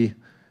C.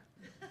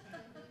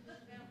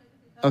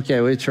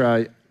 Okay, we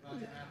try.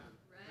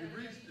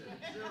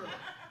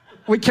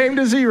 We came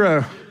to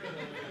 0.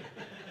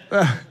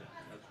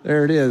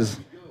 There it is.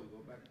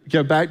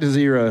 Go back to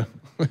 0.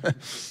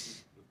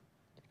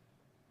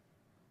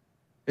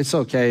 It's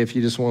okay if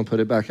you just want to put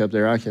it back up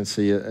there. I can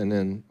see it, and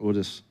then we'll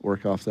just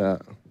work off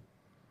that.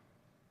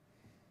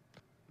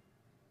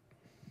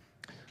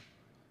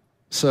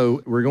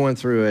 So we're going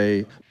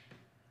through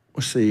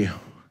let's see.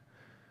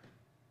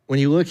 When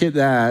you look at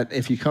that,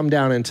 if you come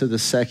down into the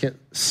second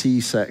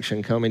C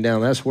section coming down,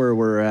 that's where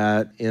we're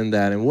at in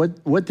that. And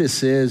what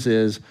this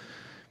is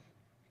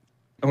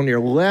on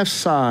your left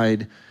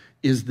side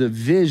is the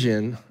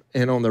vision,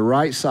 and on the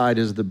right side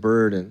is the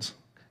burdens.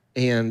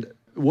 And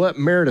what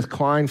Meredith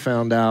Klein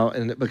found out,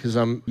 and because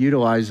I'm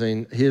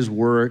utilizing his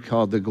work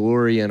called The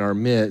Glory in Our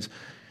Midst,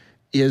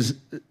 is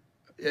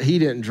he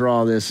didn't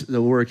draw this. The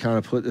Lord kind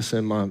of put this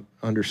in my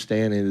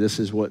understanding. This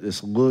is what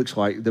this looks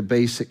like, the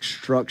basic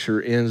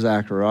structure in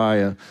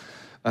Zechariah.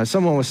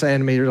 Someone was saying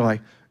to me, they're like,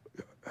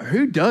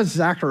 who does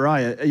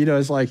Zechariah?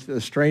 It's like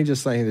the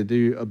strangest thing to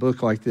do a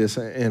book like this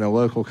in a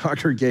local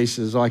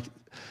congregation. Is like,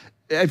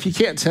 if you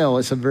can't tell,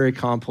 it's a very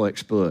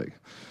complex book.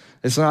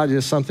 It's not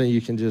just something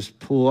you can just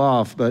pull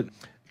off. But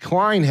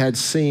Klein had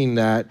seen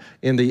that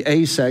in the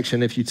A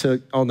section, if you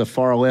took on the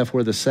far left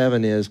where the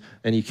 7 is,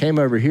 and you came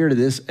over here to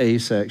this A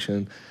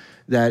section,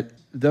 that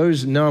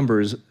those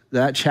numbers,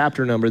 that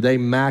chapter number, they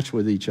match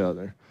with each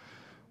other.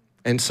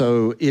 And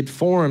so it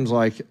forms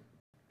like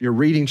you're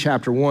reading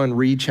chapter 1,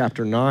 read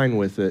chapter 9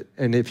 with it.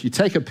 And if you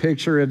take a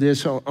picture of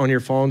this on your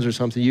phones or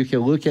something, you can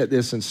look at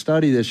this and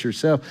study this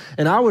yourself.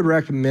 And I would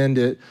recommend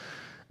it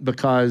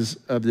because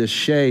of this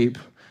shape.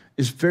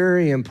 Is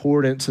very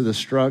important to the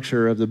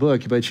structure of the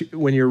book. But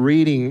when you're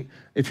reading,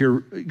 if you're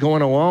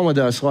going along with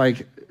us,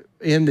 like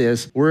in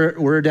this,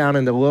 we're down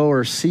in the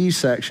lower C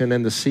section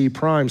and the C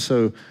prime.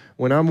 So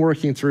when I'm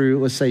working through,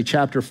 let's say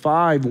chapter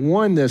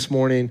 5:1 this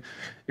morning,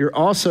 you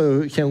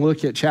also can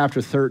look at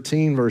chapter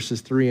 13,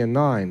 verses 3 and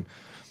 9,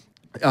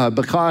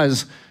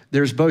 because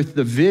there's both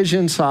the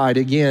vision side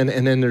again,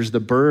 and then there's the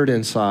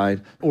burden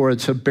side, or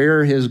to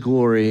bear his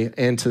glory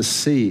and to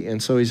see.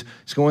 And so he's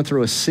going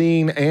through a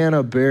seeing and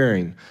a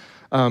bearing.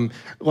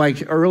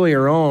 Like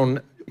earlier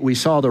on, we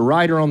saw the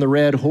rider on the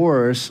red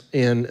horse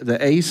in the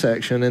A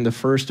section in the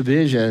first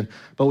vision,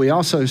 but we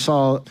also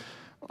saw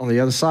on the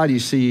other side, you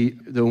see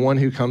the one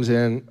who comes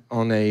in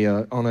on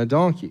a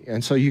donkey.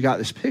 And so you got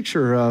this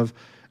picture of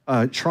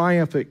a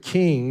triumphant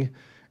king,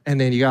 and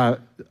then you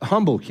got a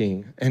humble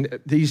king. And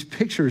these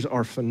pictures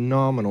are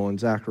phenomenal in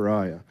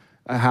Zechariah,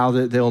 how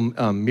that they'll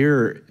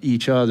mirror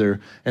each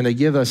other, and they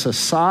give us a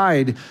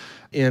side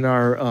in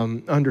our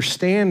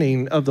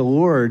understanding of the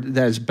Lord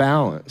that's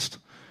balanced.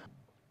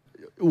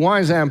 Why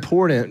is that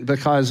important?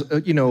 Because, a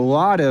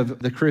lot of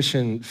the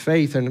Christian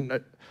faith, and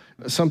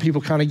some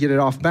people kind of get it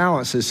off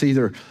balance. It's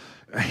either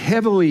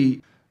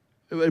heavily,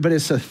 but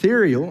it's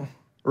ethereal,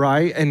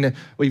 right? And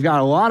we've got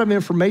a lot of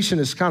information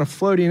that's kind of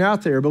floating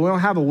out there, but we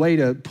don't have a way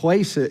to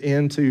place it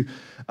into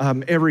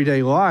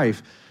everyday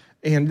life.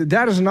 And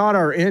that is not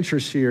our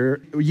interest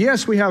here.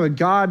 Yes, we have a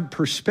God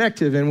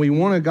perspective, and we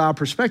want a God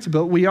perspective,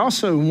 but we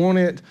also want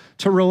it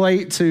to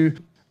relate to,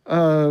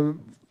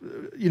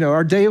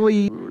 our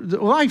daily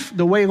life,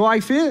 the way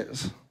life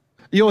is.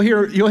 You'll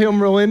hear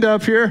Melinda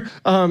up here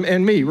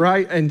and me,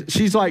 right? And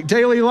she's like,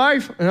 daily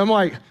life, and I'm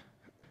like,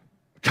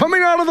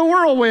 coming out of the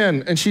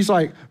whirlwind, and she's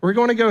like, we're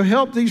going to go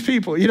help these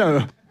people.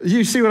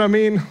 You see what I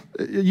mean?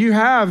 You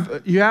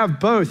have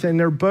both, and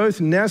they're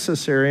both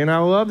necessary. And I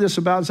love this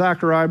about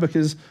Zechariah,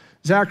 because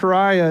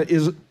Zechariah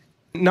is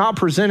not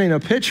presenting a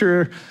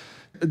picture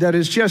that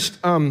is just,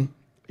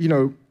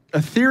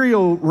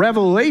 ethereal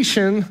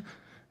revelation.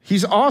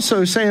 he's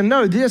also saying,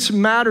 no, this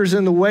matters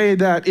in the way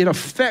that it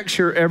affects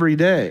your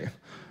everyday.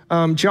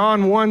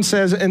 John 1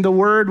 says, and the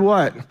word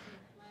what?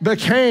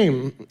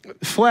 Became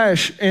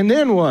flesh, and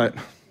then what?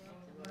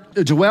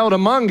 It dwelled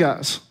among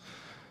us.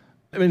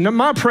 I mean,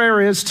 my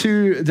prayer is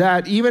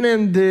that even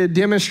in the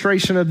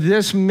demonstration of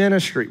this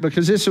ministry,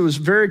 because this was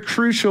very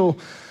crucial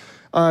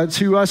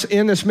to us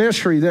in this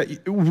ministry,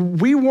 that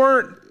we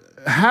weren't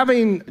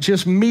having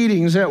just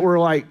meetings that were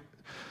like,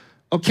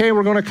 okay,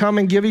 we're going to come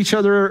and give each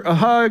other a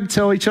hug,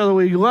 tell each other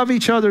we love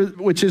each other,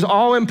 which is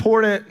all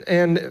important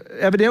and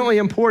evidently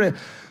important,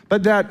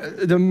 but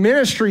that the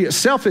ministry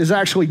itself is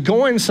actually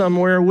going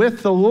somewhere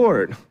with the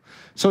Lord.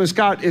 So it's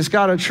got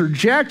a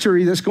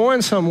trajectory that's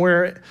going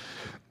somewhere,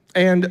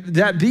 and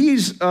that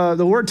the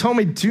Lord told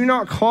me, do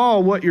not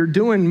call what you're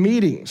doing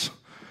meetings,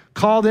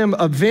 call them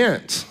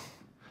events,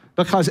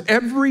 because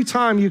every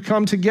time you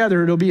come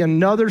together, it'll be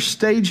another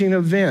staging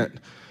event.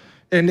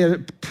 And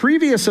the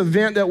previous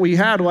event that we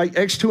had, like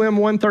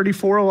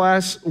X2M.134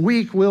 last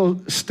week,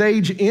 will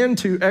stage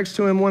into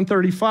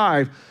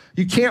X2M.135.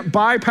 You can't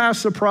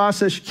bypass the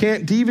process. You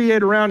can't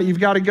deviate around it. You've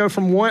got to go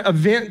from one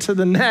event to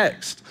the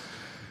next.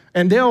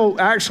 And they'll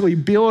actually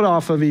build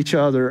off of each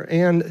other.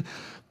 And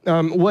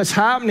what's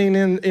happening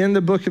in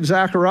the book of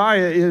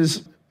Zechariah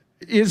is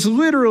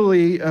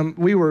literally,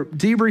 we were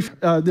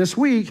debriefed this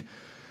week,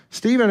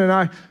 Stephen and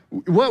I,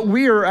 what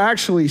we are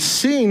actually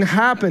seeing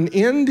happen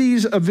in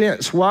these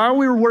events while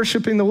we were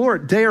worshiping the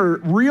Lord, they are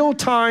real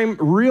time,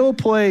 real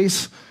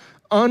place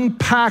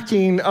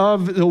unpacking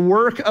of the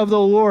work of the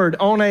Lord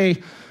on a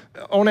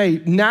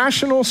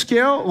national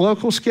scale,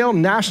 local scale,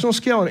 national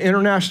scale, and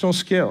international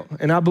scale.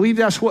 And I believe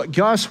that's what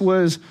Gus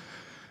was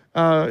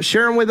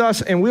sharing with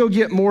us, and we'll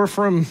get more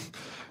from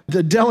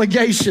the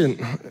delegation,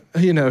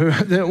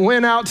 that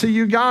went out to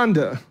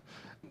Uganda.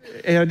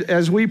 And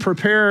as we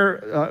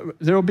prepare,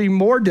 there'll be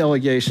more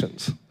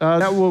delegations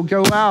that will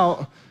go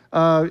out,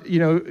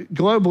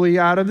 globally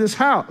out of this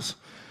house.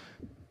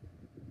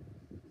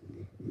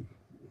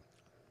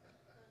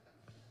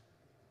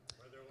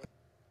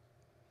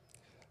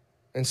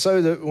 And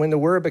so when the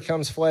word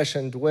becomes flesh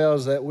and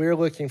dwells, that we're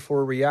looking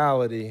for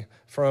reality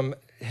from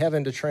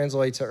heaven to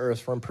translate to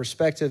earth, from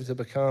perspective to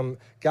become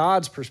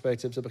God's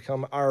perspective to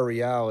become our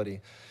reality.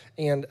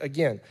 And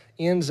again,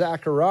 in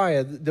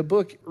Zechariah, the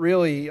book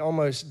really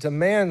almost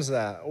demands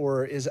that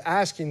or is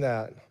asking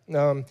that.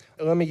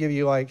 Let me give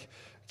you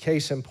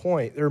case in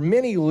point. There are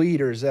many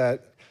leaders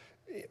that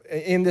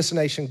in this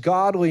nation,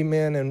 godly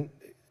men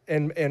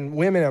and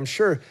women, I'm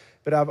sure,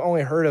 but I've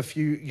only heard a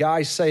few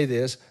guys say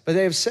this, but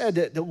they have said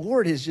that the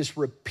Lord has just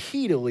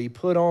repeatedly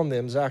put on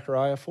them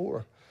Zechariah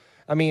 4.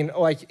 I mean,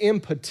 in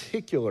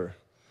particular,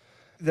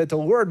 that the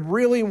Lord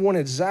really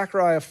wanted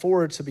Zechariah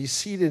 4 to be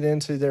seated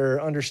into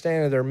their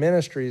understanding of their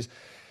ministries.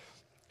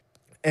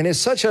 And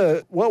it's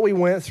what we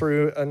went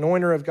through,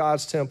 Anointer of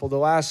God's Temple, the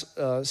last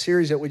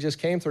series that we just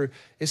came through,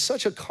 is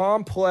such a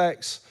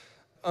complex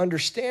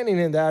understanding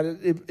in that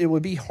it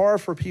would be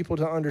hard for people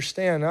to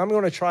understand. And I'm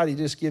going to try to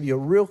just give you a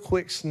real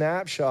quick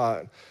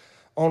snapshot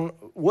on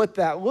what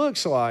that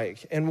looks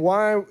like and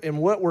why and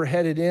what we're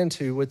headed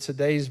into with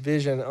today's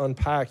vision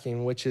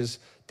unpacking, which is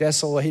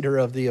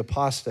Desolator of the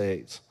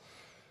Apostates.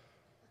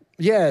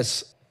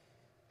 Yes.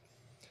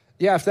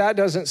 Yeah, if that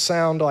doesn't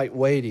sound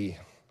weighty.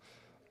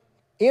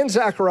 In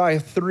Zechariah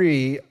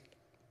 3,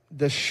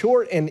 the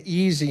short and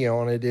easy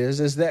on it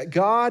is that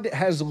God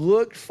has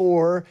looked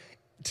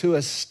to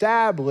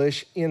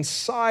establish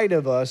inside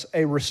of us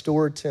a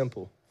restored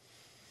temple.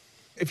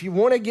 If you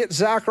want to get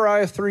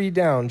Zechariah 3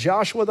 down,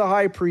 Joshua the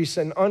high priest,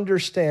 and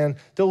understand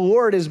the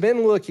Lord has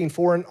been looking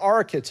for an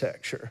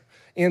architecture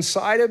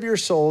inside of your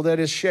soul that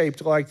is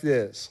shaped like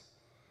this.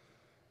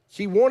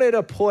 He wanted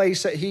a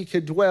place that he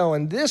could dwell,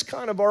 and this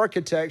kind of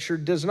architecture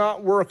does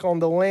not work on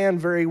the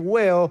land very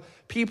well.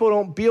 People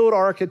don't build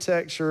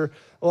architecture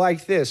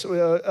like this.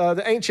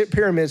 The ancient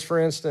pyramids, for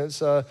instance,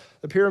 the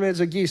pyramids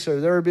of Giza,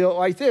 they were built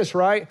like this,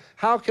 right?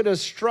 How could a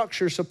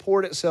structure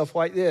support itself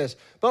like this?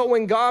 But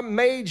when God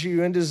made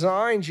you and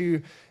designed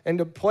you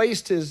and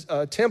placed his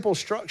temple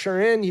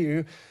structure in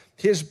you,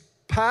 his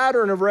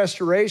pattern of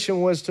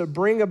restoration was to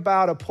bring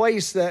about a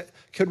place that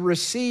could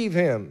receive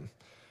him.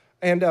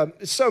 And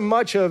so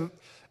much of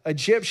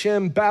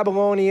Egyptian,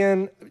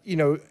 Babylonian,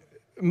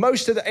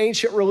 most of the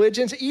ancient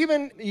religions,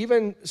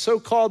 even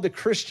so-called the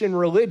Christian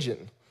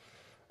religion,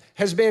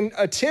 has been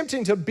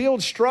attempting to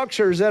build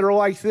structures that are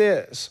like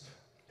this.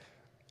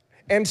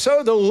 And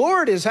so the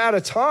Lord has had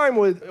a time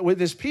with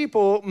his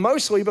people,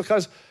 mostly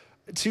because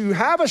to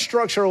have a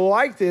structure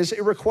like this,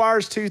 it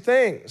requires two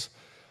things: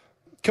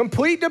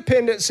 complete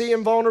dependency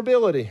and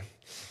vulnerability.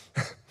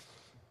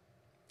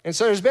 And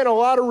so there's been a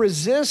lot of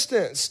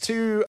resistance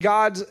to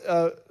God's,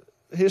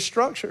 his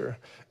structure.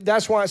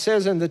 That's why it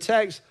says in the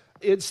text,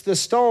 it's the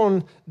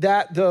stone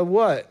that the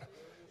what?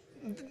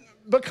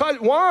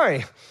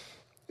 Why?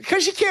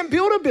 Because you can't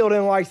build a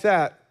building like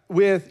that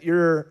with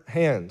your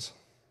hands.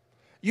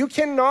 You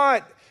can't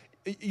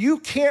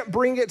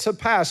bring it to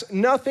pass.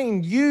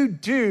 Nothing you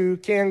do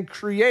can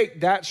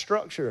create that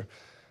structure.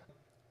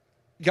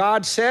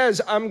 God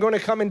says, I'm going to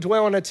come and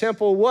dwell in a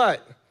temple,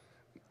 what?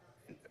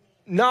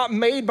 Not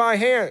made by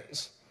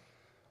hands.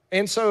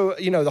 And so,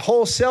 the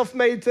whole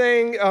self-made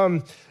thing,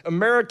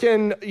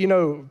 American,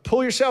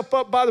 pull yourself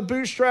up by the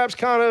bootstraps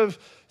kind of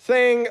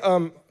thing,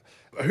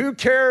 who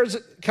cares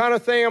kind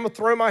of thing. I'm going to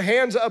throw my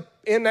hands up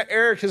in the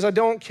air because I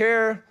don't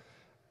care.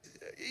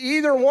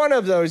 Either one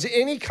of those,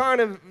 any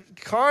kind of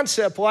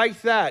concept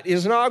like that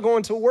is not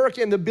going to work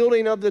in the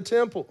building of the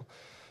temple,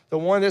 the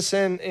one that's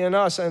in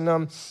us.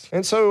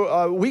 And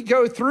so we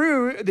go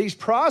through these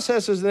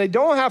processes, and they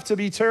don't have to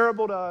be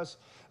terrible to us.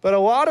 But a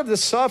lot of the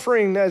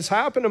suffering that's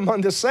happened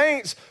among the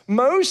saints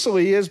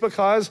mostly is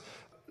because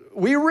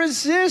we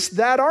resist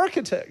that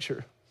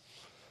architecture.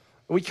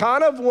 We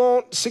kind of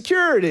want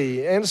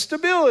security and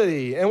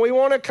stability, and we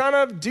want to kind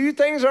of do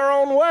things our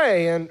own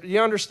way. And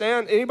you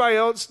understand? Anybody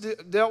else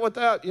dealt with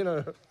that?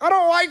 I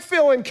don't like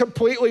feeling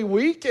completely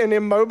weak and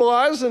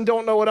immobilized and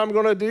don't know what I'm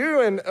going to do.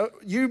 And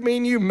you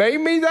mean you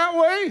made me that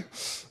way?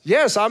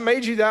 Yes, I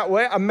made you that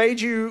way. I made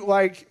you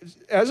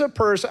as a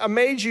person, I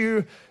made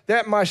you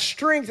that my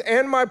strength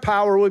and my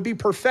power would be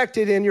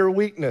perfected in your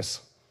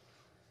weakness.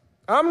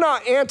 I'm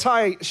not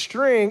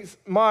anti-strength,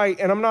 might,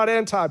 and I'm not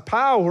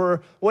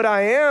anti-power. What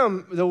I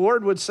am, the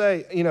Lord would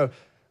say,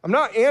 I'm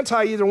not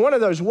anti either one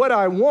of those. What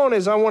I want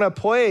is I want a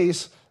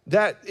place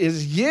that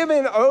is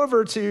given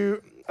over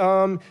to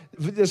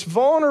this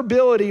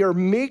vulnerability or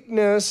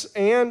meekness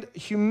and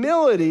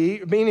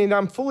humility, meaning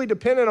I'm fully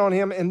dependent on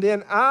him, and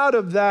then out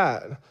of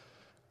that,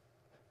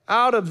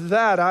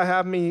 I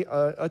have me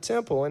a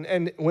temple.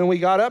 And when we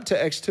got up to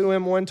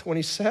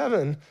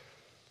X2M.135,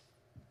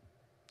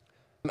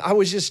 I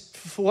was just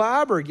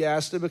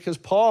flabbergasted because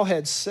Paul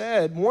had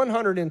said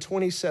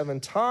 127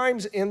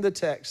 times in the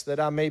text that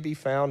I may be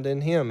found in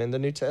him in the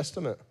New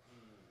Testament.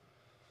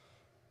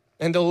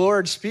 And the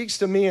Lord speaks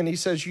to me and he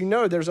says,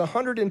 there's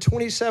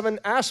 127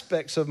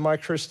 aspects of my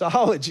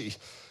Christology.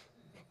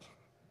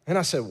 And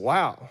I said,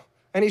 wow.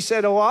 And he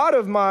said, a lot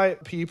of my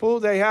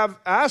people, they have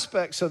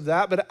aspects of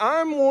that, but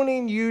I'm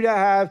wanting you to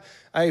have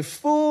a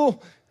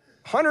full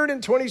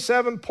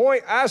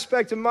 127-point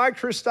aspect of my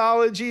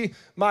Christology,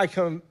 my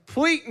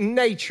complete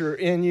nature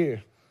in you.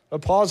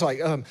 But Paul's like,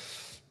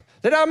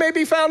 that I may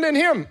be found in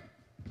him.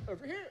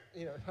 Over here,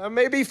 I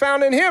may be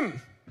found in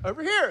him.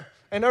 Over here,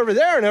 and over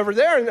there, and over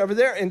there, and over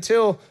there,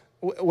 until,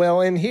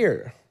 in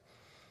here.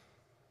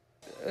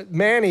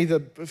 Manny,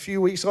 a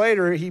few weeks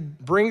later, he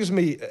brings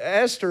me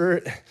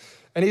Esther,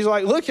 and he's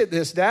like, look at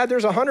this, Dad.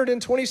 There's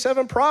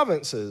 127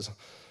 provinces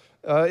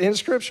in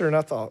Scripture. And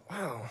I thought,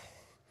 wow.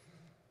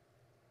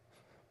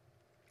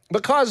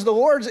 Because the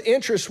Lord's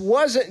interest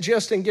wasn't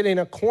just in getting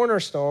a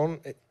cornerstone.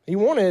 He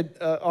wanted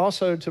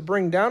also to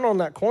bring down on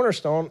that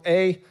cornerstone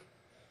a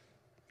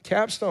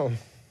capstone.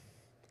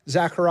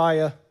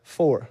 Zechariah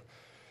 4.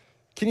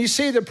 Can you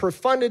see the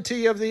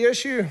profundity of the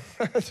issue?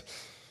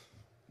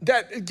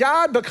 That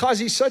God, because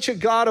he's such a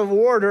God of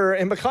order,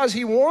 and because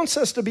he wants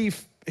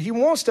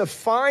to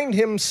find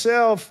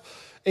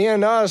himself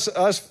in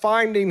us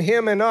finding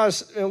him in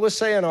us, let's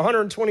say in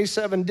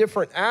 127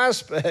 different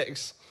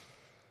aspects,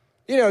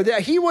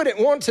 that he wouldn't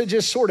want to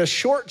just sort of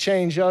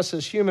shortchange us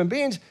as human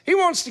beings. He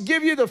wants to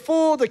give you the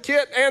full, the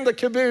kit, and the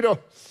caboodle.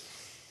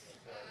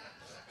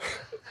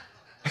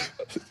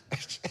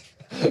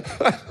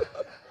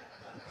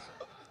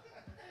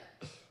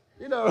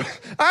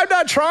 I'm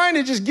not trying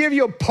to just give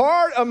you a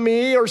part of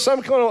me or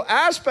some kind of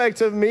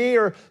aspect of me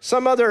or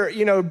some other,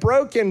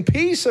 broken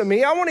piece of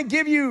me. I want to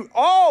give you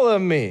all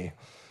of me.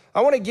 I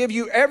want to give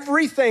you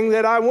everything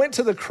that I went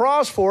to the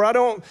cross for. I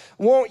don't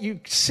want you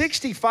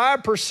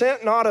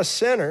 65% not a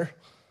sinner.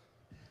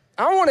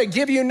 I want to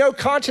give you no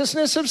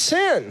consciousness of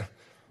sin.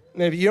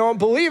 And if you don't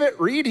believe it,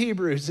 read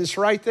Hebrews. It's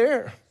right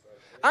there.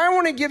 I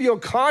want to give you a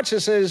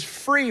consciousness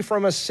free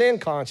from a sin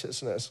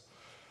consciousness.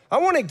 I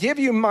want to give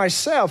you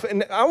myself,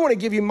 and I want to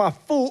give you my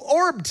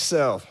full-orbed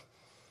self.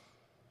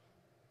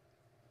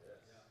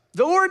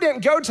 The Lord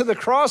didn't go to the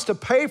cross to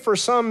pay for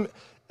some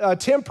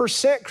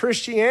 10%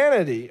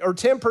 Christianity or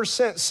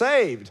 10%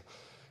 saved.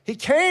 He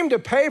came to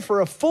pay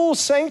for a full,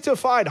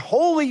 sanctified,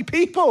 holy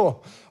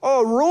people,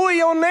 a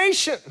royal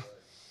nation.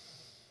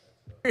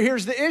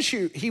 Here's the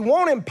issue. He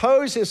won't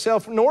impose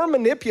himself nor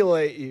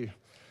manipulate you.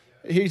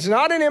 He's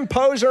not an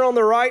imposer on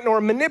the right nor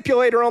a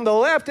manipulator on the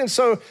left, and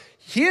so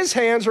his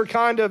hands are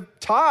kind of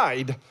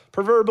tied,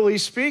 proverbially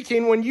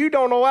speaking, when you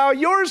don't allow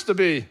yours to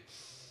be.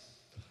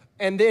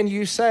 And then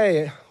you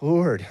say,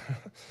 Lord,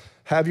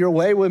 have your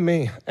way with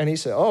me. And he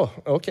said, oh,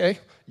 okay,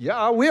 yeah,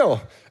 I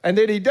will. And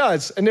then he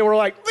does. And then we're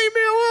like, leave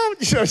me alone.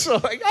 So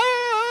like,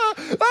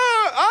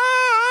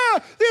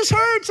 this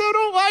hurts. I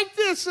don't like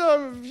this.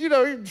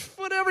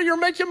 Whatever, you're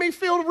making me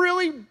feel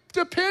really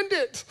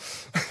dependent.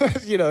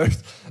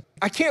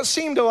 I can't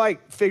seem to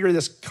figure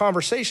this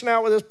conversation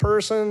out with this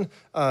person.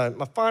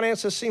 My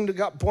finances seem to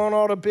got blown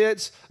all to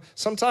bits.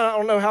 Sometimes I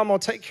don't know how I'm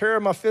going to take care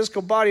of my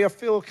physical body. I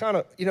feel kind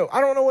of,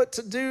 I don't know what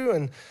to do.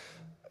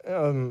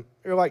 And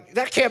you're like,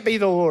 that can't be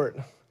the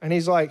Lord. And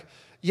he's like,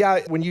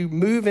 Yeah, when you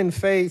move in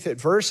faith,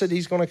 adversity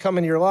is going to come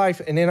into your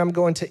life, and then I'm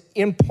going to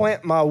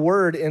implant my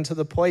word into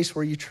the place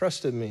where you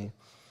trusted me.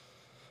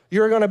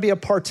 You're going to be a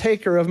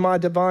partaker of my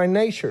divine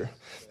nature.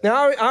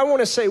 Now, I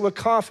want to say with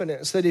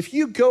confidence that if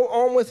you go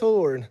on with the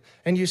Lord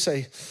and you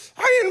say,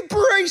 I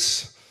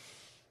embrace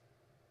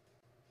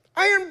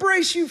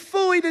you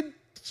fully to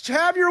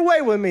have your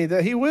way with me,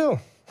 that he will.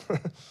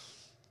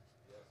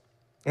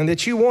 And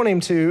that you want him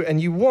to, and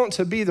you want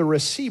to be the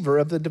receiver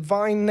of the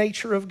divine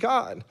nature of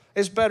God.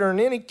 It's better than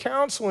any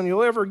counseling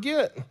you'll ever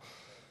get.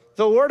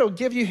 The Lord will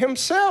give you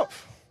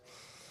himself.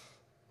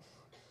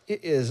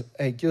 It is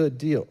a good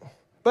deal.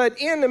 But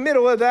in the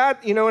middle of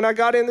that, and I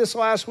got in this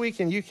last week,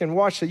 and you can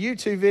watch the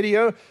YouTube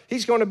video,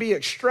 he's going to be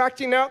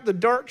extracting out the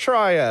dark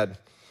triad,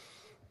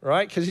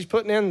 right? Because he's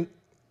putting in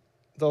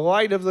the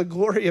light of the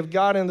glory of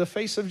God in the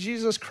face of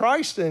Jesus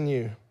Christ in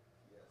you.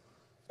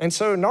 And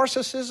so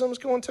narcissism is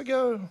going to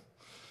go.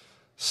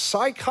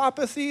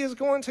 Psychopathy is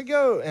going to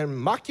go, and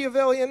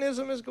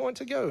Machiavellianism is going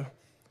to go.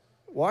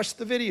 Watch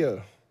the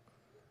video.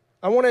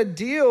 I want to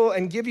deal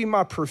and give you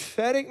my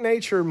prophetic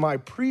nature, my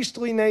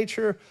priestly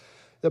nature,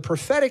 the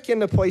prophetic in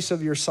the place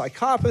of your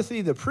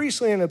psychopathy, the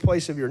priestly in the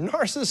place of your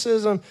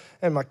narcissism,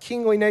 and my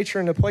kingly nature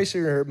in the place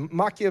of your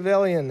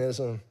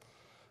Machiavellianism.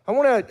 I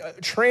want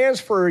to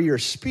transfer your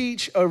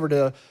speech over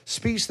to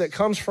speech that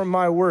comes from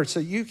my word so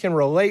you can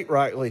relate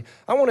rightly.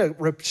 I want to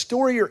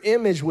restore your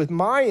image with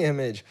my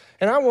image,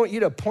 and I want you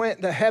to plant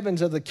the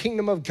heavens of the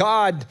kingdom of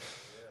God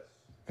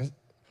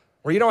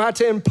where you don't have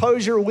to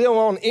impose your will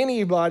on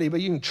anybody, but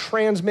you can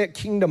transmit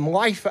kingdom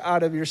life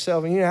out of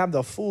yourself, and you have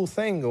the full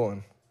thing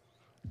going.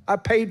 I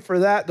paid for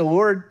that. The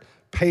Lord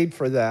paid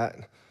for that,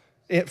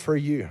 for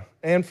you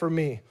and for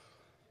me.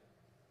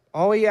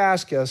 All he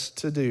asks us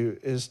to do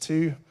is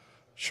to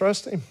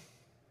trust him.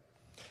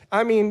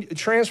 I mean,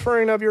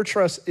 transferring of your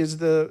trust is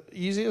the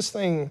easiest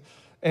thing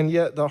and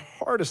yet the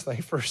hardest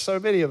thing for so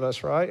many of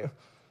us, right?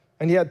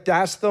 And yet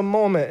that's the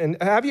moment. And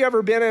have you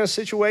ever been in a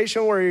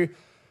situation where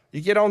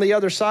you get on the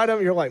other side of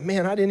it, you're like,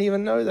 man, I didn't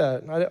even know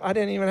that. I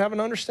didn't even have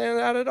an understanding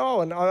of that at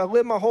all. And I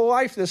lived my whole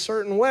life this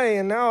certain way,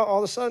 and now all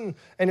of a sudden,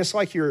 and it's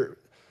like you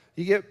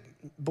get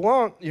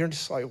blunt, you're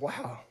just like,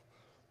 wow.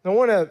 I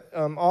want to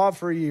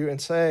offer you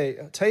and say,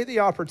 take the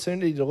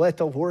opportunity to let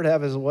the Lord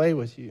have his way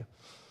with you.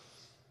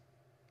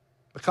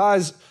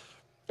 Because,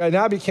 and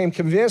I became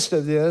convinced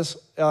of this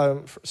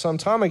some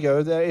time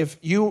ago, that if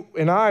you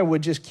and I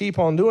would just keep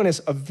on doing this,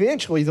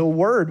 eventually the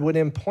word would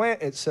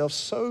implant itself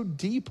so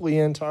deeply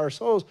into our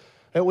souls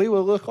that we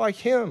would look like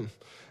him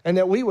and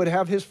that we would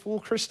have his full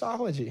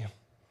Christology,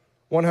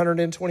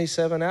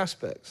 127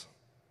 aspects.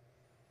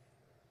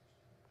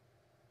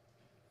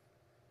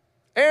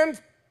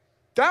 And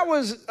that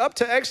was up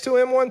to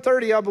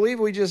X2M.130. I believe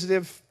we just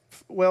did,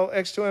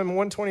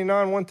 X2M.129,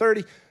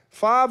 130.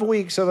 5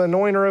 weeks of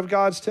anointer of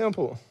God's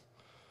temple.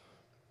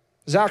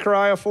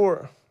 Zechariah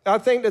 4. I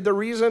think that the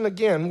reason,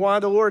 again, why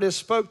the Lord has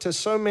spoke to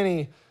so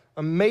many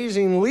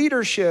amazing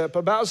leadership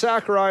about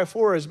Zechariah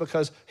 4 is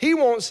because he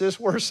wants this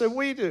worse than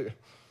we do.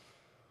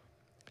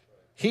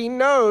 He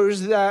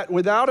knows that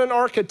without an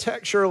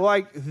architecture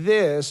like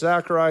this,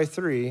 Zechariah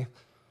 3,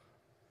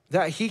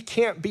 that he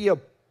can't be a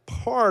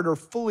part or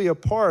fully a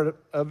part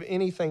of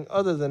anything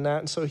other than that.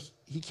 And so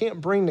he can't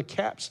bring the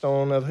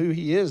capstone of who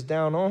he is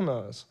down on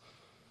us.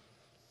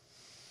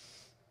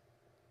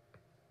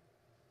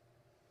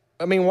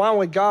 I mean, why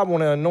would God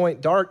want to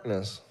anoint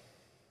darkness?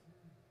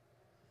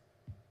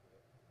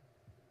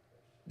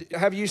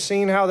 Have you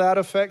seen how that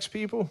affects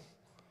people?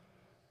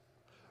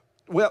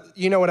 Well,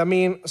 you know what I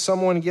mean?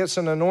 Someone gets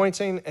an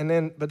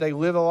anointing but they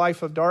live a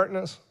life of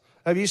darkness.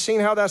 Have you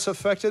seen how that's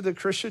affected the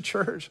Christian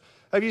church?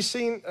 Have you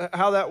seen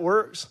how that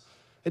works?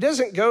 It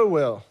doesn't go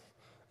well.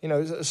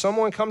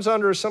 Someone comes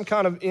under some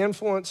kind of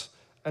influence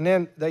and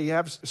then they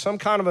have some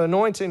kind of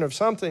anointing of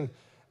something,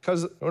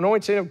 because the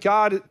anointing of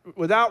God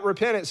without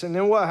repentance, and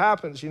then what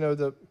happens?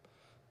 The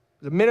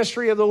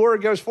ministry of the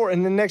Lord goes forward,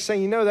 and the next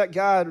thing you know, that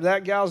guy or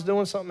that gal's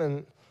doing something,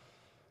 and,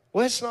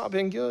 well, it's not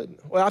been good.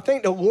 Well, I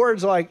think the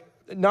Lord's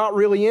not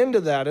really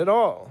into that at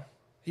all.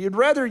 He'd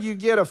rather you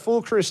get a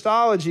full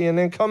Christology and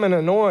then come and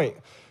anoint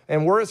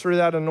and work through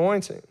that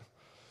anointing.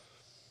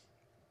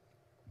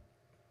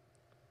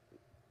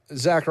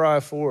 Zechariah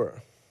 4.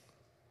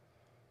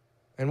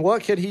 And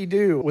what could he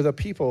do with a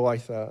people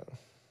like that?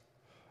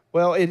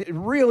 Well, it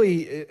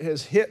really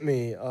has hit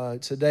me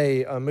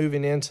today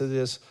moving into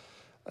this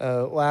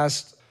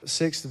last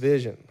sixth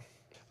vision,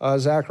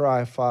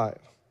 Zechariah 5.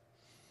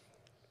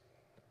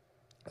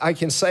 I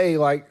can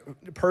say,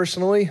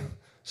 personally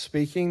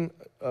speaking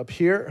up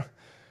here,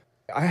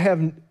 I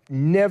have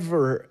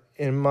never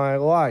in my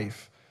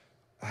life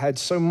had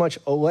so much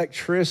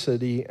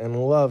electricity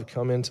and love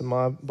come into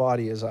my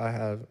body as I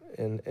have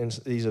in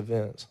these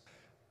events.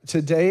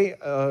 Today,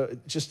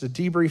 just to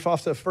debrief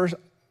off the first,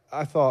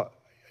 I thought,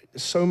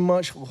 so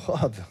much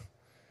love.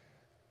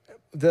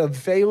 The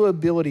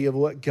availability of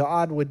what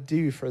God would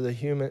do for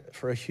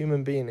a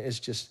human being is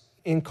just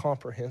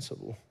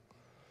incomprehensible.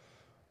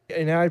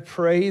 And I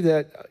pray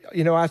that,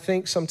 I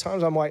think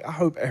sometimes I'm like, I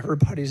hope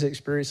everybody's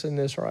experiencing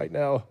this right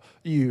now,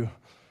 you.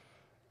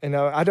 And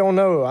I don't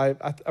know,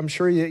 I'm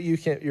sure that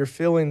you're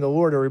feeling the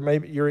Lord, or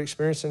maybe you're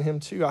experiencing him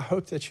too. I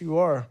hope that you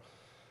are,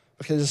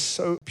 because it's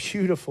so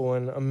beautiful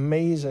and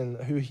amazing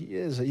who he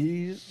is.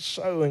 He's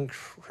so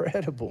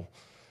incredible.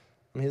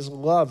 His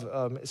love,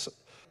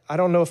 I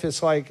don't know if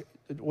it's like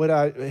what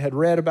I had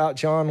read about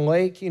John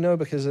Lake,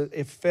 because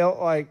it felt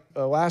like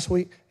last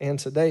week and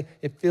today,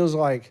 it feels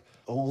like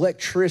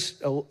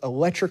electrical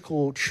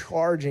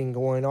charging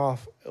going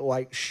off,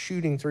 like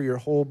shooting through your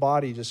whole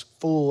body, just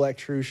full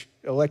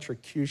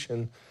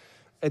electrocution.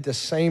 At the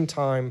same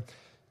time,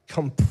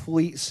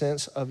 complete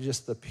sense of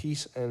just the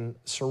peace and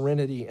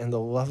serenity and the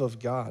love of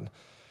God.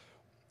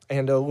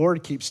 And the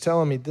Lord keeps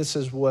telling me this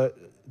is what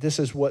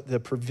the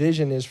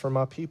provision is for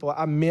my people.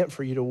 I meant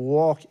for you to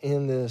walk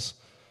in this.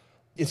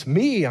 It's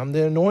me. I'm the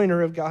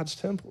anointer of God's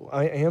temple.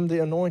 I am the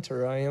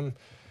anointer.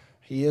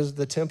 He is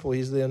the temple.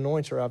 He's the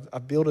anointer. I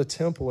build a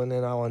temple, and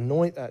then I'll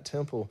anoint that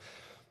temple.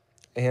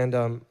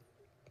 And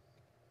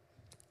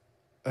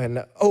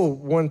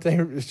one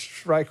thing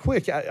right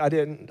quick,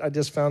 I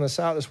just found this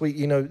out this week.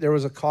 There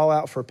was a call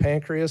out for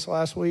pancreas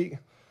last week.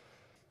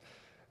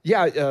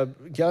 Yeah,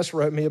 Gus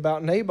wrote me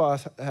about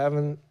Naboth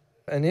having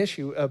an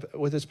issue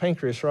with his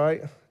pancreas,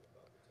 right?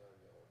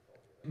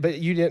 But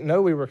you didn't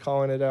know we were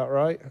calling it out,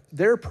 right?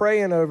 They're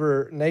praying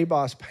over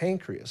Naboth's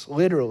pancreas,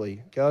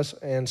 literally, Gus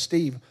and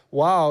Steve,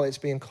 while it's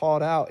being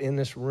called out in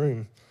this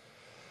room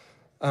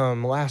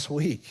last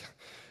week.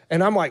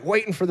 And I'm like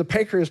waiting for the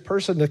pancreas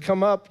person to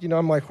come up.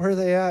 I'm like, where are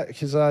they at?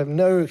 Because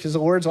the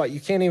Lord's like, you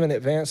can't even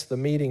advance the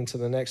meeting to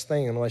the next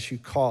thing unless you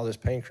call this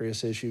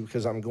pancreas issue,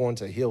 because I'm going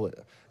to heal it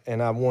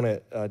and I want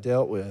it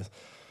dealt with.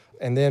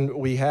 And then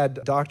we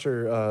had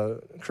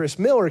Dr. Chris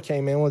Miller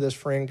came in with his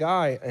friend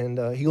Guy,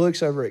 and he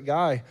looks over at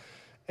Guy,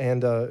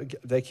 and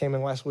they came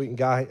in last week, and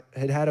Guy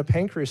had a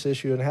pancreas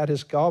issue and had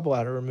his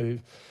gallbladder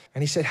removed.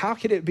 And he said, how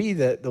could it be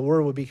that the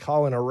Lord would be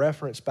calling a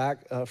reference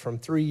back from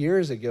 3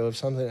 years ago of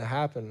something that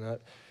happened?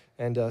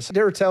 So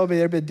they were telling me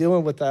they've been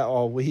dealing with that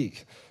all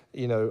week,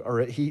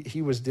 or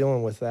he was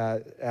dealing with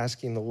that,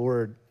 asking the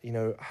Lord,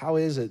 how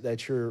is it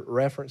that you're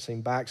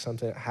referencing back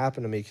something that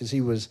happened to me? Because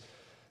he was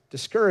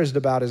discouraged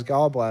about his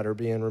gallbladder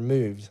being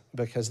removed,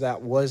 because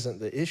that wasn't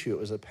the issue. It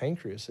was a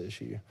pancreas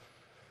issue.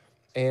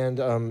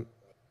 And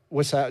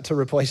what's that? To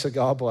replace a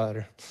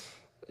gallbladder.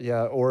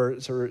 Yeah, or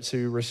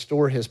to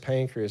restore his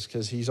pancreas,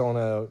 because he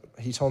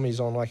told me he's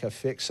on like a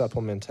fixed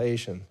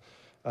supplementation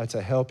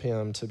to help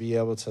him to be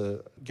able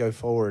to go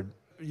forward.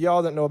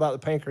 Y'all that know about the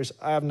pancreas,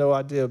 I have no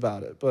idea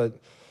about it, but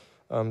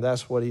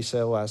that's what he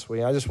said last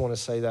week. I just want to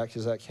say that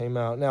because that came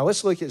out. Now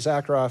let's look at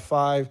Zechariah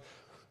 5.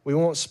 We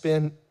won't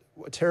spend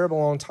a terrible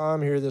long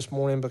time here this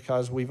morning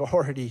because we've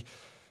already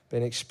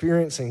been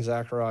experiencing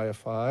Zechariah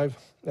 5,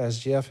 as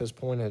Jeff has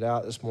pointed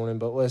out this morning,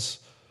 but let's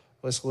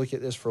look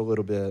at this for a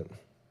little bit.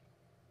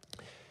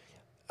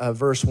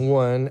 Verse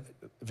 1,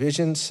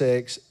 Vision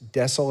 6,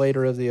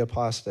 desolator of the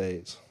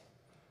apostates.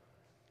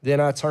 Then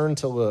I turned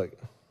to look,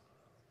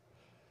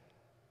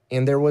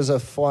 and there was a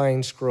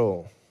flying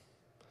scroll.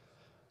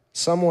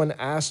 Someone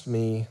asked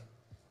me,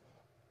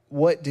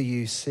 what do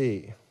you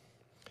see?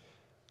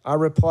 I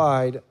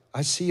replied,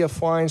 I see a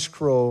flying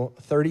scroll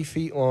 30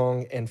 feet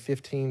long and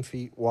 15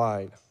 feet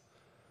wide.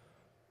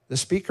 The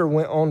speaker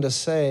went on to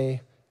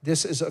say,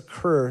 this is a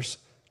curse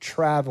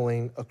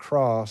traveling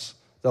across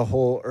the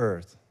whole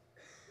earth.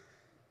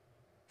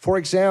 For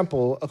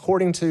example,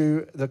 according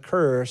to the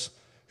curse,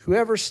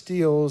 whoever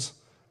steals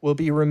will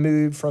be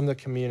removed from the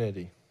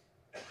community.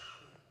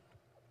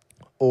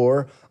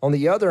 Or, on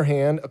the other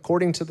hand,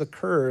 according to the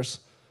curse,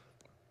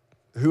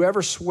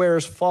 whoever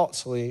swears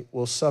falsely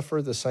will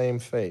suffer the same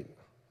fate.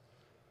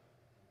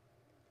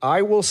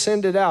 I will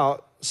send it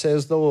out,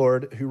 says the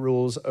Lord who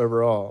rules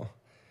over all,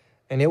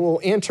 and it will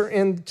enter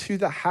into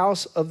the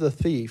house of the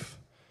thief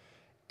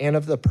and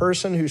of the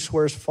person who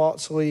swears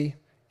falsely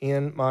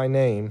in my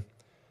name.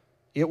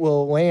 It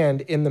will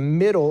land in the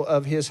middle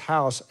of his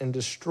house and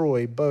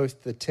destroy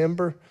both the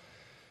timber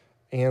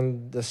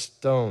and the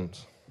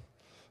stones.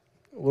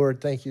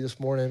 Lord, thank you this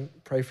morning.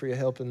 Pray for your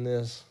help in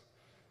this.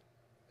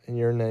 In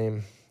your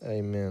name,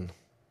 amen.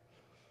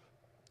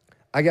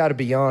 I got to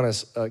be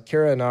honest,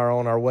 Kara and I are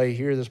on our way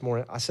here this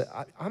morning. I said,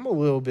 I'm a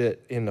little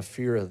bit in the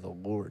fear of the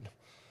Lord.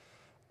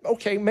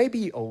 Okay,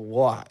 maybe a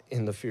lot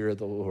in the fear of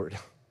the Lord.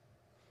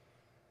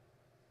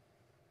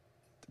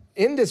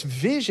 In this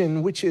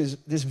vision,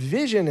 this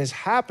vision is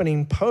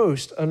happening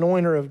post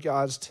anointer of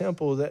God's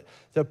temple, that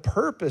the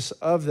purpose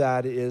of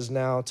that is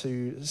now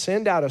to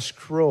send out a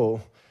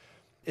scroll.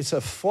 It's a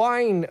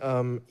flying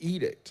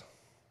edict.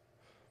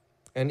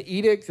 An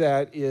edict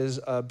that is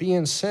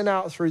being sent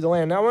out through the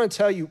land. Now, I want to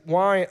tell you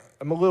why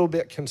I'm a little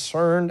bit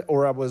concerned,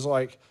 or I was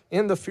like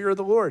in the fear of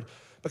the Lord.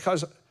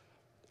 Because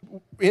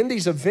in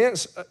these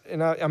events,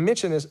 and I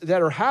mentioned this,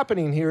 that are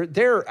happening here,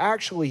 they're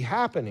actually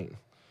happening.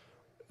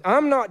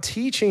 I'm not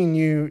teaching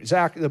you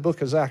the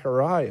book of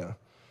Zechariah.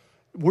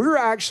 We're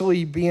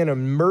actually being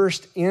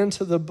immersed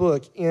into the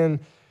book in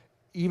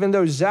even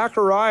though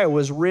Zechariah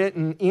was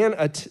written in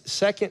a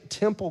second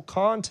temple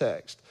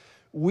context,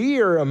 we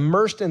are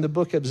immersed in the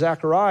book of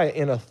Zechariah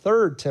in a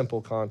third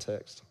temple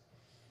context.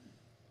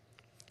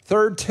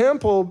 Third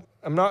temple,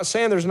 I'm not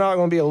saying there's not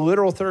going to be a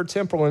literal third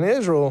temple in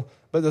Israel,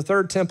 but the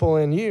third temple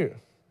in you.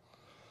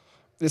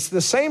 It's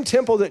the same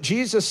temple that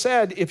Jesus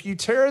said, if you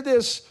tear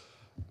this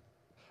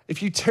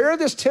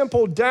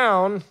temple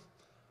down,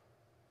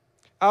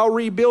 I'll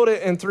rebuild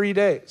it in 3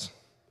 days.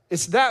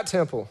 It's that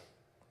temple.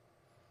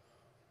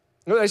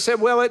 They said,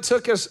 well, it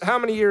took us, how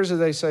many years did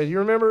they say? Do you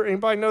remember?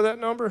 Anybody know that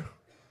number?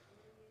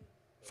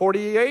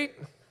 48?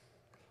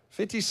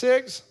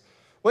 56?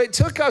 Well, it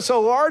took us a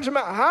large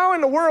amount. How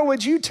in the world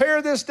would you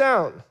tear this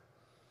down?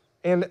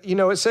 And,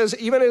 it says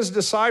even his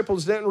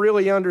disciples didn't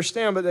really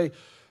understand, but they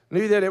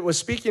knew that it was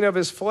speaking of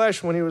his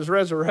flesh when he was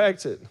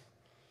resurrected.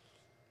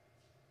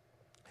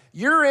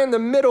 You're in the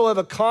middle of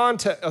a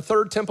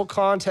third temple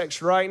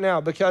context right now,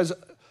 because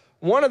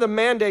one of the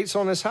mandates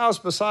on this house,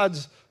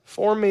 besides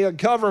forming a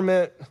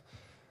government,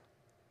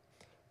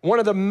 one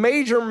of the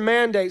major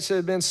mandates that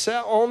had been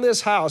set on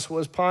this house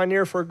was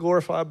pioneer for a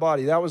glorified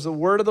body. That was the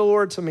word of the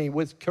Lord to me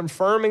with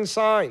confirming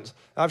signs.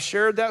 I've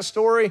shared that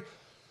story,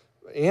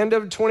 end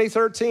of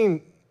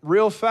 2013,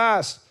 real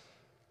fast.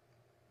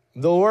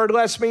 The Lord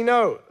lets me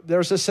know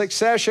there's a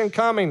succession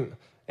coming.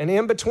 And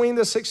in between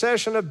the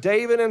succession of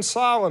David and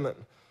Solomon,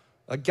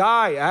 a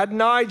guy,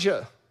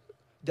 Adonijah,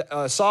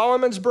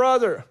 Solomon's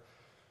brother,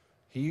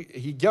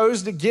 he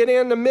goes to get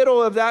in the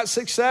middle of that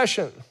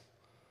succession.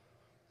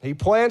 He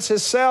plants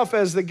himself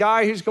as the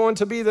guy who's going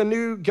to be the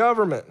new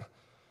government.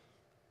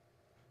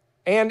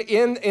 And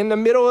in the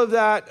middle of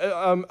that,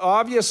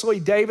 obviously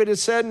David had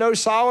said, no,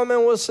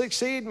 Solomon will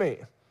succeed me.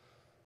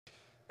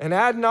 And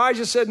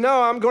Adonijah said,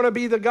 no, I'm going to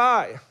be the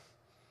guy.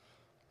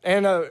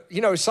 And,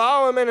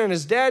 Solomon and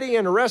his daddy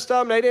and the rest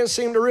of them, they didn't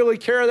seem to really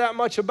care that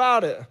much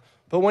about it.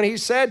 But when he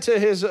said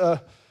to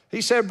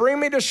he said, bring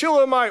me the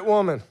Shulamite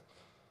woman.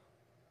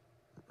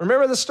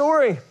 Remember the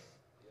story?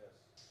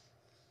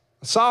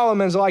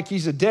 Solomon's like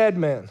he's a dead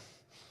man.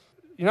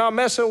 You're not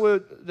messing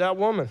with that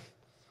woman.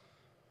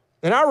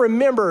 And I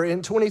remember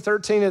in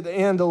 2013 at the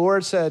end, the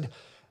Lord said,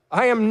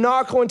 I am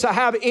not going to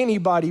have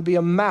anybody be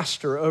a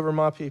master over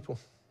my people.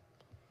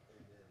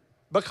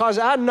 Because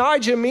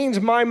Adonijah means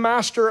my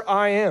master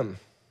I am.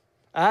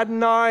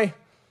 Adonijah.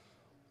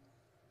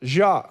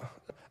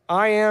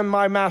 I am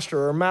my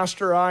master, or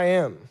master I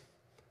am.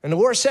 And the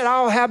Lord said,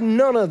 I'll have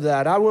none of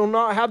that. I will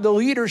not have the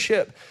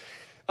leadership.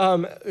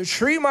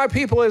 Treat my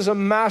people as a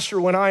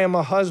master when I am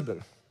a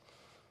husband.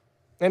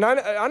 And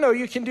I know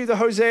you can do the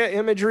Hosea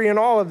imagery and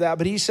all of that,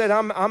 but he said,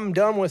 I'm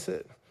done with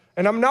it.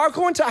 And I'm not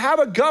going to have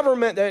a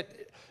government that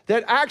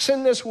acts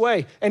in this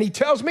way. And he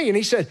tells me, and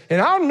he said,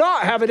 and I'll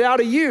not have it out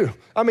of you.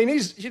 I mean,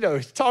 he's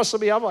tossing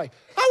me. I'm like,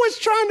 I was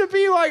trying to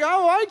be like,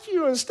 I like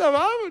you and stuff.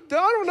 I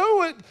don't know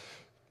what.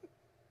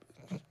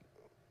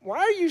 Why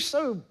are you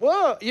so,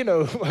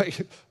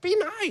 like, be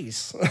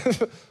nice.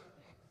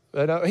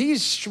 But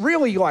he's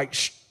really like,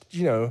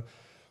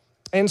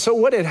 And so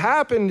what had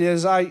happened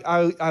is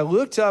I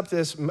looked up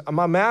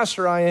my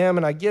master I am,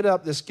 and I get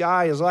up this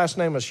guy, his last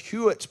name was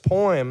Hewitt's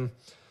poem,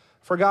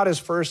 forgot his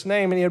first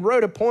name, and he had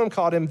wrote a poem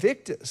called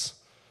Invictus.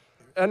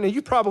 And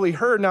you probably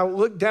heard, now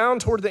look down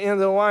toward the end of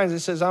the lines,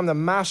 it says, I'm the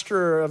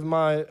master of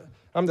my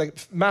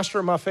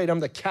fate, I'm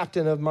the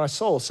captain of my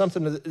soul,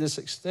 something to this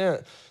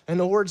extent. And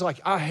the Lord's like,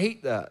 I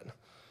hate that.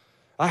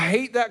 I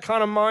hate that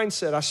kind of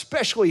mindset. I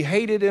especially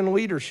hate it in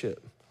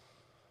leadership.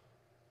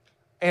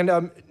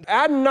 And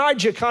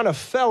Adonijah kind of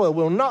fella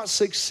will not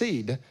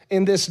succeed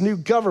in this new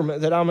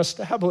government that I'm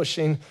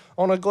establishing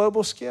on a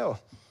global scale.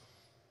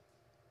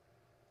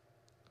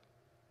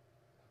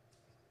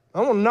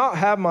 I will not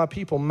have my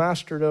people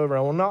mastered over.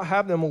 I will not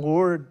have them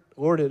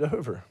lorded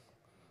over.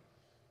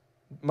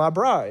 My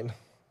bride,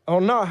 I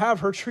will not have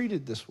her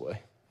treated this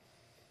way.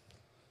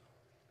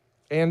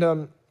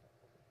 And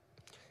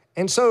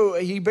so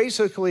he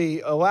basically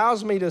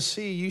allows me to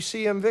see, you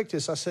see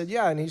Invictus? I said,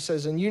 yeah. And he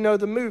says, and you know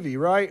the movie,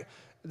 right?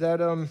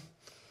 That,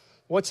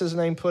 what's his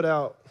name put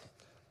out?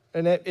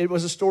 And it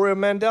was a story of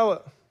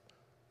Mandela.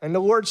 And the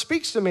Lord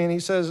speaks to me and he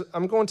says,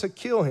 I'm going to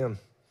kill him.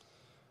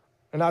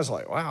 And I was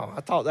like, wow, I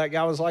thought that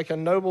guy was like a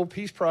Nobel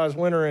Peace Prize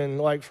winner and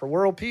like for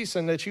world peace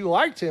and that you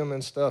liked him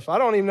and stuff. I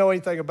don't even know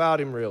anything about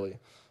him really.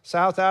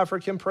 South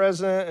African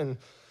president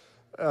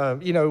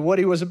and, what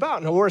he was about.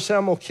 And the Lord said,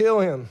 I'm going to kill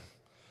him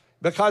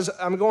because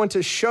I'm going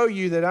to show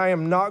you that I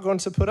am not going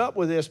to put up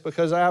with this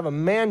because I have a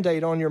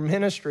mandate on your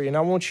ministry. And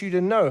I want you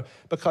to know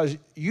because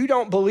you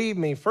don't believe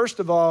me. First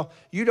of all,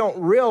 you don't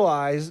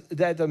realize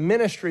that the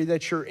ministry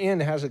that you're in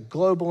has a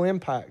global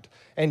impact.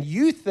 And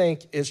you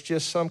think it's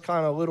just some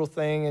kind of little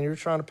thing and you're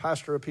trying to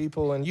pastor a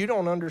people and you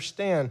don't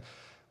understand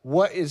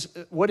what is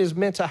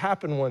meant to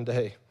happen one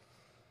day.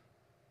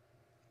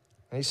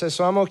 And he says,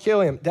 so I'm going to kill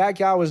him. That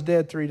guy was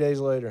dead 3 days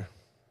later.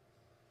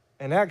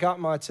 And that got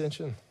my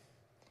attention.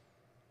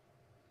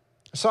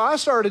 So I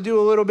started to do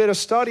a little bit of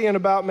studying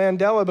about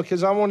Mandela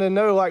because I wanted to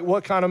know like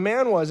what kind of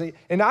man was he.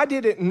 And I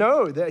didn't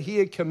know that he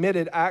had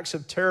committed acts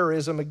of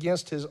terrorism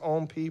against his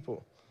own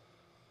people.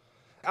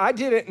 I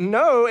didn't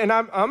know, and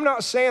I'm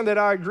not saying that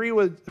I agree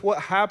with what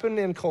happened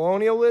in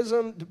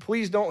colonialism.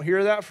 Please don't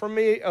hear that from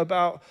me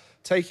about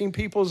taking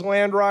people's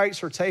land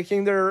rights or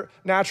taking their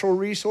natural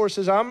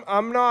resources.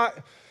 I'm not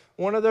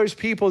one of those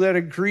people that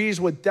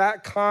agrees with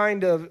that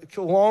kind of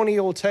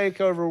colonial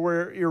takeover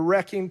where you're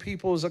wrecking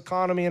people's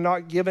economy and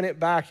not giving it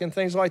back and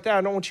things like that.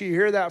 I don't want you to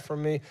hear that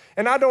from me.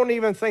 And I don't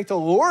even think the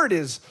Lord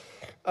is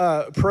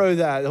pro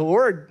that. The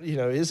Lord,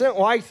 isn't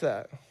like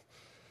that.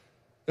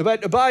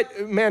 But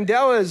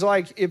Mandela is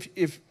like,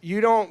 if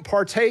you don't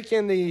partake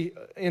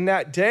in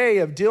that day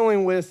of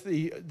dealing with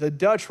the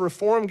Dutch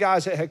reform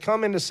guys that had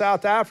come into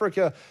South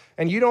Africa,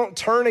 and you don't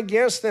turn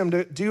against them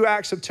to do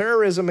acts of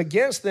terrorism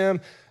against them,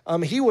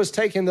 he was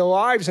taking the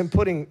lives and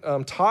putting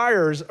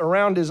tires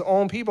around his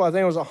own people. I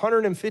think it was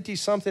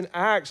 150-something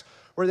acts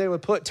where they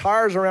would put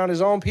tires around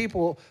his own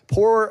people,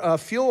 pour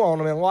fuel on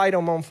them, and light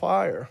them on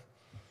fire.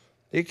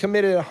 He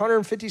committed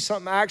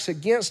 150-something acts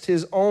against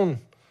his own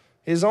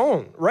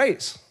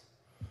race.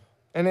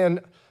 And then,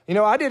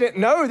 I didn't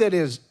know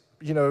that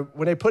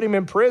when they put him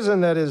in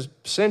prison, that his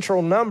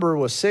central number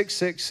was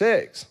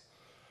 666.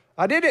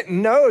 I didn't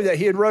know that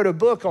he had wrote a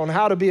book on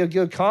how to be a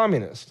good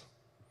communist.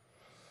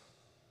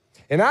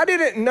 And I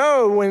didn't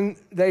know when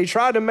they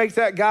tried to make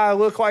that guy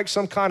look like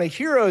some kind of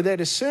hero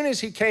that as soon as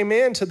he came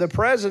into the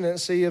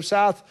presidency of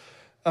South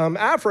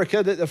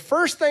Africa, that the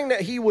first thing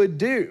that he would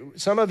do,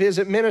 some of his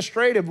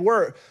administrative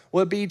work,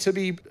 would be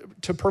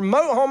to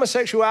promote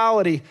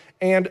homosexuality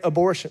and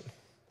abortion.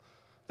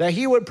 That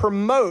he would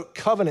promote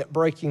covenant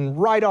breaking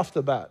right off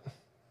the bat.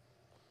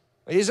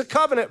 He's a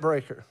covenant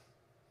breaker.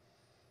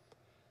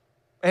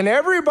 And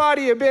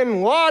everybody had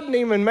been lauding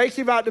him and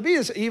making him out to be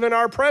this. Even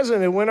our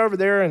president went over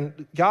there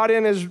and got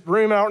in his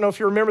room. I don't know if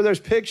you remember those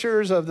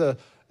pictures of the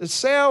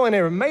cell, and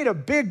they made a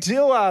big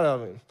deal out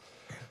of him.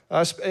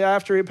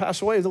 After he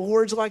passed away, the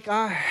Lord's like,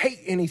 I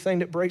hate anything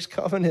that breaks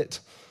covenant.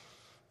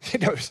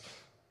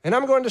 And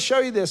I'm going to show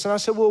you this. And I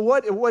said, well,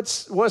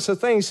 what's the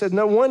thing? He said,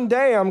 no, one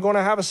day I'm going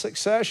to have a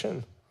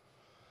succession.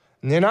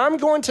 And then I'm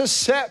going to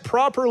set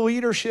proper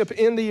leadership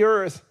in the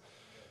earth.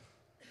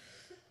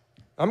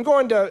 I'm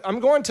going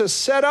to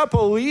set up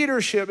a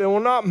leadership that will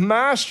not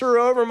master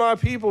over my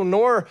people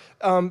nor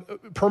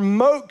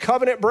promote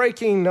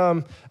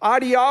covenant-breaking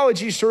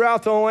ideologies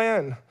throughout the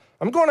land.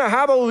 I'm going to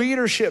have a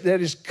leadership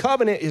that is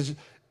covenant is,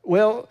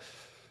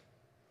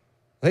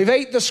 they've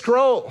ate the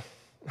scroll.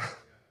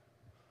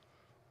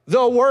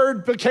 The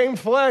word became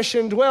flesh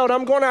and dwelt.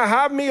 I'm going to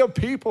have me a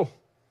people.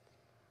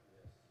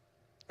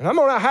 And I'm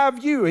going to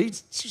have you. He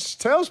just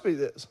tells me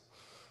this.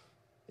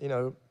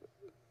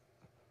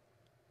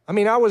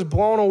 I was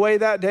blown away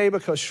that day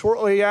because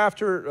shortly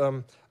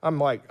after,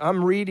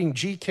 I'm reading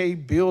G.K.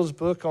 Bill's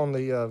book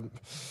on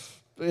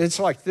it's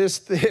like this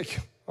thick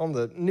on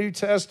the New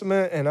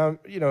Testament, and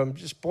I'm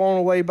just blown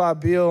away by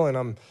Bill, and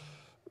I'm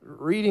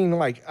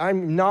reading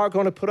I'm not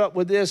going to put up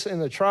with this in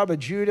the tribe of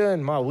Judah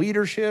and my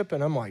leadership,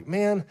 and I'm like,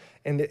 man,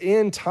 in the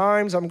end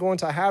times, I'm going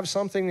to have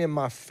something in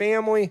my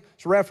family.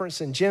 It's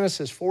referenced in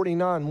Genesis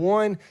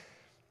 49:1.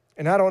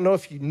 And I don't know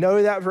if you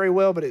know that very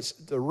well, but it's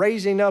the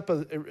raising up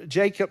of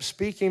Jacob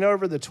speaking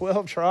over the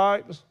 12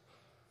 tribes.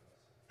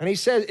 And it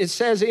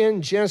says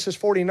in Genesis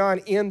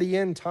 49, in the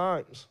end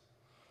times.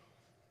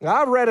 Now,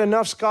 I've read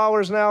enough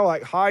scholars now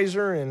like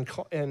Heiser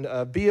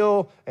and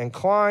Beale and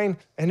Klein,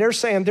 and they're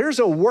saying there's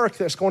a work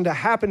that's going to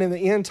happen in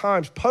the end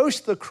times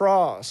post the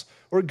cross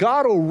where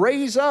God will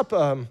raise up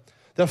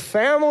the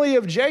family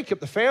of Jacob,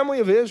 the family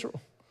of Israel.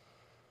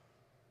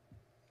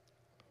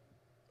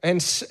 And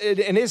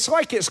it's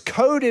like it's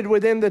coded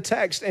within the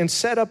text and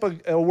set up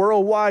a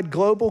worldwide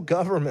global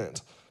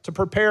government to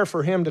prepare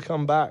for him to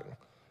come back.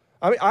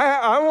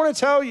 I want to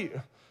tell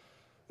you,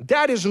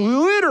 that is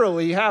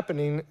literally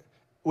happening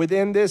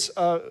within this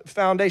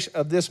foundation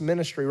of this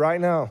ministry right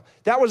now.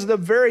 That was the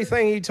very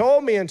thing he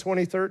told me in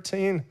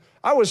 2013.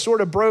 I was sort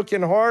of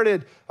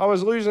brokenhearted. I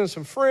was losing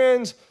some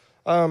friends.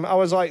 I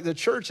was like, the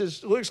church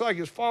looks like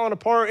it's falling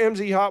apart.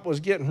 MZ Hop was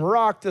getting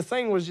rocked. The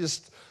thing was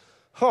just...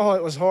 oh,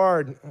 it was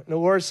hard. And the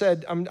Lord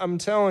said, I'm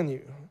telling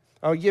you,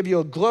 I'll give you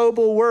a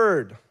global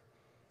word.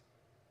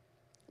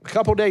 A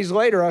couple days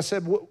later, I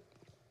said,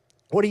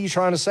 what are you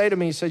trying to say to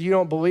me? He said, you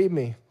don't believe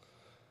me.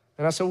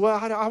 And I said, well,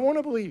 I want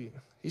to believe you.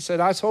 He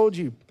said, I told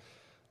you.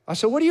 I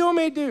said, what do you want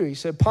me to do? He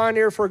said,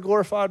 pioneer for a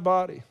glorified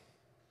body.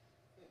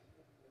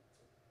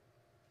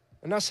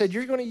 And I said,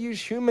 you're going to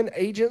use human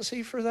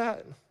agency for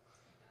that?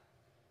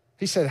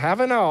 He said,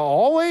 haven't I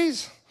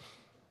always?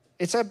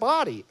 It's a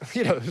body,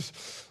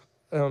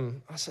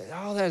 I said,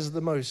 oh, that is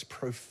the most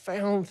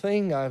profound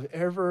thing I've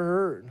ever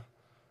heard.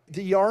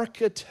 The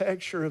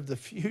architecture of the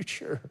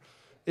future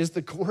is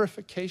the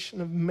glorification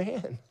of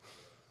man.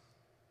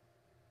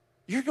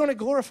 You're going to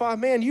glorify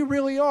man. You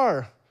really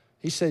are.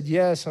 He said,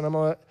 yes,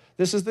 and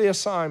this is the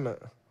assignment.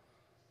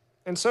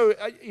 And so,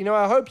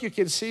 I hope you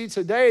can see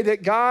today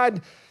that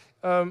God,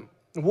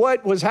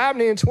 what was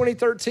happening in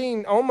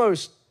 2013,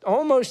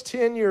 almost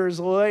 10 years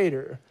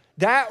later,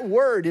 that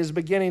word is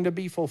beginning to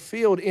be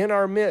fulfilled in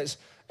our midst.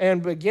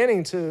 and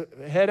beginning to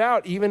head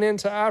out even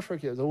into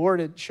Africa. The Lord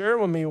had shared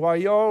with me while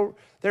y'all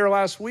there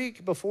last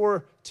week,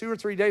 before 2 or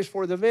 3 days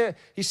before the event,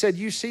 he said,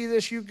 you see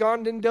this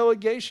Ugandan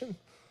delegation?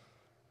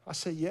 I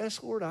said,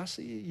 yes, Lord, I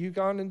see a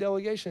Ugandan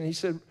delegation. He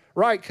said,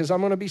 right, because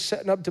I'm going to be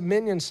setting up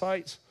dominion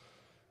sites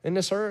in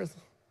this earth.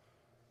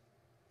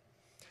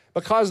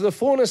 Because the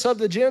fullness of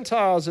the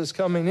Gentiles is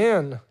coming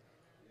in.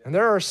 And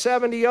there are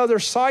 70 other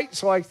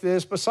sites like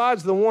this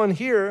besides the one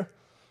here.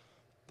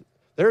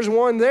 There's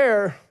one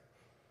there.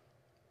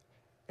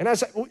 And I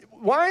said,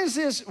 why is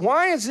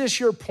this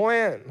your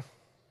plan?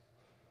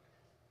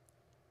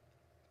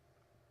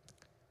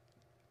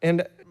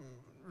 And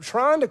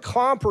trying to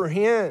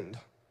comprehend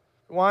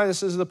why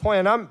this is the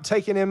plan. I'm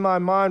taking in my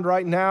mind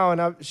right now,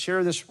 and I'll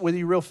share this with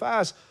you real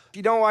fast. If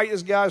you don't like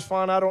this guy, it's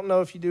fine. I don't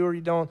know if you do or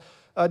you don't.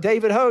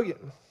 David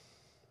Hogan.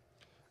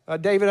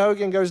 David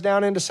Hogan goes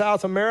down into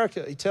South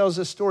America. He tells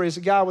this story. He's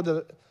a guy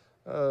with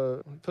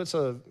puts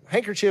a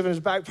handkerchief in his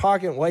back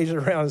pocket and waves it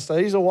around and stuff.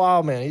 He's a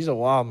wild man. He's a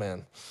wild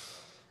man.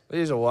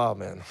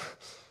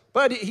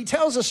 But he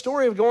tells a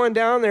story of going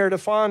down there to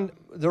find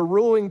the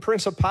ruling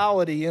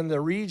principality in the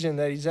region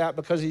that he's at,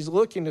 because he's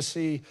looking to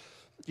see,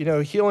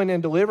 healing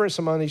and deliverance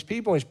among these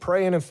people. He's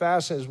praying and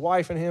fasting, his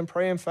wife and him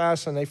praying and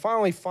fasting. They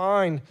finally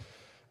find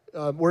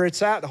where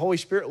it's at. The Holy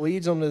Spirit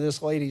leads them to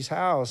this lady's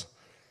house.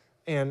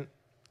 And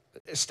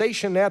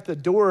stationed at the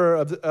door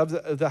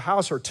of the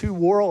house are 2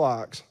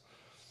 warlocks.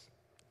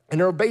 And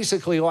they're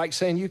basically like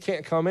saying, you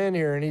can't come in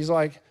here. And he's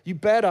like, you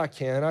bet I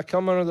can. I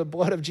come under the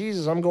blood of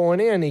Jesus. I'm going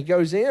in. He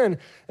goes in,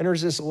 and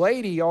there's this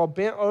lady all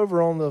bent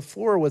over on the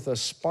floor with a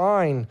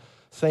spine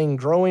thing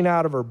growing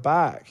out of her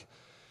back.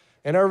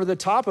 And over the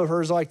top of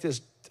her is like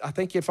this, I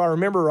think if I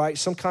remember right,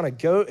 some kind of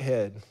goat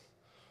head.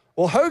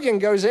 Well, Hogan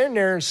goes in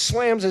there and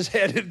slams his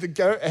head at the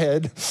goat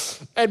head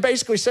and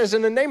basically says,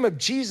 in the name of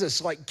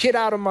Jesus, get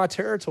out of my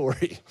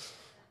territory.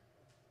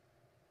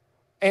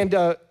 And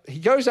he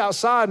goes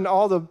outside, and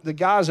all the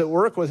guys that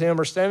work with him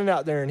are standing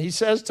out there, and he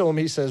says to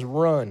them,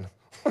 run.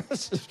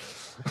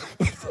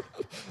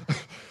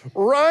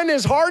 Run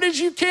as hard as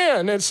you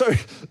can. And so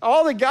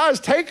all the guys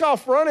take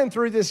off running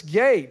through this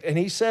gate. And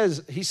he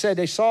said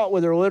they saw it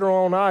with their literal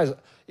own eyes.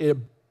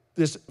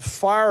 This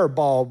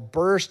fireball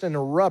burst and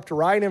erupt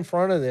right in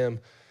front of them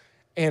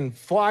and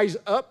flies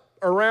up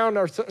around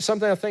or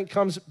something, I think,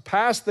 comes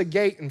past the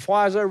gate and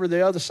flies over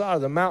the other side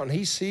of the mountain.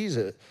 He sees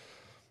it.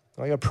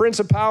 Like a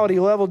principality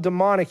level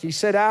demonic. He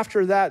said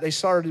after that, they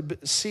started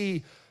to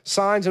see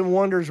signs and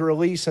wonders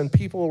released, and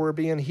people were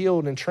being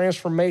healed and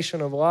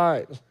transformation of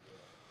lives.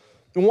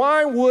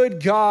 Why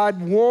would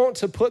God want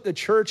to put the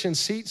church in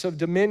seats of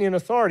dominion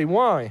authority?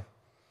 Why?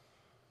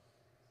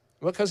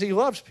 Because he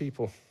loves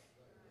people.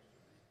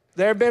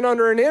 They've been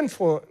under an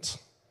influence.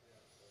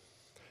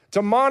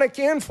 Demonic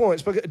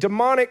influence,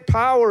 demonic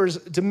powers,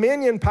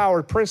 dominion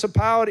power,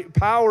 principality,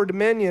 power,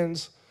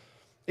 dominions.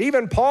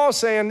 Even Paul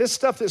saying this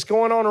stuff that's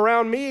going on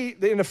around me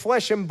in the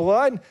flesh and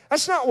blood,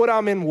 that's not what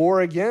I'm in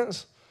war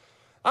against.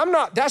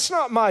 That's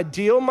not my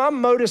deal. My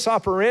modus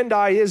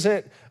operandi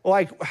isn't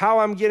like how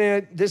I'm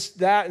getting this,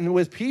 that, and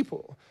with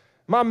people.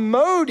 My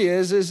mode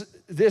is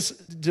this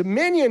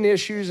dominion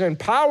issues and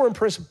power and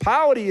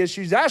principality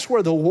issues. That's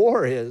where the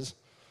war is.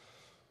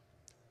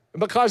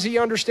 Because he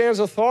understands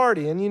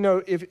authority. And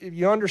if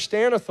you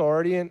understand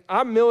authority, and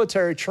I'm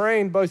military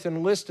trained, both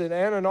enlisted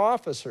and an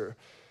officer.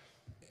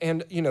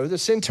 And, the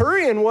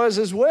centurion was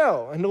as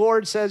well. And the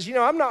Lord says,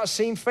 I've not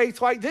seen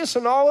faith like this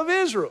in all of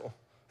Israel.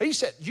 He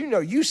said,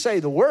 you say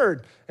the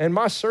word, and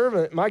my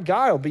servant, my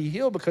guy will be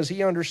healed, because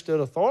he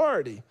understood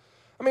authority.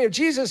 I mean, if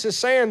Jesus is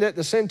saying that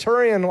the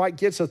centurion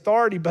gets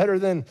authority better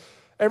than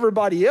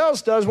everybody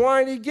else does,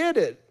 why did he get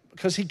it?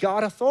 Because he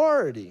got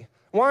authority.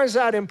 Why is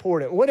that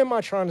important? What am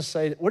I trying to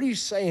say? What are you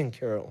saying,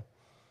 Carol?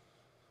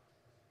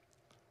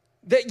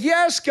 That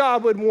yes,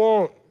 God would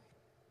want,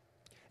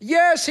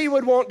 yes, he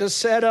would want to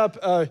set up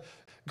a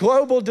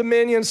global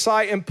dominion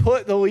site and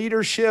put the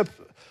leadership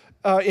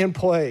in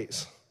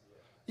place.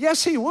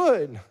 Yes, he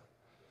would.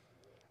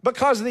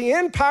 Because the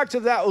impact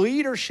of that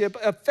leadership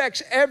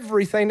affects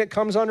everything that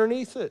comes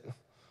underneath it.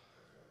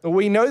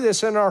 We know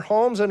this in our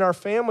homes and our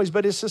families,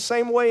 but it's the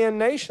same way in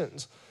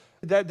nations.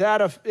 That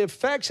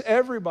affects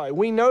everybody.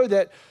 We know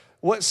that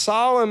what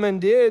Solomon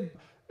did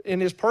in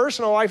his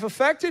personal life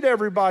affected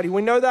everybody.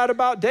 We know that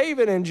about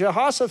David and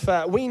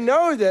Jehoshaphat. We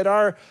know that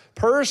our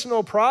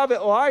personal,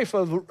 private life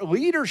of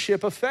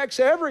leadership affects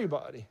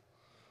everybody.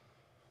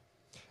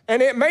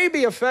 And it may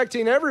be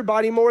affecting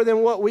everybody more than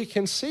what we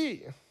can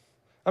see.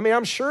 I mean,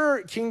 I'm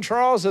sure King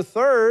Charles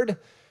III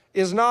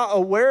is not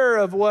aware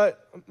of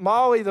what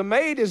Molly the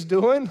maid is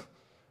doing,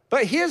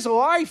 but his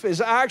life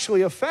is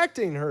actually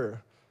affecting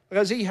her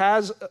because he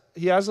has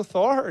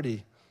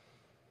authority.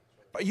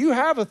 You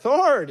have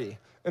authority.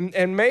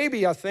 And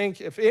maybe, I think,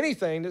 if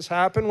anything that's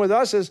happened with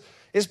us is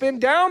it's been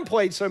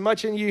downplayed so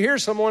much, and you hear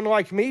someone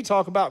like me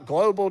talk about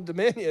global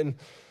dominion,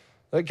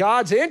 that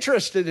God's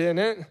interested in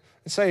it, and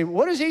say,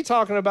 what is he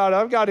talking about?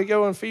 I've got to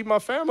go and feed my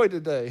family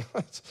today.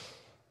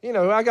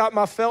 I got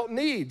my felt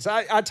needs.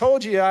 I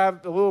told you I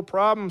have a little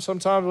problem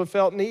sometimes with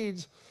felt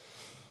needs.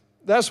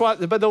 That's why,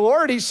 but the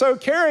Lord, he's so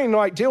caring,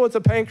 like deal with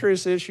the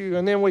pancreas issue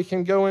and then we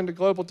can go into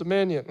global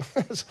dominion.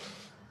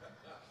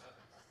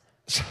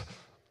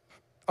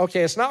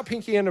 Okay, it's not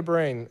pinky in the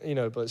brain,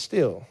 but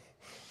still.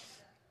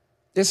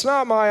 It's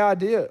not my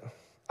idea.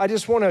 I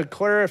just want to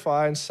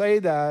clarify and say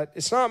that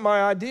it's not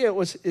my idea,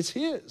 it's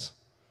his.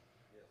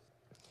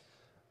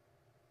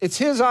 It's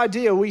his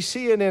idea. We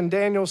see it in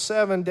Daniel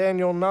 7,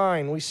 Daniel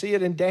 9. We see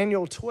it in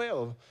Daniel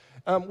 12.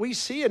 We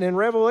see it in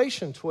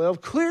Revelation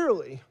 12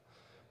 clearly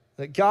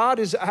that God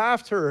is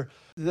after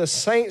the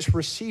saints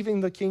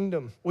receiving the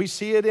kingdom. We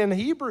see it in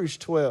Hebrews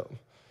 12.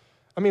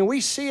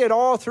 We see it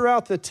all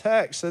throughout the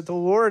text that the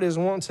Lord is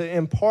wanting to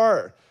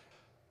impart,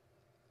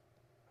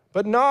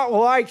 but not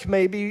like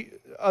maybe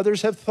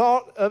others have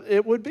thought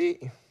it would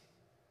be.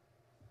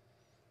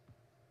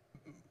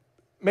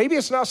 Maybe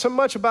it's not so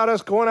much about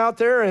us going out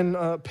there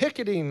and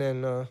picketing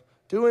and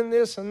doing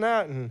this and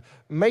that and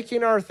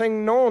making our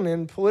thing known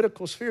in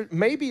political spheres.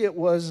 Maybe it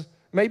was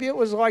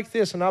like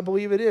this, and I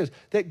believe it is,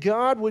 that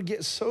God would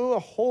get so a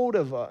hold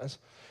of us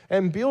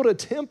and build a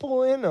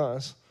temple in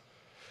us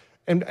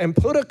and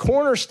put a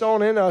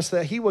cornerstone in us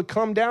that he would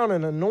come down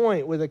and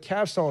anoint with a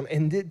capstone.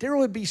 And there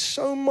would be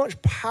so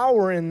much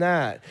power in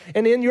that.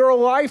 And in your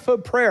life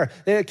of prayer,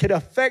 that it could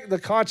affect the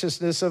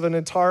consciousness of an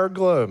entire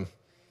globe.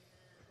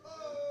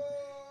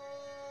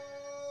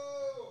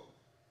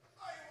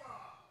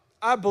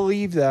 I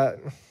believe that.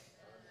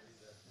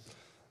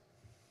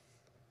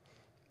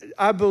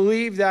 I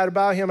believe that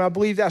about him. I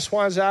believe that's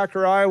why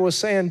Zechariah was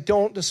saying,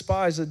 don't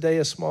despise the day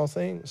of small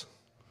things.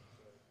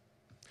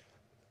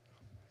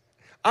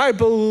 I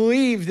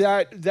believe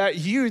that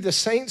you, the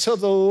saints of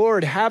the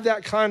Lord, have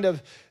that kind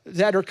of,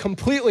 that are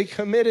completely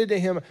committed to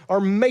him, are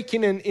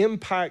making an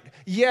impact.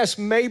 Yes,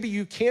 maybe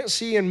you can't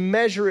see and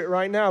measure it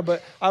right now,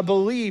 but I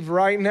believe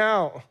right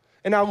now.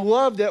 And I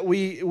love that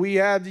we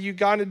have the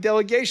Uganda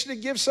delegation to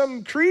give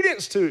some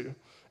credence to.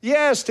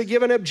 Yes, to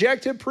give an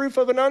objective proof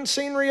of an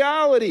unseen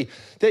reality.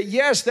 That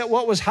yes, that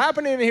what was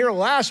happening here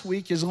last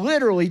week is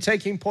literally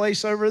taking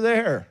place over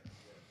there.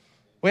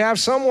 We have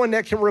someone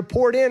that can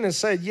report in and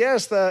say,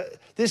 yes,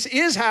 this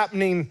is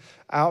happening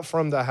out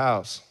from the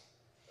house.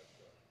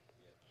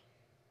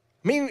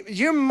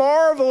 You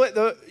marvel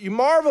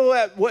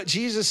at what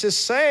Jesus is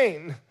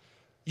saying.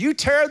 You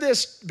tear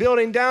this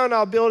building down,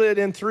 I'll build it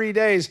in 3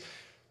 days.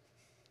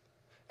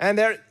 And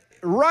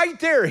right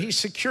there, he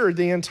secured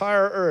the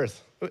entire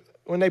earth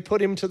when they put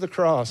him to the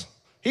cross.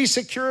 He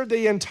secured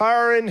the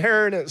entire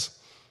inheritance.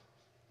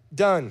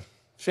 Done,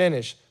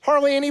 finished.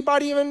 Hardly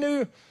anybody even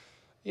knew.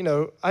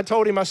 I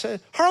told him, I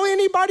said, hardly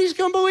anybody's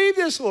going to believe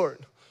this, Lord.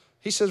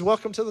 He says,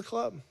 welcome to the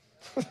club.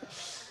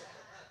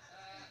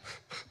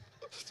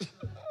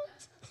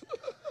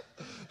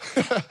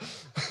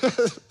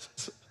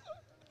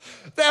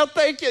 They'll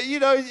think,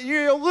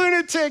 you're a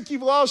lunatic,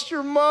 you've lost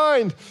your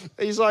mind.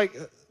 He's like,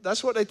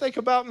 that's what they think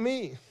about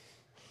me.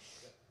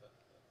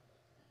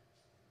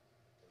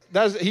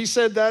 He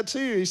said that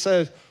too. He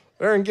said,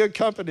 they're in good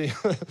company.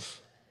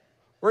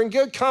 We're in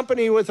good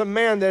company with a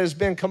man that has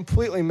been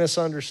completely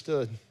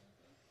misunderstood.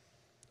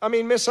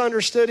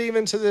 Misunderstood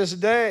even to this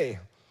day.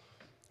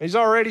 He's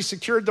already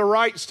secured the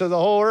rights to the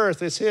whole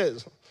earth. It's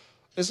his.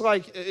 It's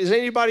like, is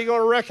anybody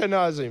going to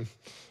recognize him?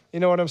 You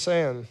know what I'm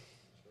saying?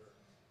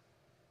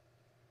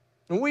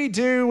 And we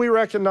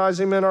recognize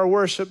him in our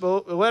worship,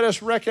 but let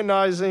us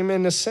recognize him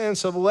in the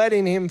sense of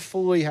letting him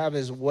fully have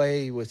his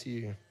way with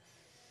you.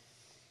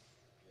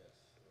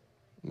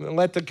 And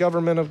let the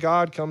government of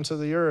God come to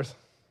the earth.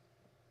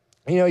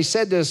 He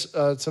said this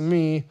to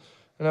me,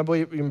 and I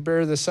believe we can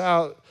bear this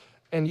out,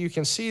 and you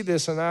can see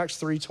this in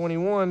Acts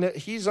 3:21, that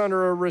he's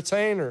under a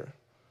retainer.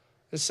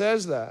 It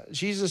says that.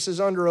 Jesus is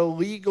under a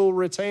legal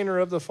retainer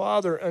of the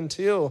Father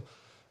until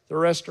the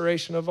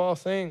restoration of all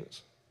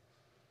things.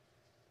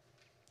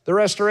 The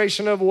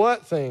restoration of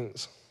what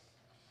things?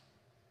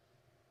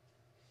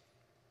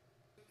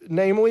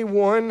 Namely,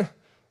 one,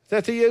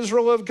 that the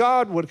Israel of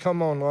God would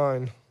come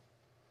online.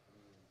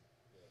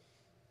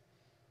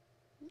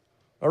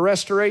 A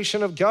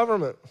restoration of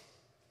government,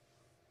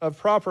 of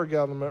proper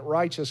government,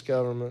 righteous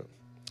government.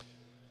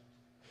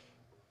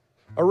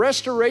 A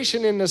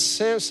restoration in the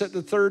sense that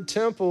the third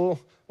temple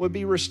would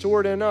be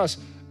restored in us.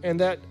 And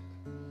that,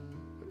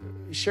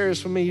 he shared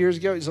this with me years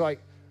ago, he's like,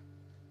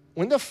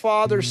 when the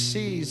Father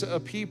sees a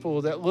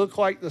people that look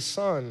like the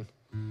Son,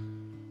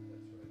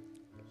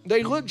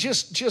 they look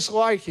just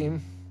like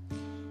him.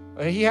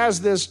 He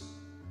has this,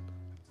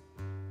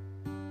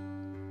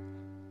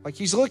 like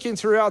he's looking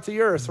throughout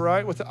the earth,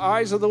 right? With the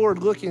eyes of the Lord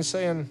looking,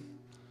 saying,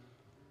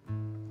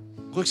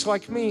 looks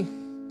like me,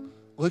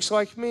 looks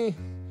like me.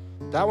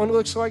 That one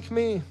looks like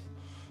me.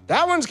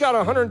 That one's got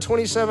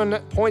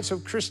 127 points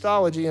of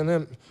Christology in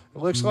them. It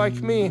looks like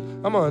me.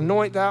 I'm going to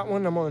anoint that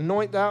one. I'm going to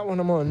anoint that one.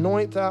 I'm going to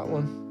anoint that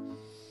one.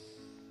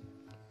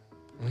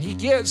 And he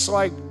gets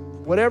like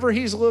whatever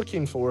he's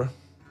looking for.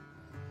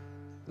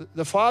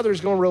 The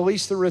Father's going to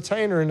release the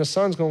retainer and the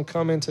Son's going to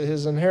come into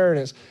his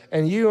inheritance.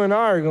 And you and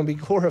I are going to be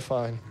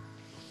glorified.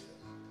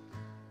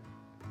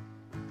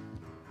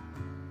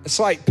 It's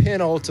like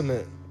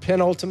penultimate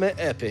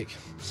epic.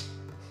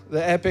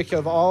 the epic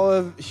of all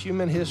of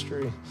human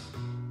history.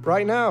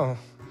 Right now,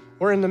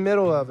 we're in the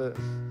middle of it.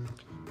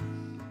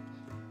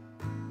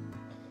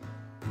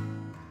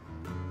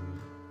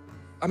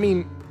 I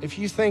mean, if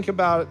you think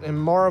about it and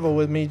marvel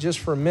with me just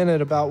for a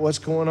minute about what's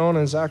going on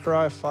in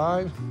Zechariah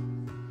 5,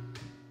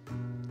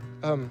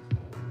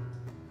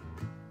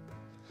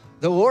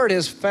 the Lord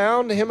has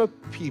found him a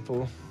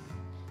people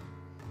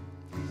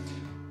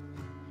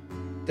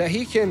that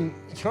he can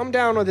come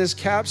down with his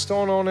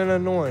capstone on and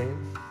anoint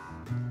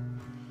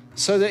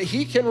so that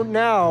he can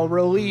now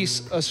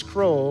release a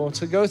scroll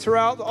to go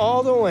throughout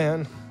all the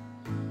land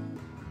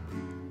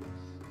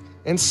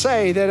and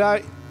say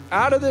that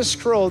out of this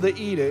scroll, the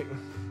edict,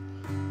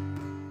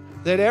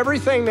 that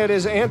everything that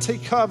is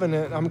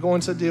anti-covenant, I'm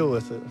going to deal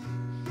with it.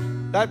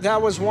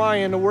 That was why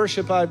in the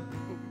worship I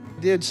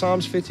did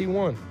Psalms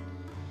 51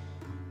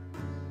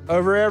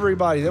 over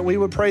everybody, that we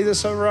would pray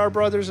this over our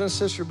brothers and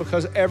sisters,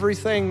 because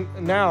everything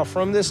now,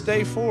 from this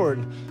day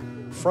forward,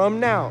 from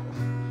now,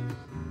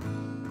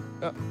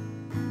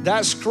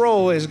 that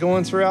scroll is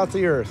going throughout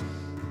the earth.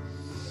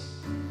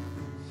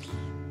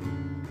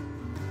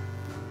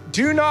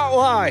 Do not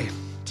lie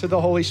to the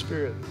Holy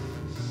Spirit.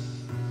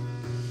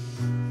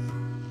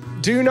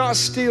 Do not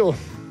steal.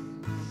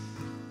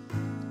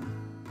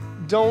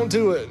 Don't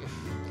do it.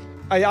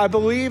 I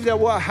believe that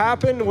what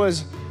happened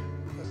was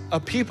a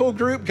people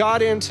group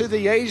got into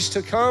the age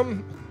to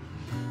come.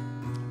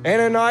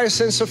 Ananias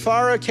and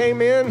Sapphira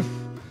came in,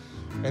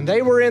 and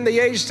they were in the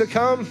age to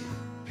come.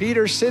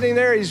 Peter's sitting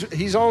there.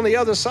 He's on the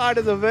other side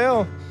of the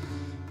veil.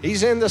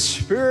 He's in the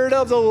Spirit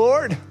of the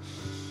Lord.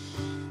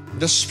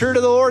 The Spirit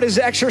of the Lord is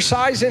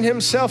exercising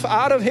himself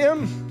out of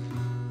him.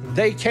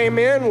 They came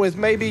in with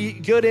maybe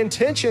good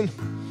intention,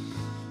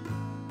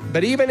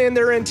 but even in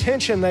their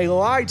intention, they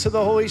lied to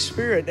the Holy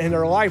Spirit, and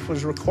their life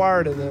was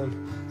required of them.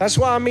 That's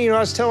what I mean when I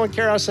was telling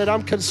Kara, I said,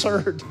 I'm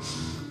concerned.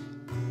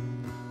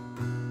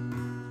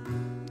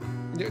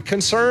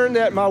 Concerned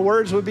that my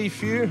words would be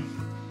few,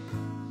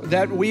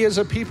 that we as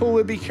a people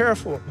would be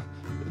careful.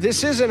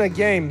 This isn't a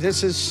game.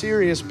 This is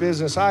serious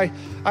business. I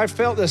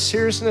felt the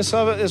seriousness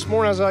of it this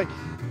morning.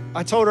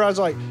 I told her, I was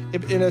like,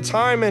 in a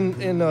time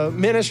in a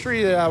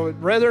ministry that I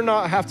would rather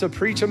not have to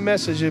preach a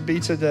message, it'd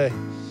be today.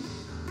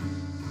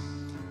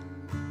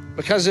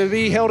 Because it'd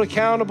be held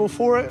accountable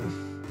for it,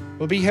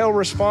 would be held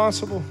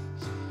responsible.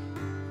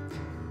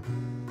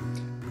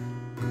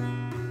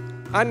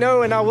 I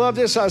know, and I love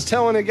this. I was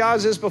telling the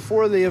guys this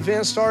before the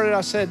event started.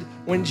 I said,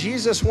 when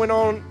Jesus went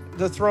on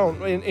the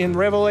throne in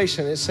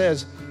Revelation, it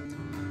says,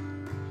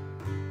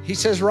 he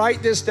says,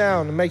 write this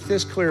down and make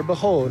this clear.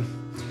 Behold,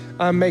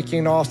 I'm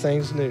making all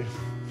things new.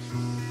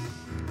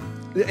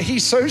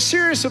 He's so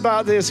serious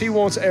about this. He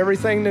wants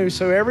everything new.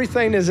 So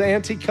everything is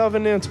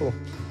anti-covenantal.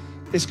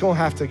 It's going to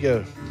have to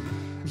go.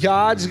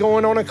 God's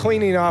going on a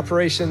cleaning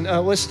operation.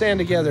 Let's stand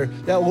together.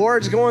 That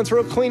Lord's going through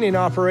a cleaning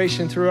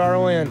operation through our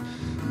land.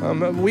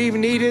 We've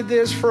needed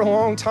this for a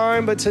long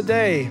time, but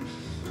today,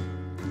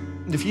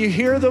 if you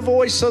hear the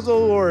voice of the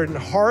Lord and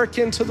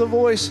hearken to the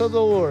voice of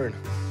the Lord,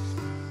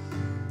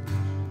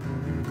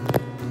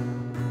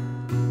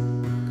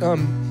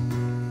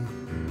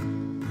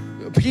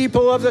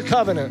 people of the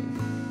covenant,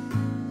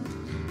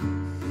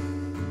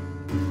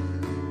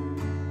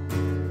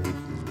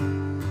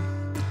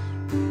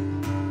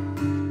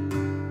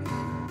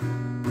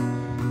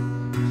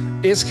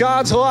 it's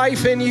God's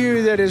life in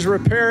you that is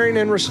repairing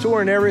and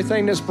restoring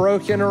everything that's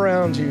broken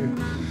around you.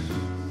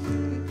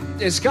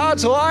 It's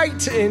God's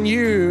light in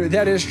you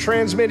that is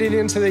transmitted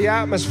into the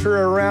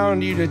atmosphere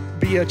around you to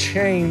be a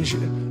change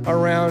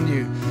around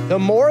you. The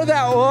more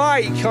that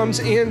light comes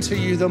into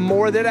you, the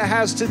more that it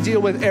has to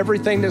deal with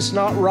everything that's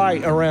not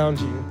right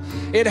around you.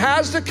 It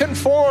has to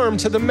conform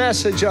to the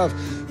message of,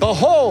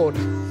 behold,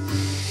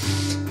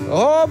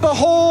 oh,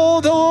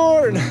 behold the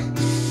Lord.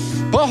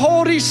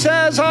 Behold, he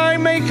says, I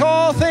make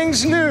all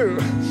things new.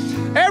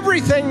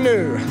 Everything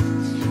new.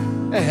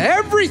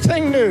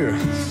 Everything new.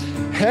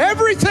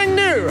 Everything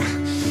new.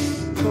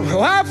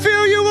 Well, I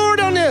feel you, Lord,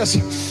 on this.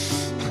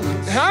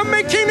 I'm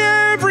making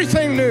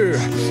everything new.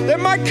 That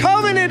my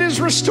covenant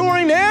is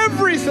restoring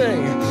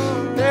everything.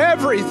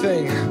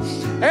 Everything.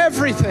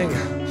 Everything.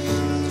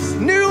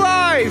 New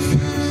life.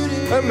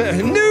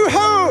 New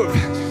hope.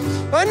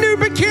 A new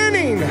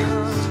beginning.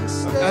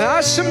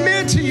 I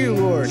submit to you,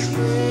 Lord.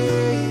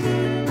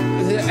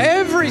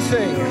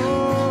 Everything.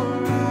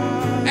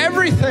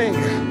 Everything.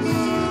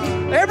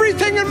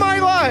 Everything in my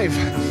life.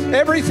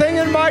 Everything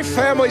in my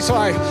family's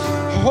life.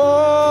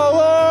 Oh,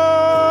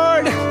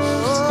 Lord.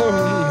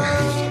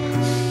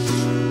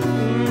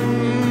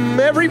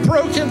 Every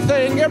broken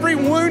thing, every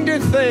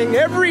wounded thing,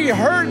 every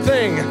hurt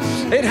thing,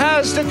 it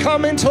has to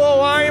come into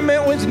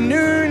alignment with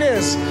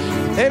newness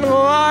and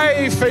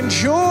life and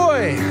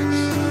joy.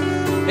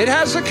 It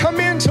has to come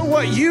into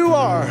what you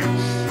are.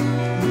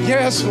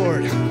 Yes,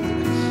 Lord.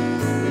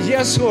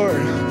 Yes,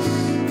 Lord.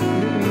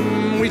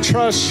 We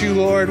trust you,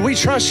 Lord. We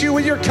trust you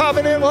with your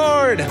covenant,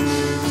 Lord.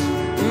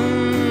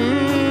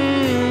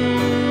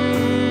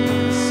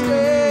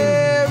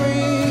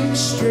 Staring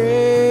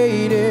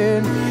straight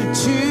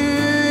into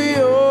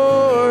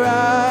your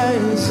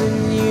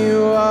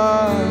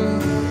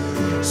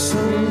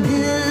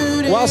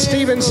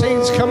Stephen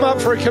sings, come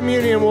up for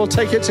communion. We'll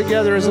take it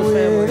together as a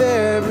family. With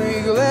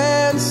every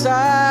glance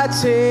I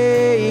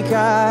take,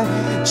 I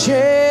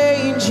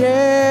change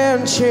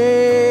and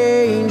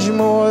change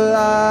more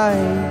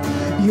like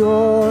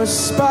your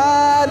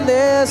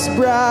spotless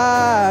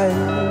bride.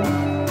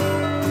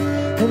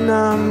 And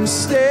I'm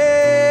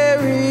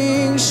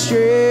staring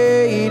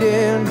straight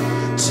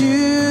into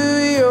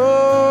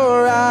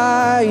your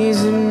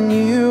eyes, and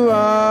you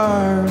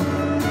are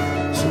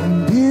so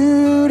beautiful.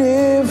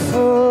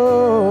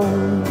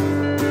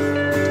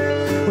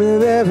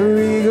 With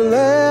every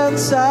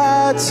glance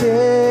I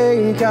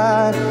take,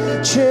 I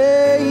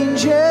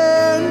change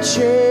and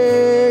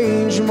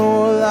change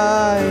more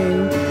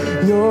like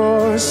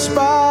your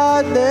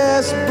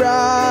spotless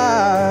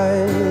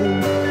bride.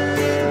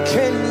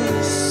 Can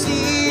you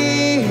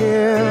see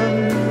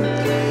him?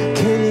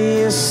 Can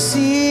you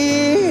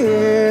see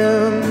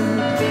him?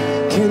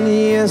 Can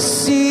you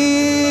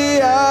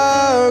see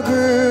our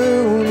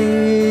groom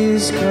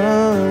is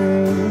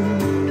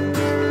coming?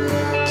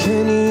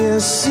 Can you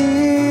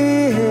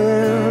see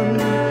him?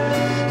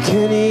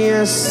 Can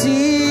you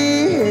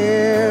see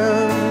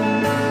him?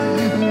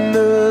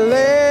 The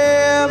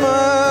Lamb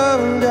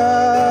of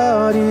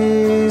God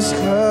is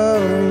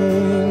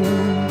coming,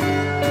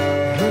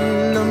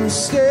 and I'm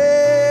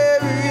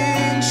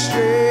staring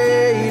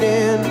straight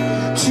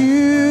into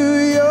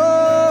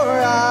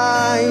your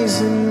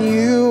eyes, and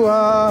you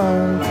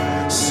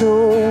are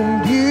so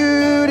beautiful.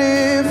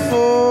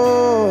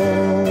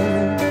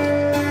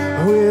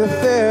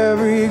 With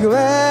every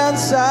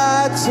glance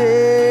I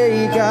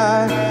take,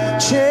 I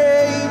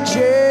change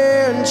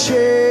and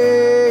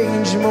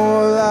change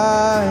more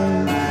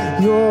like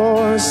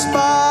your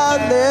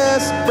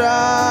spotless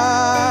bride.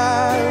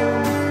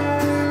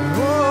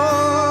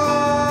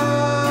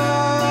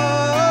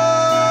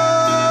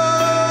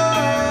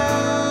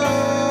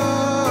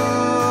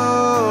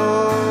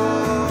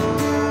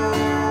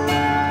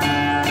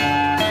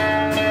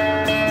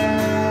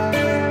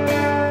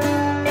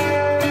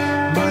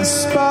 My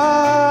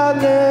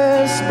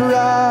spotless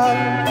bride,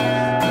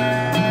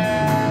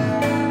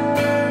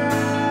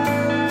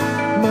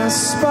 my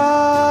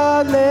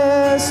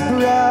spotless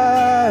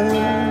bride.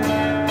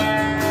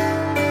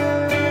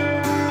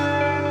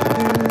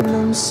 And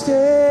I'm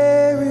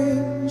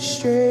staring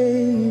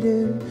straight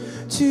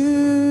into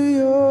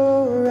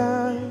your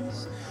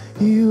eyes.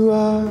 You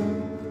are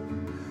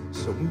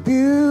so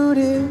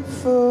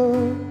beautiful.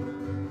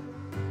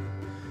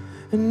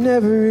 And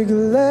every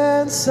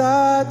glance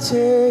I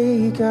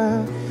take,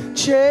 I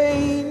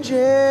change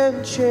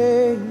and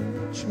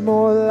change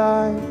more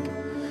like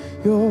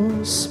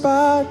your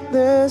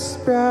spotless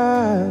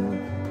bride.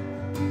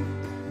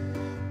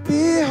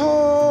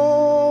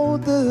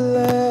 Behold the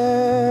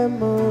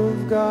Lamb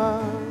of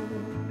God,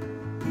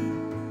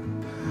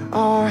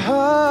 our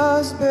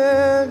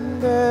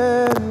husband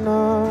and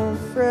our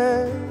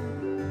friend.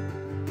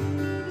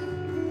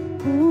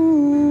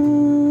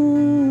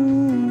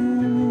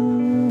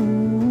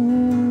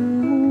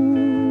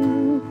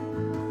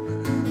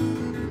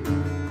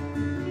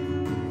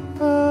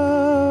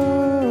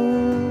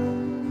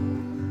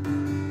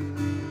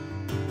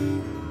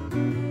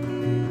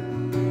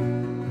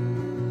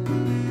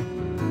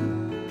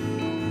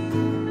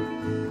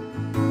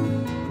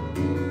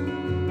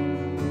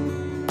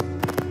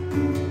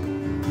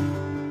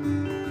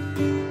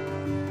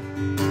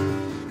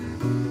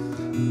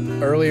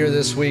 Earlier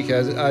this week,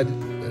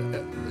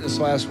 this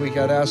last week,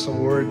 I'd asked the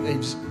Lord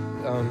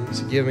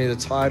to give me the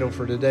title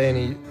for today,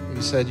 and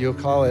he said, you'll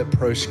call it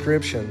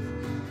Proscription,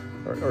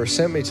 or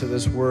sent me to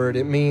this word.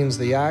 It means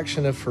the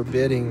action of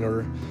forbidding,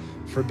 or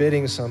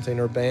forbidding something,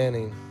 or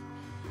banning.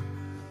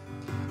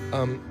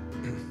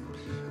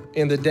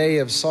 In the day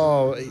of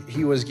Saul,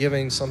 he was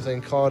giving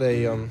something called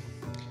a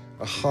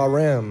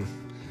harem.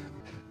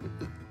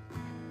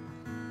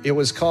 It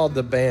was called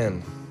the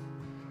ban.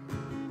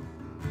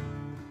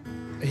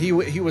 He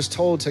was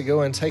told to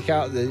go and take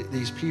out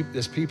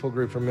this people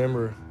group,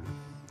 remember?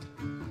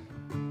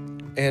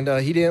 And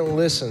he didn't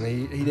listen.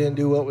 He didn't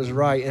do what was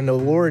right. And the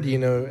Lord,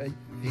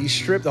 he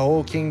stripped the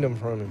whole kingdom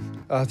from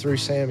him through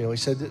Samuel. He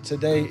said,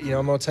 today,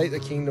 I'm going to take the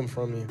kingdom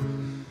from you,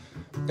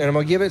 and I'm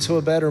going to give it to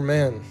a better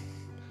man.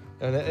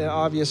 And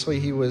obviously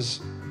he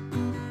was,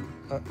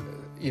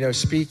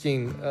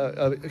 speaking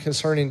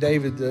concerning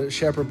David, the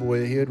shepherd boy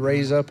that he would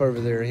raise up over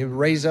there. He would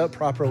raise up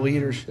proper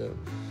leadership.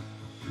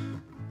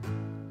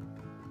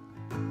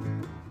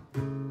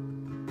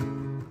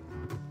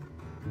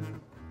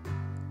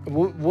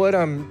 What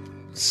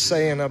I'm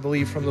saying, I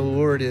believe, from the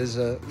Lord is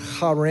a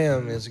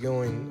harem is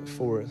going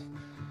forth.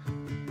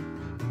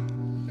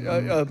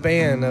 A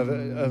ban of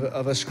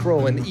a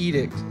scroll, an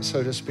edict,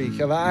 so to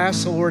speak. I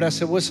asked the Lord, I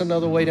said, what's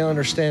another way to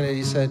understand it?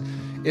 He said,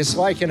 it's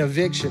like an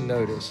eviction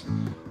notice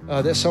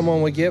that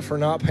someone would get for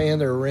not paying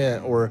their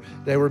rent, or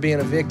they were being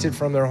evicted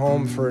from their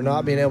home for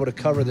not being able to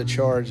cover the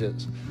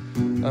charges.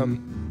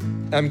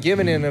 I'm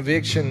giving an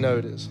eviction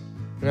notice,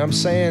 and I'm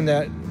saying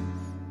that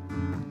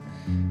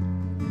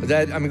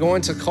I'm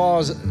going to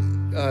cause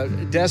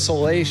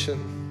desolation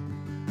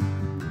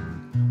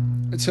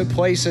to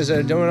places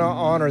that do not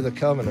honor the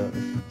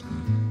covenant.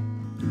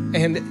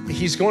 And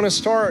he's going to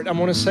start, I'm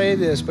going to say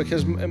this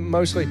because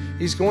mostly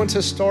he's going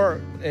to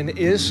start and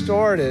is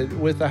started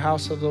with the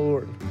house of the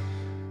Lord.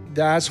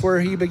 That's where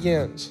he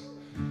begins.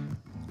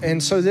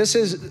 And so this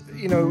is,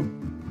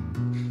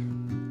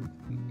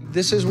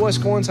 this is what's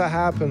going to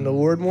happen. The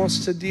Lord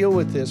wants to deal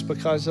with this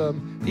because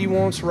he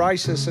wants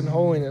righteousness and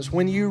holiness.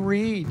 When you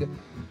read,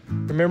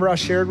 remember I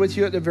shared with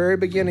you at the very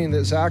beginning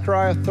that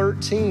Zechariah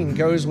 13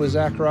 goes with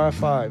Zechariah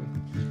 5.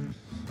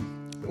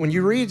 When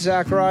you read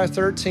Zechariah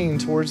 13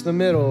 towards the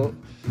middle,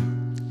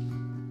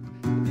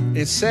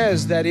 it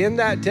says that in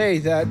that day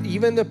that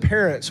even the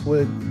parents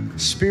would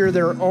spear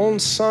their own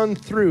son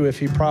through if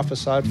he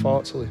prophesied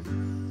falsely.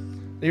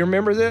 Do you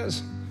remember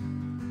this?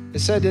 It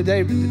said that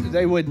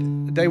they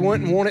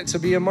wouldn't want it to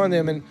be among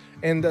them.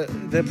 And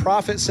the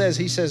prophet says,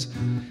 he says,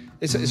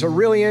 it's a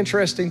really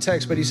interesting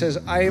text, but he says,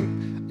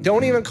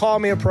 don't even call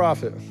me a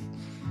prophet.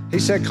 He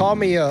said, call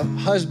me a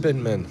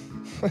husbandman.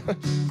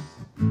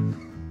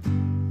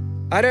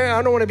 I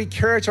don't want to be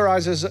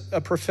characterized as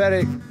a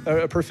prophetic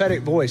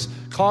voice.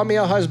 Call me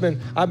a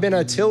husband. I've been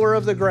a tiller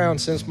of the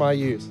ground since my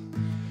youth.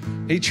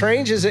 He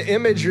changes the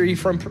imagery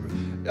from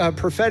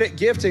prophetic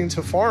gifting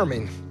to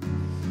farming.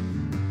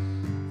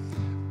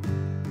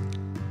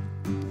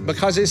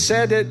 Because it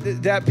said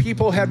that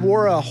people had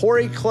wore a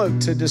hoary cloak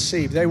to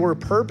deceive. They were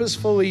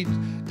purposefully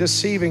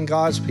deceiving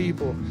God's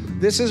people.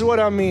 This is what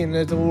I mean,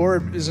 that the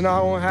Lord is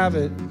not going to have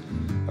it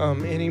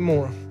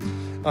anymore.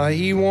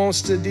 He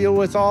wants to deal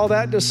with all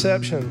that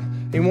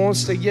deception. He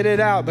wants to get it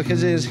out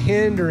because it is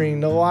hindering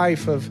the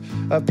life of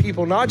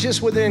people, not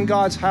just within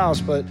God's house,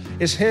 but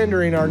it's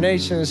hindering our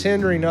nation, it's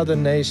hindering other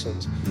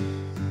nations.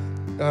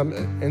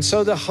 And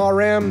so the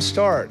harem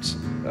starts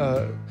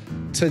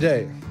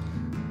today.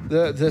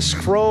 The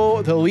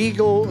scroll, the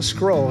legal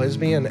scroll is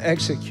being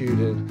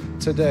executed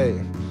today.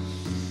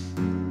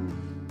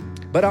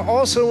 But I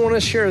also want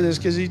to share this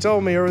because he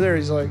told me over there,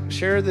 he's like,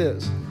 share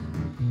this.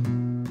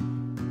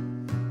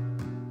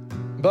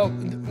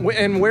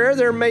 And where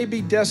there may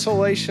be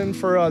desolation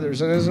for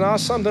others, and it's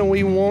not something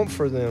we want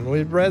for them.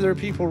 We'd rather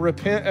people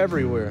repent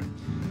everywhere.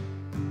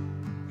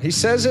 He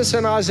says this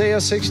in Isaiah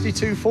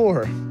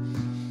 62:4.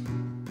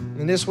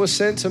 And this was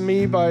sent to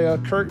me by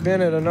Kirk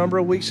Bennett a number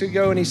of weeks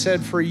ago. And he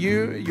said, for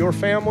you, your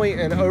family,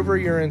 and over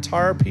your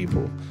entire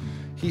people.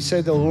 He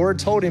said the Lord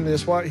told him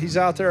this while he's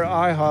out there at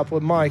IHOP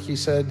with Mike. He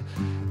said,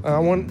 I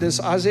want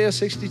this Isaiah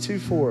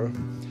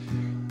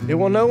 62:4. It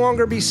will no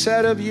longer be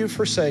said of you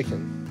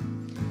forsaken,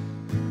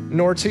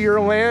 nor to your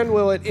land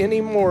will it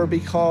any more be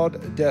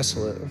called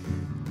desolate.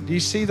 Do you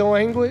see the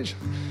language?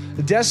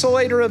 The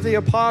desolator of the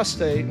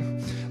apostate,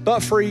 but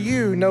for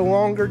you no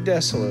longer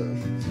desolate.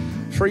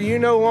 For you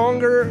no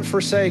longer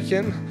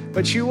forsaken,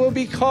 but you will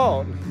be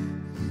called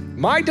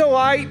my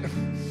delight.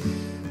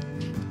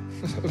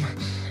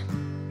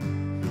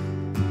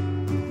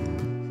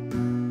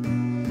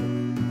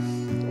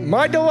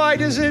 My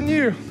delight is in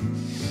you.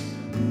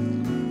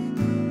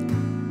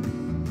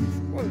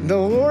 The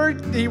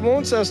Lord, he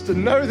wants us to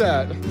know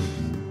that.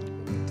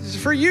 It's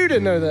for you to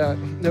know that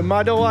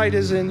my delight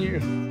is in you.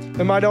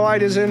 And my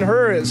delight is in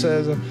her, it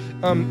says.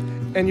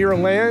 And your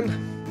land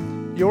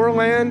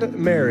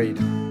married.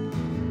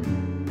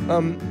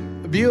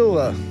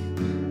 Beulah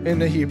in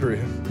the Hebrew.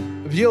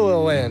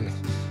 Beulah land.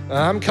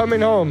 I'm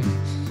coming home.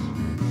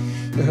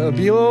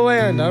 Beulah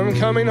land, I'm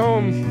coming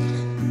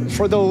home.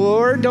 For the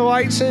Lord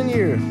delights in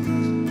you.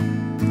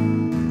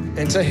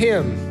 And to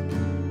him,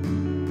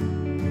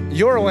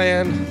 your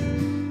land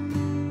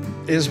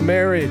is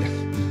married.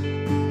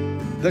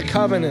 The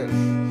covenant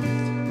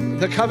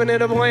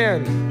of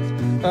land,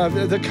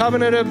 the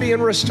covenant of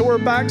being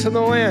restored back to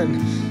the land,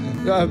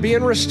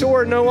 being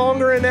restored no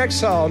longer in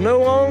exile, no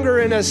longer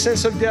in a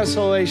sense of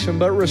desolation,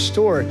 but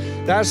restored.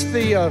 That's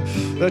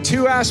the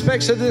two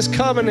aspects of this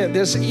covenant,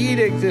 this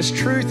edict, this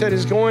truth that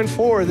is going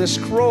forward, this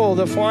scroll,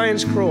 the flying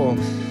scroll.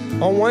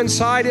 On one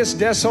side, it's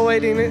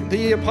desolating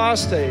the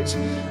apostates,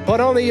 but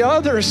on the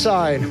other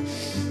side,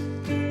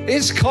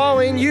 it's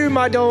calling you,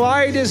 my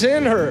delight is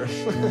in her,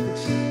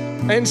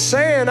 and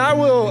saying, I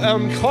will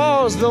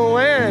cause the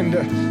land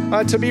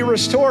to be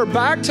restored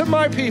back to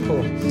my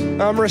people.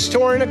 I'm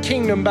restoring a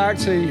kingdom back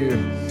to you.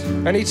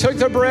 And he took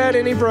the bread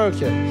and he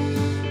broke it.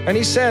 And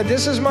he said,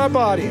 this is my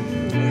body,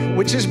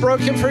 which is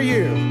broken for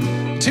you.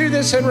 Do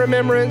this in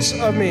remembrance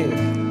of me.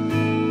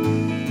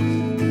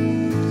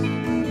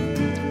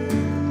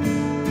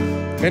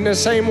 In the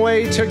same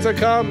way, he took the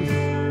cup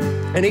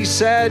and he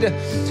said,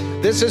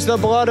 this is the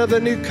blood of the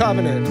new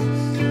covenant,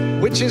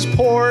 which is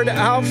poured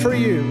out for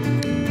you.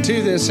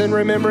 Do this in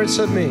remembrance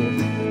of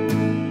me.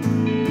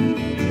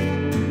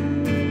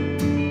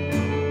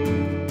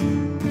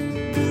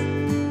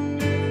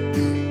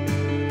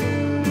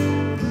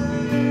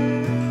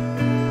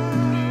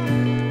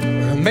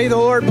 May the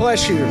Lord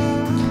bless you,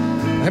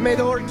 and may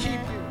the Lord keep you.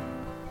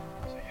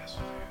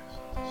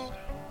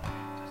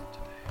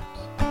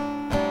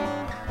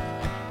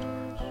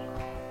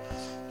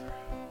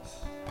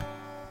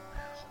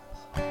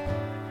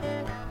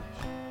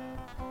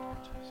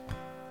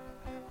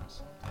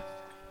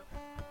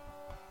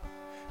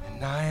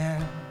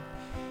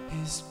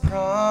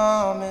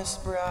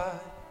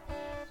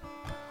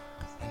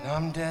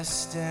 I'm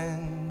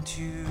destined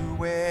to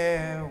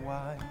wear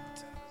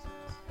white,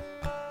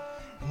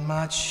 and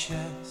my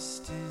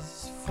chest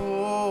is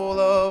full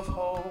of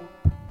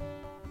hope,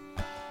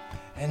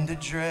 and a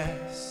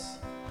dress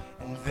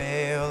and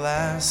veil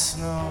as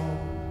snow.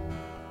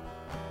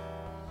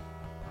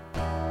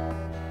 And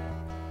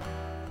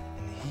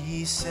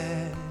he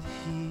said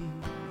he'd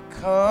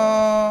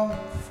come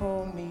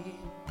for me,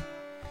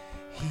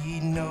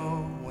 he'd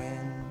know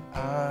when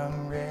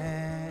I'm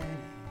ready.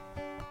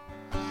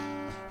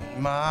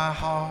 And my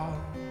heart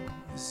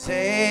is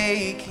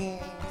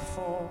aching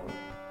for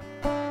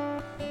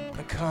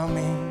the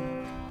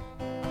coming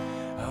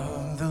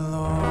of the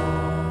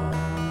Lord.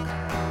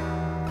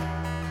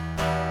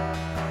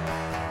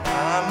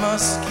 I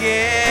must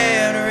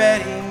get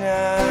ready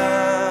now,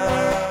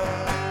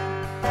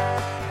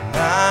 and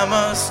I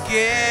must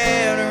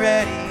get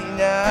ready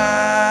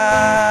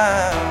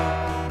now.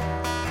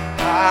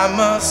 I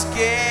must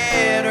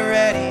get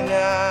ready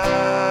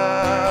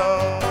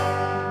now,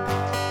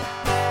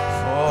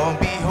 for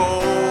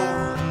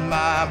behold,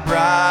 my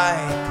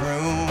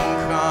bridegroom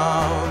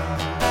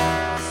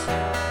comes.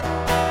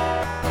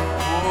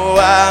 Oh,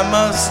 I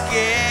must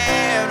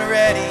get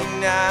ready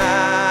now.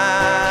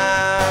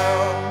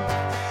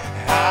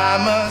 I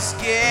must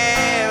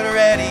get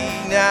ready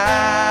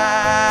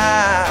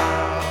now.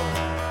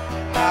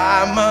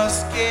 I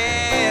must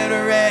get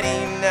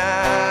ready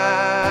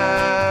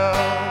now,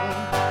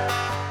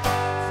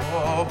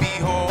 for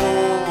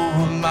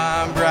behold,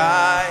 my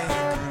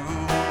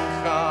bridegroom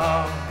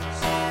comes.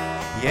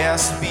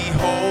 Yes,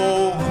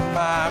 behold,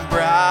 my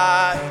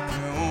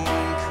bridegroom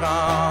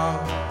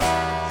comes.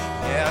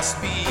 Yes,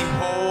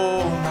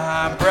 behold,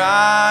 my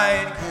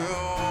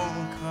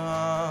bridegroom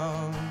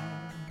comes.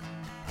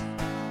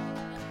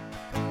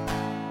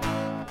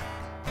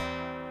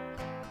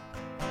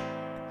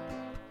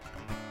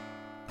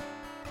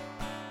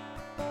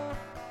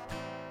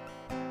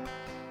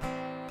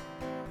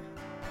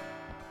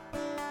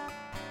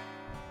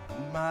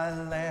 My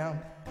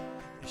lamp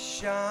is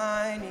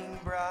shining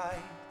bright,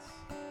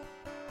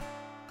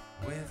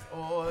 with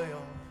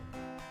oil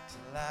to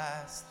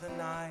last the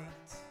night.